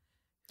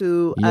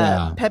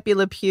 Pepe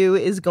Le Pew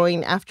is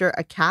going after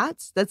a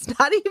cat that's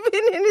not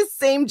even in his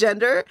same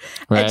gender.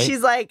 Right. And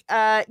she's like,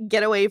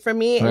 get away from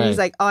me. And he's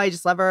like, oh, I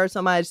just love her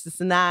so much, this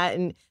and that.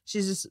 And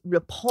she's just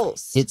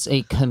repulsed. It's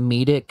a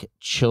comedic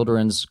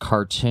children's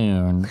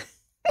cartoon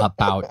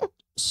about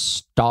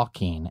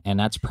stalking. And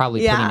that's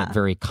probably putting it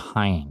very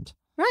kind.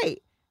 Right.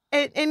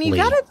 And you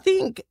got to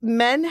think,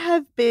 men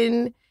have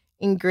been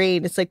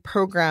ingrained, it's like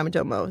programmed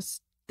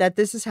almost, that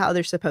this is how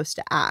they're supposed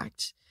to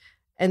act.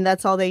 And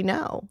that's all they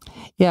know.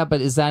 Yeah, but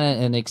is that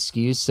an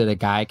excuse that a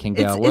guy can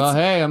go,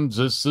 hey,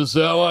 this is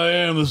how I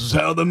am. This is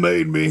how they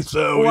made me.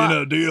 So, you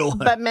know, deal.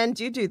 But men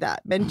do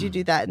that. Men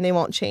do that, and they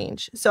won't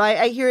change. So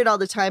I hear it all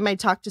the time. I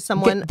talk to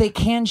someone. They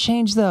can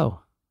change,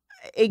 though.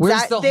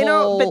 Exactly. They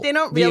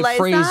don't realize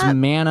phrase, that.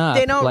 Man up.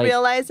 They don't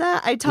realize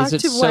that. I talked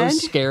to one. Is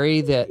it so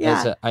scary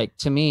that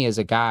to me as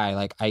a guy,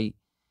 like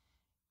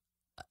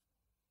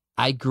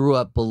I grew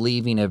up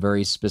believing a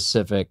very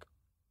specific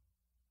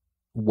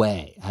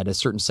way. I had a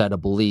certain set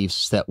of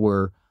beliefs that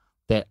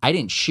I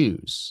didn't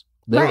choose.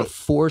 They were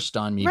forced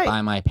on me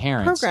by my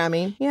parents.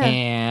 Programming, yeah.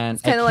 And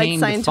it's kind of like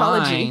Scientology.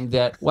 To find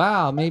that,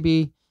 wow,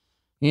 maybe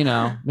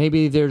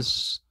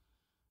there's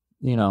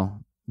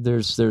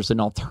an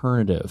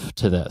alternative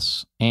to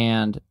this.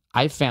 And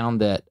I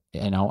found that,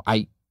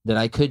 that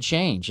I could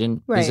change.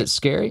 And is it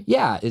scary?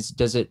 Yeah.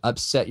 Does it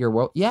upset your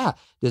world? Yeah.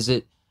 Does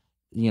it,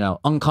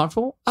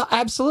 uncomfortable?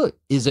 Absolutely.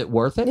 Is it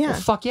worth it? Yeah. Well,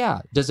 fuck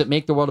yeah. Does it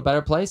make the world a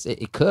better place?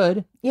 It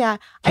could. Yeah.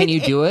 Can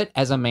you do it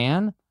as a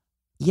man?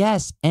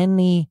 Yes,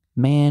 any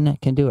man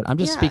can do it. I'm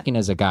just speaking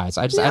as a guy.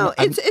 So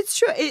it's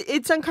true.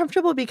 It's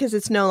uncomfortable because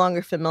it's no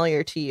longer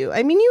familiar to you.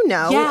 I mean,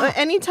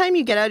 anytime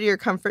you get out of your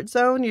comfort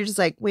zone, you're just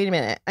like, wait a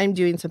minute, I'm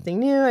doing something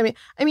new. I mean,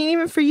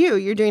 even for you,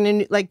 you're doing a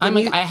new,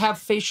 I have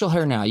facial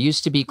hair now. I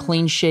used to be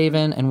clean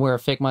shaven and wear a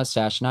fake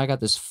mustache. Now I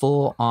got this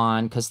full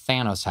on because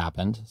Thanos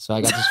happened. So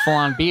I got this full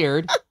on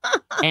beard,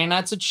 and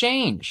that's a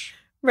change.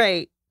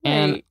 Right.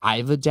 And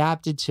I've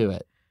adapted to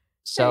it.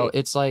 So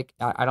it's like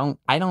I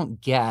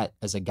don't get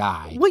as a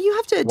guy. Well, you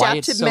have to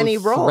adapt to many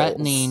roles.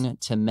 Threatening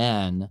to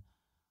men,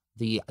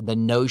 the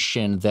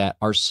notion that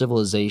our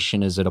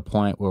civilization is at a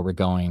point where we're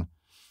going,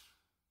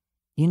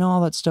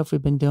 all that stuff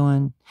we've been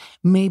doing,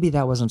 maybe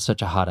that wasn't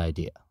such a hot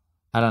idea.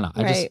 I don't know.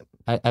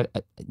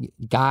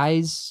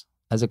 Guys,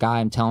 as a guy,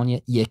 I'm telling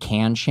you, you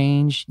can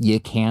change, you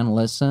can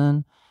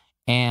listen,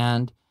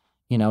 and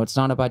it's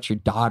not about your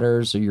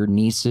daughters or your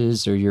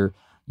nieces or your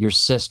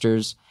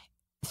sisters.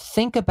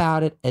 Think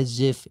about it as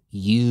if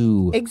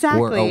you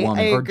were a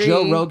woman. Or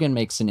Joe Rogan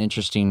makes an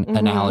interesting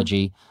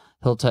analogy.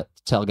 He'll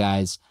tell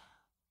guys,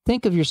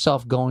 think of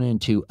yourself going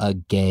into a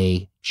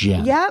gay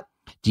gym. Yep.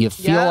 Do you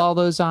feel all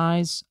those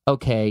eyes?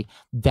 Okay,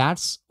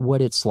 that's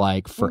what it's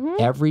like for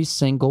every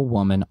single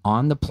woman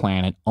on the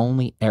planet,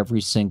 only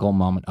every single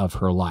moment of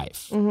her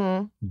life.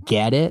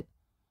 Get it?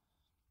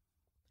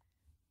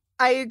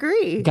 I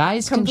agree.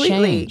 Guys completely.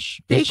 Can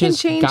change. It's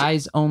just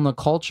guys own the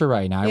culture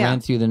right now. I ran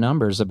through the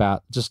numbers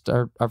about just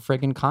our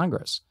friggin'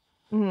 Congress.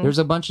 There's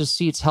a bunch of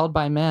seats held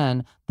by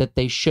men that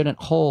they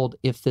shouldn't hold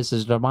if this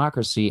is a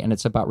democracy and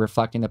it's about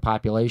reflecting the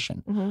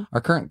population. Our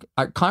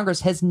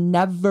Congress has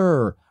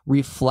never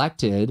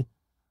reflected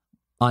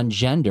on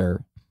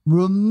gender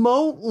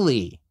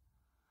remotely.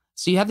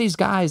 So you have these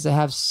guys that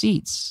have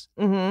seats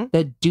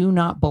that do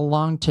not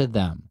belong to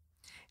them.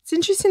 It's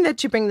interesting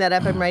that you bring that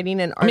up. I'm writing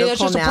an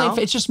article now.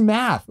 It's just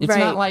math. It's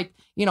not like,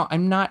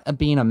 I'm not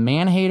being a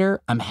man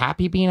hater. I'm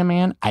happy being a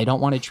man. I don't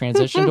want to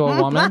transition to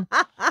a woman.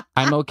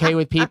 I'm okay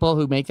with people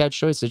who make that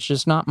choice. It's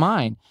just not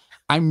mine.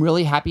 I'm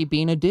really happy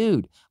being a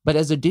dude. But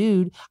as a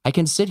dude, I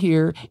can sit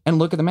here and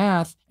look at the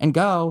math and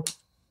go,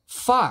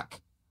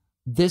 fuck,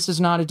 this is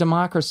not a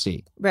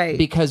democracy. Right.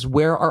 Because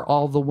where are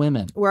all the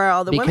women? Where are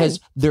all the women? Because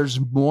there's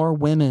more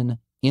women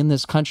in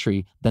this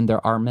country than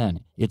there are men.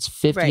 It's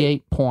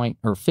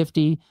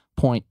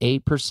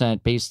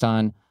 50.8% based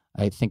on,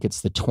 I think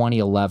it's the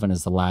 2011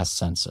 is the last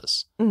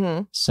census.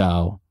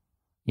 So,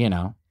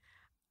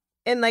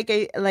 And like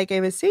I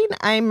was saying,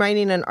 I'm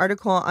writing an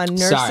article on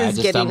nurses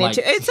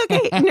it's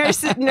okay.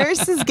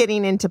 Nurses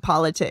getting into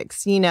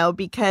politics,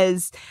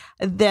 because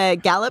the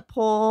Gallup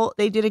poll,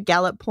 they did a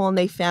Gallup poll and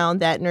they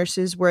found that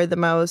nurses were the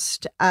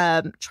most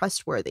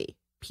trustworthy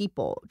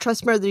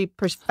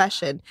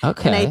profession.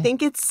 Okay. And I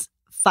think it's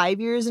 5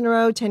 years in a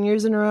row, 10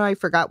 years in a row. I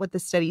forgot what the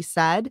study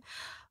said.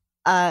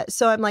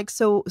 So I'm like,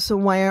 so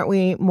why aren't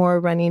we more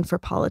running for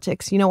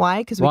politics? You know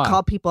why? Because we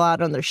call people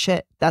out on their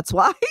shit. That's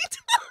why.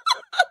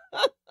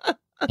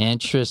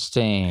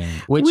 Interesting.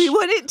 Which we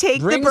wouldn't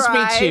take the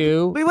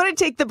bribe. We wouldn't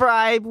take the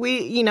bribe.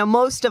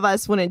 Most of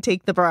us wouldn't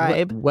take the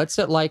bribe. What's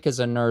it like as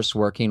a nurse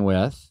working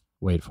with,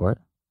 wait for it,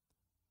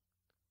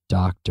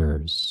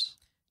 doctors?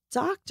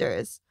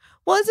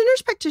 Well, as a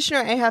nurse practitioner,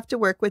 I have to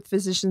work with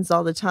physicians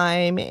all the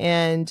time.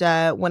 And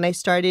when I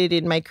started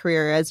in my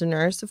career as a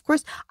nurse, of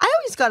course, I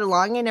always got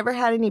along. I never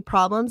had any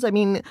problems. I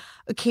mean,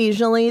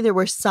 occasionally there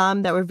were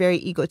some that were very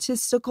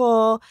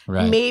egotistical,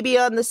 maybe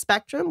on the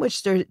spectrum,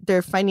 which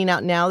they're finding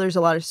out now. There's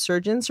a lot of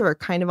surgeons who are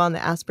kind of on the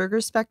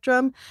Asperger's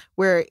spectrum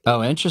where...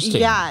 Oh,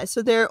 interesting. Yeah.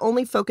 So they're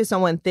only focused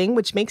on one thing,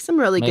 which makes them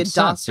really good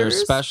doctors. They're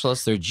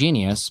specialists. They're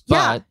genius.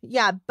 But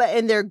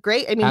and they're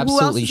great. I mean,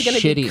 absolutely who else is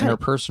going to be... shitty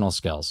interpersonal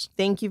skills.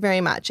 Thank you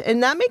very much.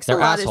 And that makes a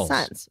lot of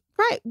sense.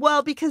 Right.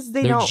 Well, because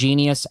they're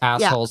genius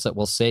assholes that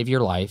will save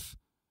your life,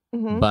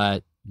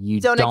 but you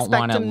don't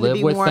want to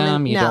live with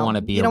them. You don't want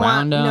to be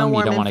around them. You don't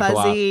want to go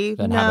out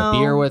and have a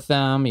beer with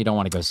them. You don't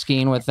want to go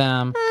skiing with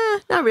them.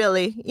 Not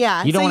really.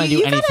 Yeah. You don't want to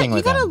do anything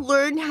with them. You got to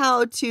learn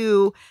how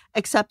to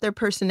accept their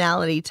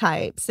personality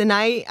types. And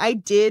I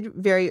did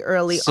very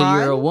early on. So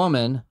you're a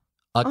woman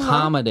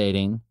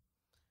accommodating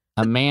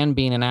a man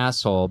being an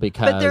asshole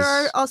because... But there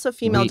are also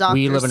female doctors,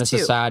 we live in a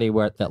society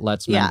that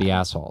lets men be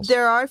assholes.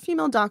 There are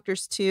female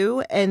doctors,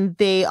 too, and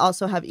they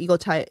also have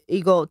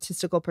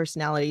egotistical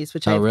personalities,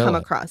 which I've come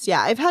across.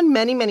 Yeah, I've had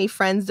many, many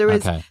friends. There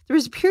was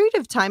a period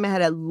of time I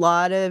had a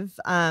lot of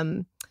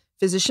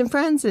physician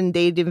friends, and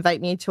they'd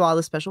invite me to all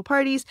the special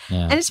parties.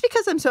 Yeah. And it's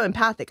because I'm so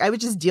empathic. I would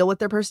just deal with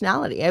their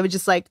personality. I would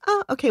just like,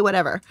 oh, okay,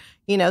 whatever.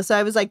 So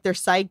I was like their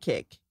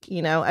sidekick.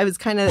 I was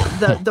kind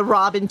of the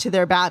Robin to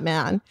their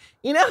Batman,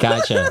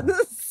 Gotcha.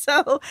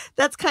 So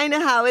that's kind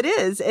of how it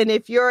is. And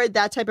if you're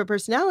that type of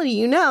personality,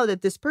 you know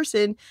that this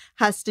person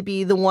has to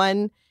be the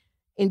one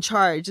in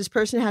charge. This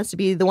person has to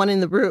be the one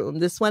in the room.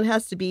 This one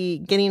has to be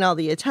getting all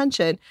the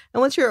attention.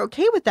 And once you're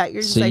okay with that,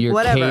 you're just you're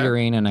whatever.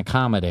 Catering and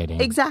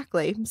accommodating.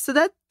 Exactly. So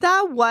that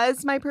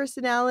was my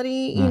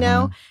personality,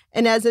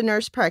 And as a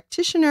nurse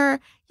practitioner,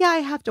 I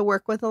have to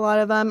work with a lot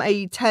of them.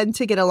 I tend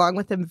to get along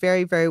with them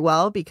very, very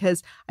well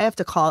because I have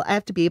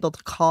to be able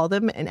to call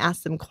them and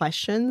ask them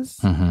questions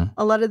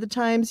a lot of the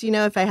times,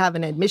 if I have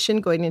an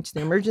admission going into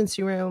the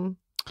emergency room,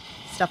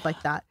 stuff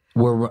like that.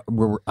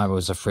 I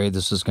was afraid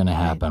this was going to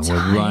happen.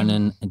 We're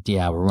running to the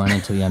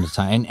end of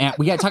time. And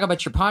we got to talk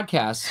about your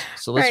podcast.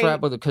 So let's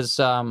wrap with it because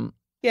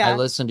I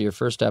listened to your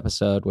first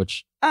episode,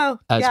 which as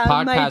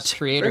podcast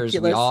creators,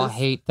 we all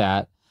hate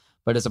that.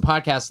 But as a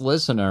podcast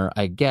listener,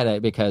 I get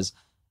it because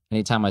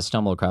anytime I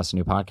stumble across a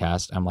new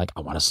podcast, I'm like,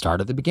 I want to start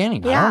at the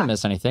beginning. I don't want to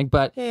miss anything.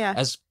 But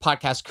as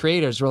podcast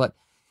creators, we're like,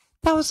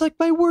 that was like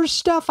my worst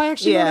stuff. I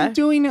actually know what I'm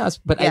doing now.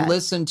 But I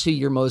listened to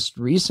your most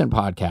recent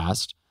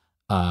podcast,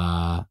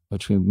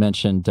 which we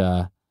mentioned.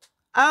 About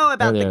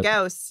earlier. The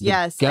ghosts.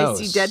 Yes.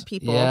 Ghosts. I see dead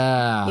people.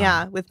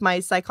 Yeah. With my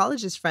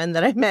psychologist friend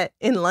that I met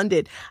in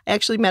London. I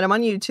actually met him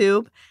on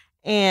YouTube.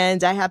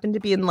 And I happened to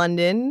be in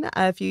London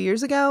a few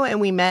years ago, and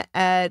we met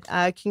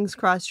at King's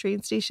Cross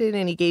train station,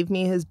 and he gave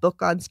me his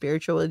book on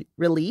spiritual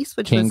release,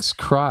 which King's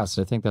Cross.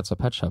 I think that's a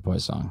Pet Shop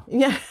Boys song.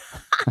 Yeah.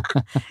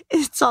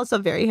 It's also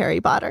very Harry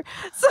Potter.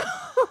 So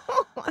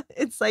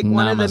it's like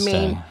one of the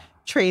main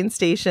train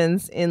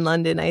stations in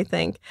London, I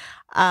think.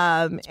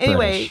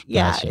 Anyway,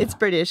 British. It's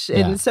British.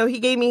 And so he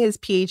gave me his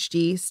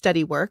PhD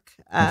study work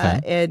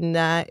and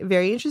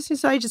very interesting.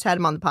 So I just had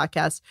him on the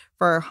podcast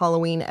for our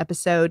Halloween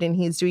episode, and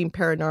he's doing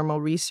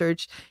paranormal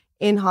research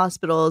in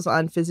hospitals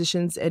on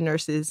physicians and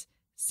nurses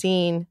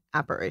seeing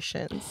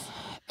apparitions.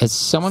 As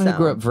someone who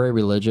grew up very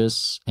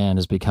religious and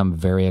has become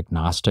very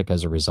agnostic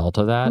as a result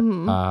of that,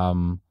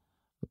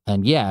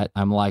 and yet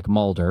I'm like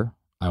Mulder,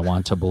 I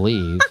want to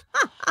believe.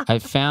 I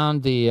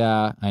found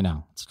I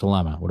know, it's a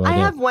dilemma. What do I do?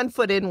 I have 1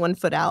 foot in, 1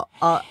 foot out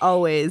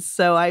always.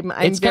 So I'm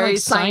very scientific.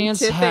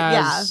 Science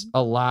has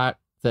a lot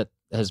that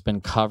has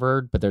been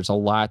covered, but there's a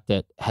lot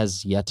that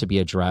has yet to be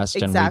addressed.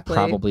 Exactly.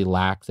 And we probably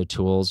lack the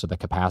tools or the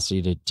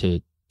capacity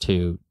to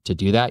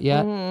do that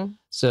yet.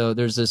 So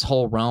there's this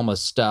whole realm of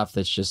stuff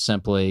that's just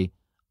simply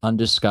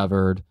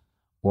undiscovered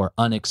or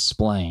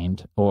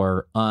unexplained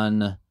or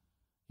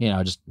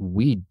just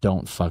we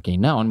don't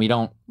fucking know. And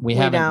we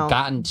haven't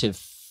gotten to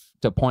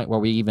the point where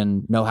we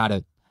even know how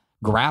to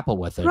grapple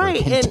with it or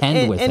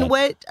contend with it. And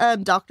what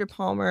Dr.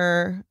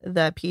 Palmer,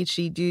 the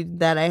PhD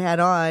dude that I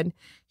had on,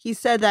 he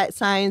said that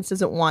science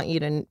doesn't want you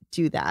to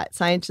do that.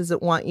 Science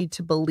doesn't want you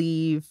to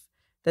believe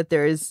that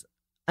there's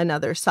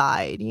another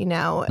side,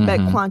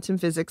 but quantum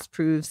physics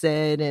proves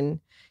it. And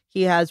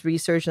He has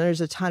research, and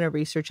there's a ton of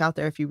research out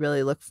there if you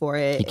really look for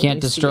it. You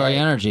can't destroy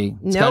energy.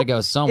 It's got to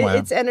go somewhere.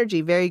 It's energy.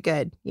 Very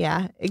good.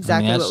 Yeah,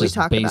 exactly what we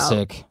talk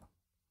basic. about.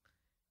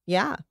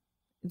 Yeah,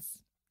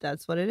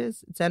 that's what it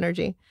is. It's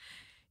energy.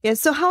 Yeah.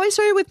 So how I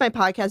started with my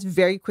podcast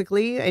very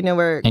quickly. I know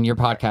and your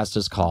podcast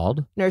is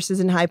called Nurses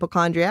and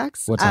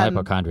Hypochondriacs. What's a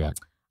hypochondriac?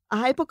 A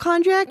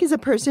hypochondriac is a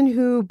person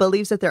who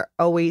believes that they're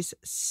always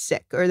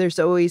sick or there's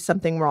always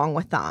something wrong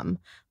with them.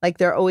 Like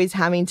they're always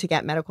having to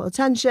get medical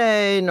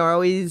attention or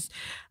always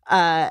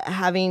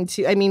having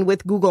to, I mean,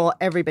 with Google,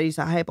 everybody's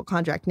a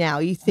hypochondriac now.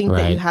 You think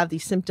that you have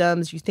these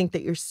symptoms, you think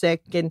that you're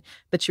sick,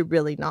 but you're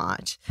really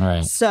not.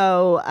 Right.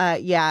 So,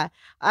 I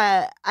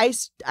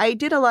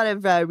did a lot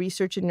of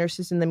research in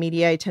nurses in the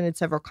media. I attended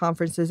several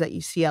conferences at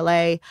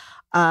UCLA.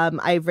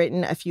 I've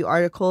written a few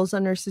articles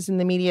on nurses in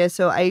the media.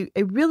 So I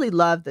really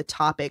love the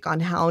topic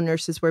on how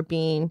nurses were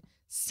being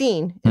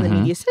seen in the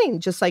media setting,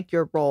 just like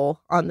your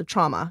role on the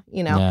trauma,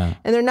 and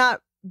they're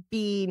not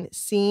being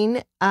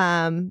seen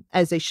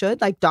as they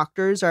should. Like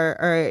doctors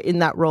are in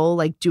that role,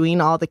 like doing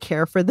all the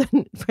care for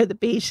the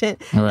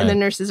patient, and the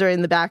nurses are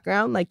in the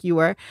background, like you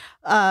were,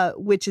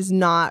 which is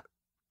not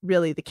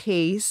really the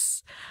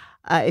case.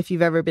 If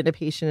you've ever been a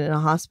patient in a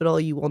hospital,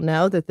 you will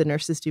know that the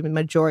nurses do the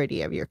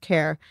majority of your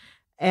care.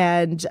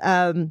 And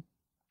I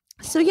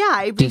researched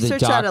that a lot. Do the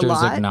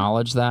doctors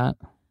acknowledge that?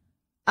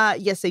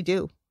 Yes, they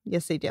do.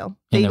 Yes, they do.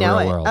 They know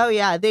it. World. Oh,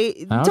 yeah.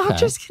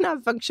 Doctors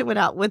cannot function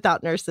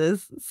without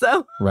nurses.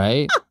 So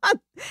right.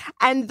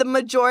 And the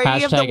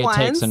majority of the ones,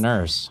 it takes a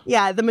nurse.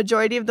 Yeah, the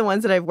majority of the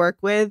ones that I've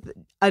worked with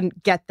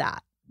get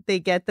that. They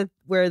get that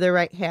we're their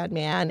right hand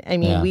man. I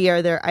mean, we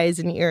are their eyes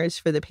and ears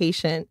for the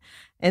patient.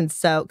 And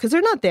so, because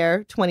they're not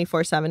there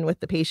 24/7 with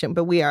the patient,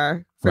 but we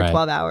are for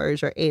 12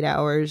 hours or 8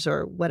 hours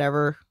or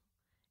whatever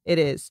it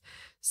is.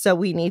 So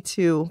we need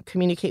to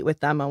communicate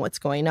with them on what's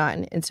going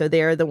on. And so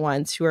they're the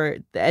ones who are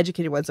the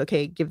educated ones.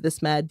 Okay, give this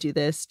med, do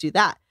this, do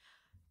that.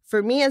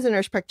 For me as a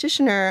nurse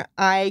practitioner,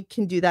 I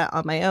can do that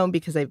on my own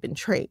because I've been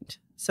trained.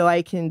 So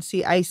I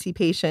see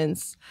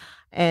patients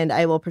and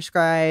I will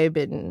prescribe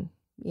and,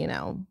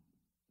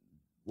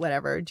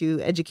 whatever,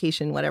 do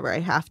education, whatever I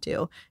have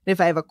to. And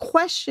if I have a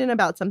question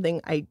about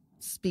something, I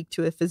speak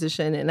to a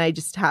physician and I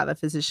just have a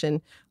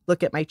physician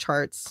look at my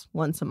charts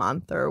once a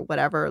month or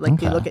whatever. Like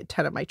they look at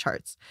 10 of my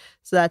charts.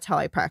 So that's how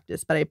I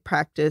practice. But I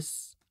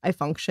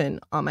function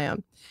on my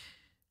own.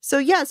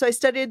 So so I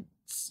started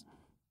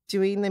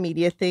doing the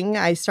media thing.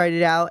 I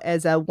started out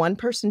as a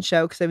one-person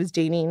show because I was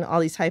dating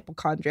all these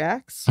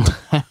hypochondriacs.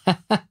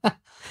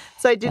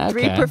 So I did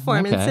 3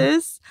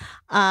 performances.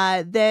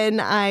 Then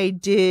I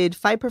did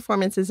 5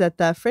 performances at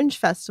the Fringe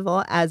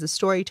Festival as a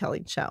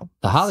storytelling show.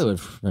 The Hollywood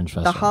Fringe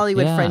Festival. The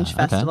Hollywood Fringe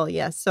Festival,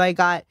 yes. So I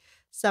got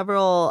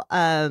several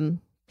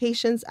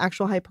patients,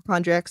 actual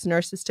hypochondriacs,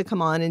 nurses to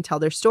come on and tell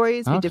their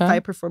stories. We did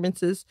 5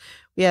 performances.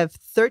 We have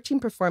 13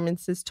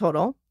 performances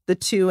total. The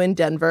 2 in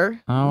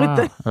Denver. Oh,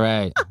 wow.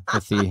 Right.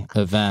 With the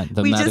event,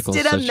 the medical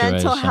situation. We just did a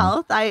mental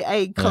health.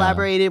 I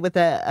collaborated with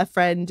a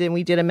friend and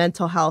we did a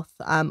mental health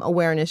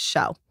awareness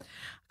show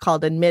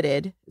called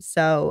Admitted.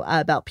 So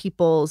about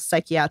people's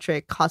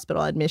psychiatric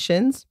hospital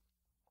admissions.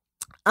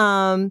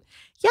 And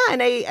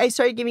I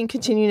started giving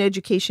continuing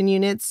education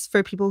units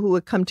for people who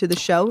would come to the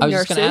show. I was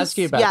just going to ask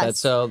you about that.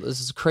 So this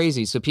is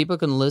crazy. So people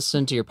can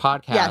listen to your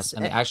podcast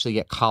and they actually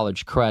get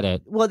college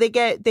credit. Well, they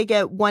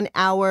get 1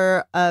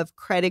 hour of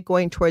credit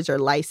going towards their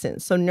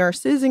license. So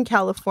nurses in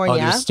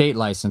California. Oh, your state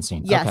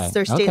licensing. Yes,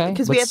 their state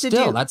because we have to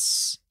do.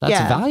 That's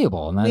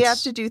valuable. And we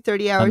have to do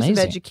 30 hours of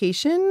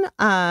education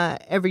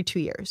every 2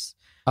 years.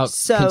 Oh,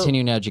 so,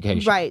 continuing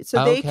education. Right.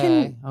 So they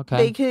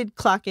could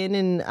clock in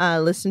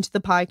and listen to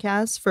the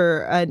podcast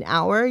for an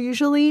hour,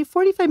 usually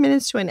 45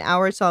 minutes to an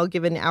hour. So I'll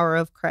give an hour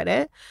of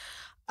credit.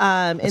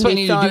 That's what I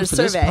need to do for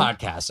this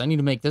podcast. I need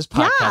to make this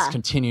podcast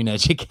continuing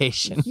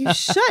education. You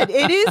should.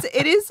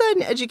 It is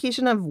an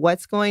education of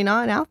what's going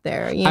on out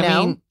there.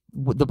 I mean,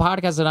 the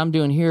podcast that I'm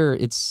doing here,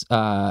 it's,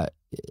 my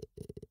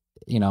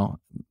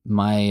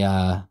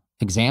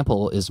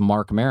example is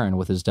Mark Maron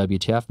with his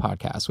WTF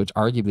podcast, which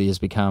arguably has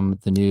become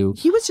the new.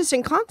 He was just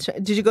in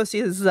concert. Did you go see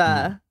his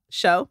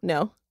show?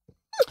 No.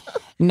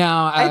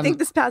 No. I think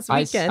this past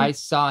weekend. I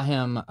saw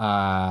him.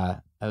 I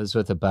was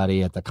with a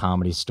buddy at the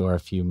Comedy Store a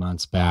few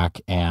months back,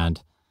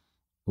 and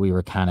we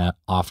were kind of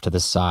off to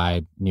the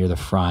side near the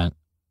front,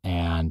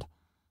 and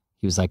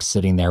he was like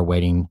sitting there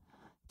waiting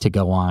to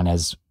go on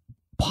as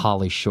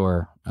Pauly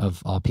Shore,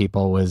 of all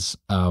people, was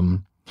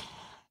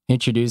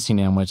introducing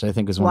him, which I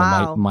think was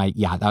one of my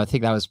I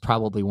think that was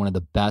probably one of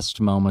the best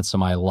moments of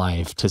my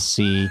life, to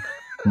see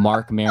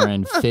Mark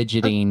Maron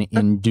fidgeting,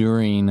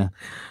 enduring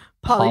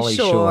Pauly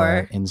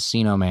Shore,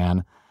 Encino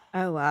Man.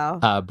 Oh,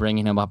 wow.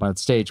 Bringing him up on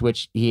stage,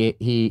 which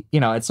he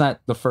it's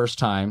not the first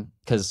time,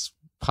 because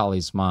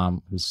Pauly's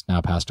mom, who's now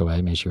passed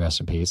away, may she rest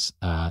in peace,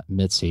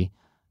 Mitzi,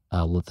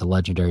 the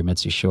legendary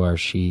Mitzi Shore,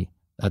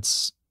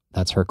 that's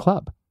her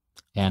club.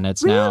 And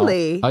it's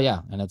really? Now, oh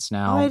yeah, and it's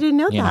now. Oh, I didn't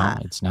know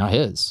that. It's now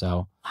his.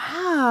 So.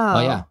 Wow. Oh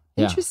yeah.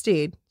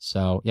 Interesting.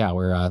 So yeah,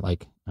 we're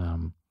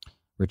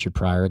Richard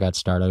Pryor got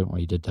started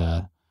when he did,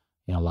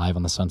 Live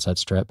on the Sunset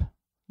Strip.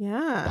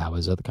 Yeah. That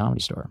was at the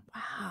Comedy Store.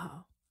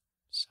 Wow.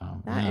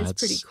 So that is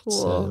pretty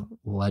cool.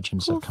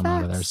 Legends Cool have come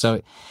out of there. facts.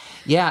 So,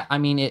 yeah, I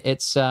mean,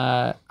 it's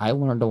I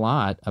learned a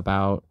lot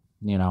about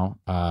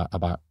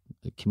about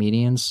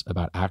comedians,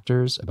 about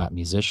actors, about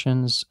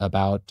musicians,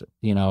 about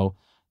the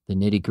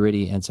nitty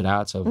gritty ins and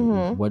outs of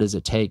what does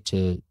it take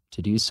to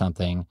do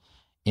something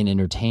in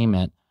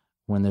entertainment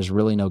when there's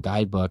really no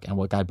guidebook, and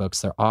what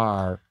guidebooks there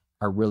are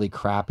really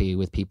crappy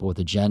with people with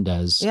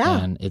agendas,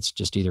 and it's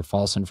just either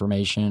false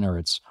information or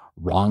it's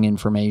wrong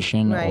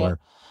information, or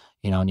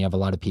and you have a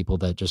lot of people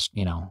that just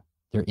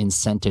they're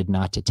incented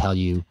not to tell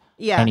you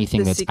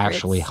anything that's secrets.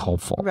 actually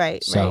helpful.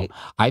 Right. So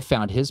I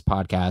found his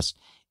podcast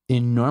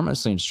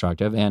enormously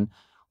instructive, and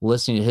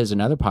listening to his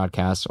and other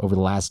podcasts over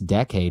the last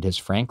decade has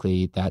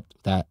frankly that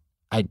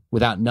I,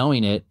 without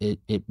knowing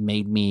it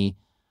made me,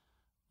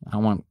 I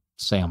won't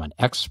say I'm an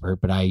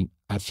expert, but I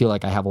feel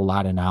like I have a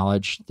lot of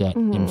knowledge that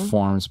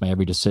informs my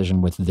every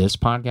decision with this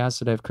podcast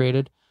that I've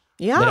created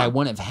that I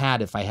wouldn't have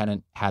had if I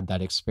hadn't had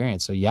that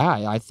experience. So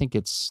I think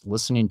it's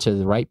listening to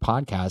the right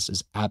podcast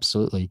is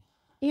absolutely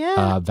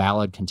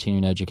valid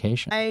continuing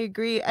education. I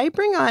agree. I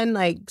bring on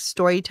like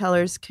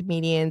storytellers,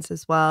 comedians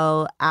as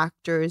well,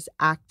 actors,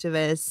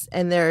 activists,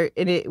 and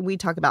we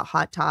talk about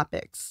hot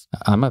topics.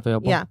 I'm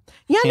available. Yeah.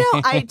 No,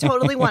 I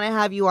totally want to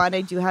have you on. I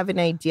do have an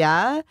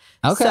idea.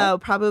 Okay. So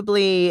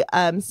probably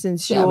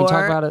since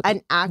you're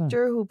an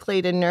actor who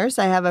played a nurse,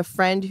 I have a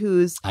friend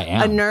who's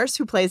a nurse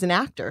who plays an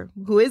actor,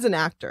 who is an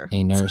actor.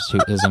 A nurse who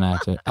is an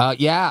actor.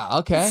 Yeah.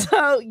 Okay.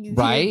 So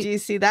do you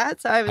see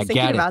that? So I was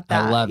thinking about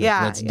that. I love it.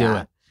 Let's do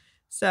it.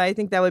 So I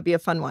think that would be a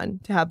fun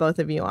one to have both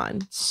of you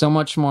on. So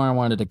much more I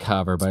wanted to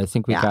cover, but I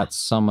think we got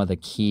some of the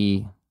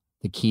key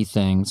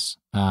things.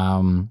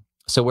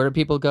 So where do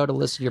people go to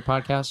listen to your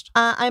podcast?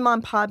 I'm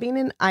on Podbean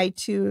and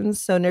iTunes.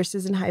 So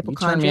Nurses and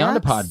Hypochondriacs. You turned me on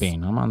to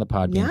Podbean. I'm on the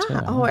Podbean too.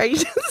 Oh, are you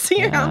just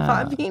you're on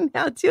Podbean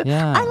now too?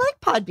 Yeah. I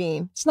like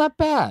Podbean. It's not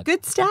bad.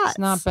 Good stats. It's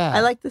not bad. I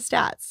like the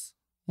stats.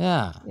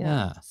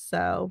 Yeah.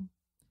 So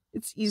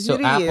it's easy to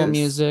use. So Apple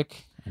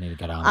Music. I need to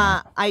get on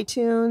that.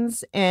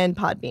 iTunes and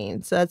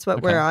Podbean. So that's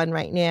what we're on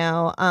right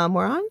now.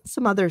 We're on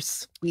some other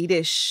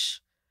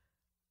Swedish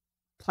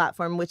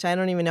platform, which I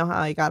don't even know how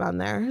I got on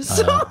there.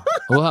 So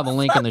we'll have a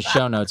link in the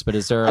show notes, but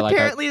is there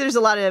apparently there's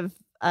a lot of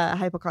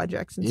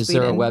hypochondriacs in Sweden. Is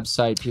there a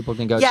website people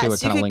can go to?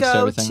 Yes, you can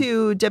go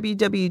to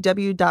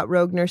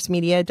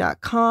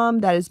www.roguenursemedia.com.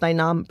 That is my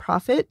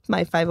nonprofit,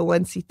 my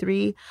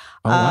 501c3.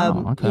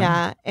 Okay.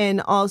 Yeah, and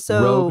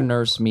also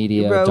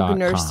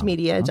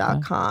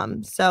roguenursemedia.com.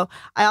 Okay. So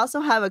I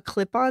also have a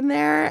clip on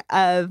there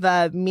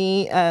of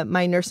me,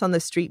 my Nurse on the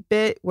Street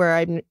bit, where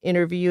I'm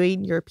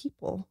interviewing your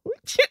people.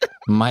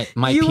 My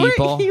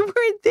people? You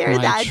weren't there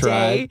that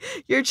tribe.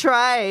 day. Your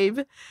tribe.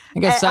 I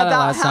think I saw that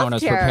last time when I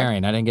was healthcare.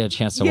 preparing. I didn't get a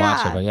chance to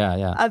watch it, but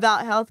yeah.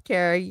 About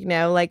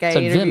healthcare, like it's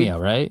I interviewed.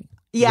 Vimeo, right?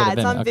 Yeah,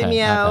 it's on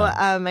Vimeo. Okay.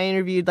 I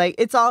interviewed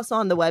it's also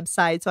on the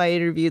website. So I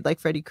interviewed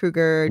Freddy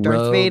Krueger,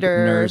 Darth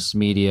Vader.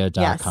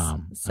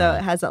 RogueNurseMedia.com. Yes. So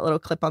it has that little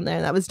clip on there.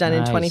 And that was done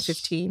in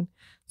 2015.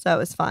 So it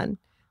was fun.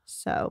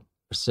 So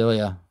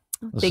Ersilia,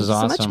 thank you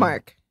so much,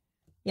 Mark.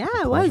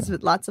 Yeah, it was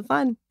lots of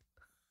fun.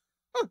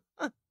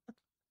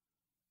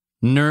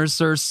 Nurse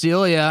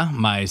Ersilia,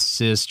 my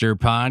sister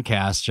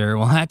podcaster.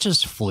 Well, that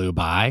just flew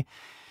by.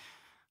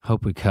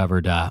 Hope we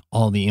covered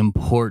all the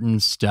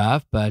important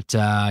stuff, but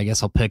I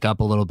guess I'll pick up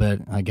a little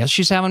bit. I guess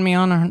she's having me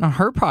on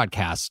her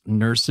podcast,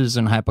 Nurses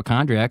and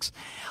Hypochondriacs.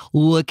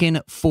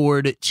 Looking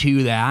forward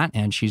to that,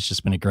 and she's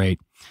just been a great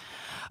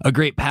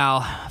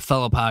pal,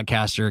 fellow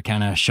podcaster,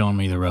 kind of showing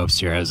me the ropes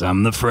here as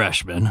I'm the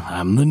freshman,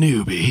 I'm the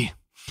newbie.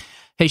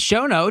 Hey,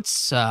 show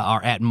notes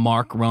are at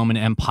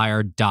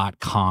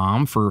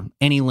markromanempire.com for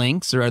any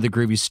links or other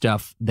groovy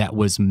stuff that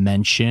was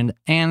mentioned.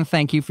 And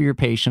thank you for your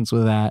patience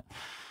with that.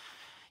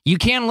 You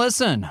can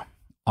listen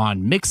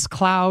on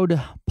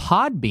Mixcloud,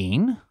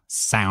 Podbean,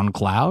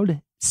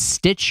 SoundCloud,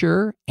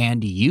 Stitcher,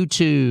 and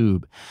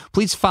YouTube.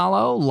 Please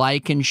follow,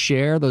 like, and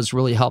share. Those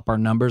really help our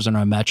numbers and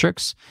our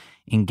metrics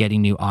in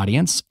getting new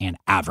audience and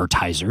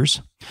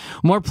advertisers.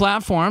 More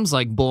platforms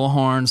like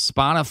Bullhorn,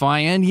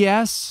 Spotify, and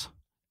yes,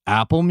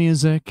 Apple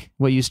Music,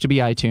 what used to be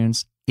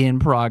iTunes, in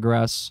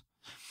progress.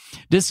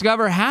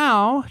 Discover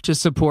how to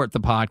support the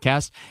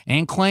podcast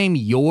and claim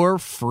your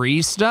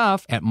free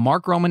stuff at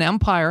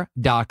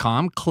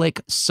markromanempire.com.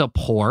 Click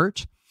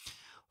support.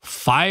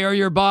 Fire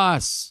your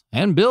boss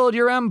and build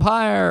your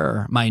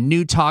empire. My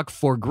new talk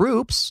for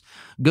groups.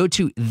 Go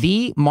to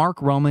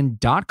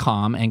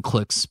themarkroman.com and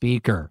click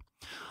speaker.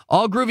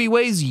 All groovy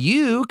ways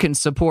you can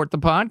support the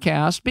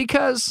podcast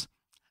because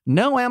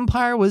no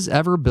empire was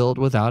ever built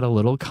without a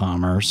little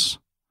commerce.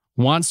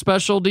 Want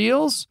special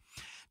deals?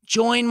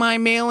 Join my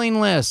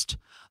mailing list,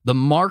 the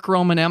Mark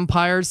Roman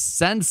Empire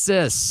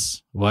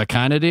Census. What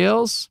kind of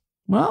deals?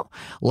 Well,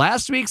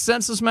 last week's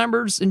census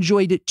members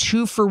enjoyed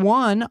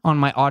 2-for-1 on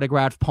my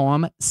autographed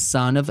poem,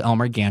 Son of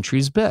Elmer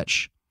Gantry's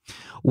Bitch.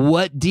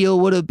 What deal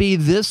would it be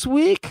this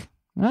week?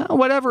 Well,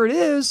 whatever it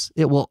is,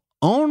 it will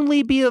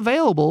only be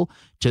available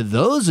to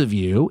those of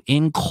you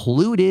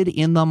included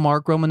in the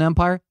Mark Roman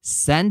Empire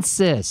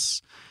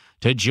census.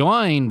 To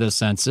join the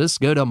census,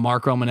 go to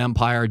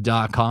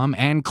markromanempire.com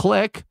and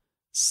click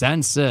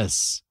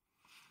Census.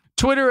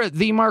 Twitter at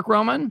The Mark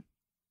Roman.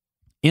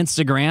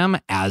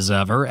 Instagram, as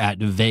ever, at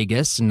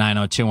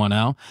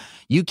Vegas90210.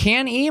 You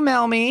can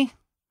email me.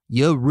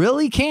 You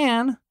really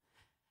can.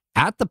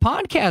 At the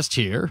podcast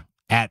here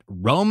at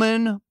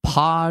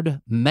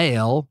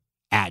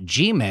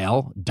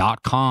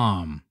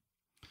romanpodmail@gmail.com.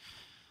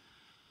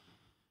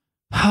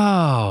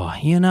 Oh,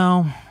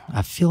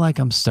 I feel like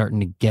I'm starting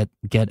to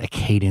get a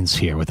cadence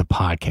here with the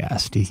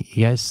podcast.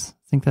 You guys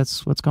think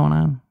that's what's going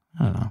on?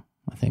 I don't know.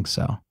 I think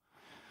so. I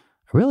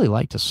really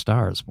liked A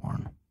Star Is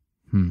Born.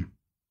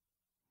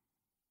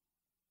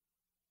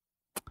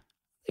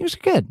 Things are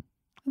good.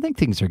 I think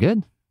things are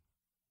good.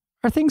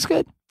 Are things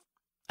good?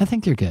 I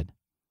think they're good.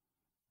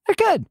 They're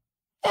good.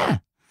 Yeah.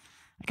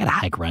 I got to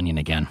hike Runyon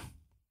again.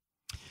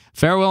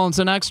 Farewell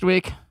until next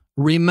week.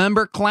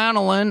 Remember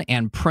Clownolin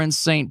and Prince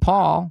St.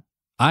 Paul.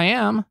 I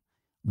am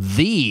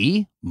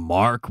the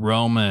Mark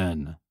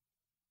Roman.